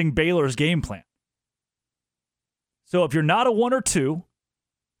practicing Baylor's game plan. So if you're not a one or two,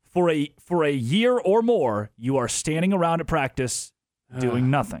 for a year or more, you are standing around at practice doing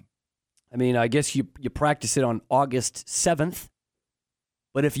nothing. I guess you practice it on August 7th,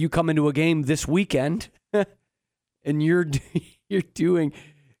 but if you come into a game this weekend and you're doing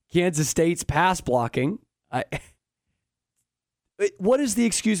Kansas State's pass blocking, what is the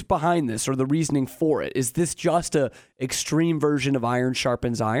excuse behind this or the reasoning for it? Is this just a extreme version of iron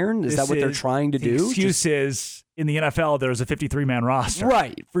sharpens iron? Is that what they're trying to do? The excuse is in the NFL there's a 53-man roster.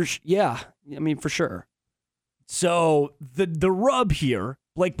 Right. For sure. So the rub here,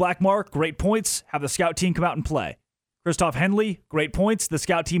 Blake Blackmar, great points, have the scout team come out and play. Christoph Henley, great points, the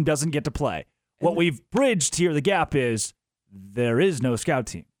scout team doesn't get to play. What we've bridged here, the gap is there is no scout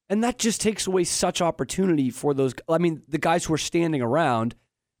team. And that just takes away such opportunity for those. The guys who are standing around,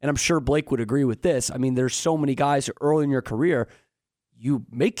 and I'm sure Blake would agree with this. There's so many guys early in your career, you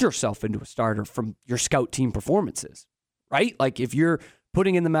make yourself into a starter from your scout team performances, right? Like if you're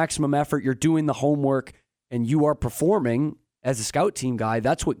putting in the maximum effort, you're doing the homework, and you are performing as a scout team guy,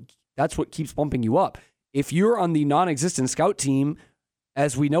 that's what keeps bumping you up. If you're on the non-existent scout team,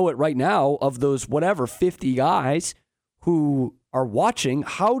 as we know it right now, of those 50 guys who are watching,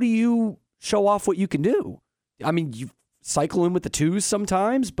 how do you show off what you can do? You cycle in with the twos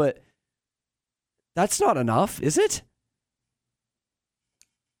sometimes, but that's not enough, is it?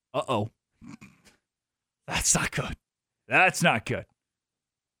 Uh-oh. That's not good. That's not good.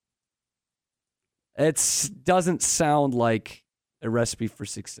 It doesn't sound like a recipe for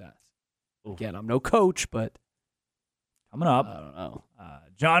success. Again, I'm no coach, but coming up, I don't know.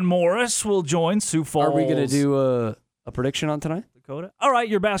 John Morris will join Sioux Falls. Are we going to do a prediction on tonight? Dakota. All right,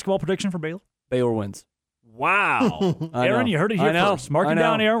 your basketball prediction for Baylor? Baylor wins. Wow. Aaron, you heard it here first. Mark it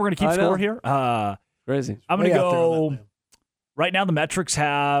down, Aaron. We're going to keep score here. Crazy. I'm going to go. Right now, the metrics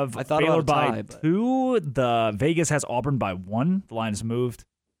have Baylor by 2. The Vegas has Auburn by 1. The line has moved.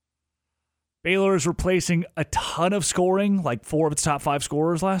 Baylor is replacing a ton of scoring, like 4 of its top 5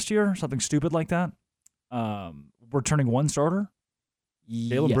 scorers last year, something stupid like that. Returning 1 starter.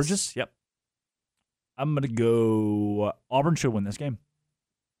 Jalen Bridges? Yep. I'm going to go Auburn should win this game.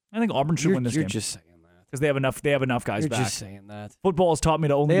 I think Auburn should win this game. You're just saying that. Because they have enough guys back. You're just saying that. Football has taught me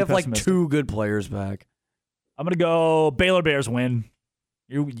to only They have be like pessimistic. 2 good players back. I'm going to go Baylor Bears win.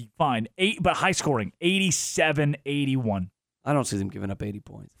 You're fine. 8, but high scoring. 87-81. I don't see them giving up 80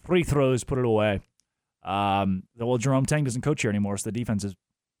 points. Free throws, put it away. Well, Jerome Tang doesn't coach here anymore, so the defense is...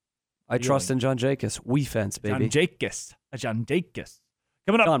 I trust in John Jacobs. We fence, baby. John Jacobs.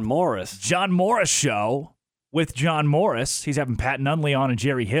 Coming up, John Morris show with John Morris. He's having Pat Nunley on and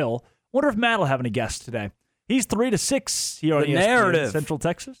Jerry Hill. Wonder if Matt will have any guests today. He's 3 to 6 here on The ESPN narrative. Central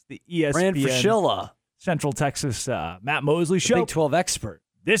Texas. The ESPN Fran Fraschilla. Central Texas Matt Mosley show. Big 12 expert.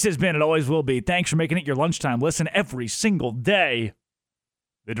 This has been, it always will be. Thanks for making it your lunchtime. Listen every single day.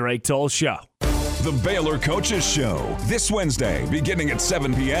 The Drake Toll Show. The Baylor Coaches Show, this Wednesday, beginning at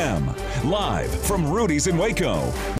 7 p.m. Live from Rudy's in Waco.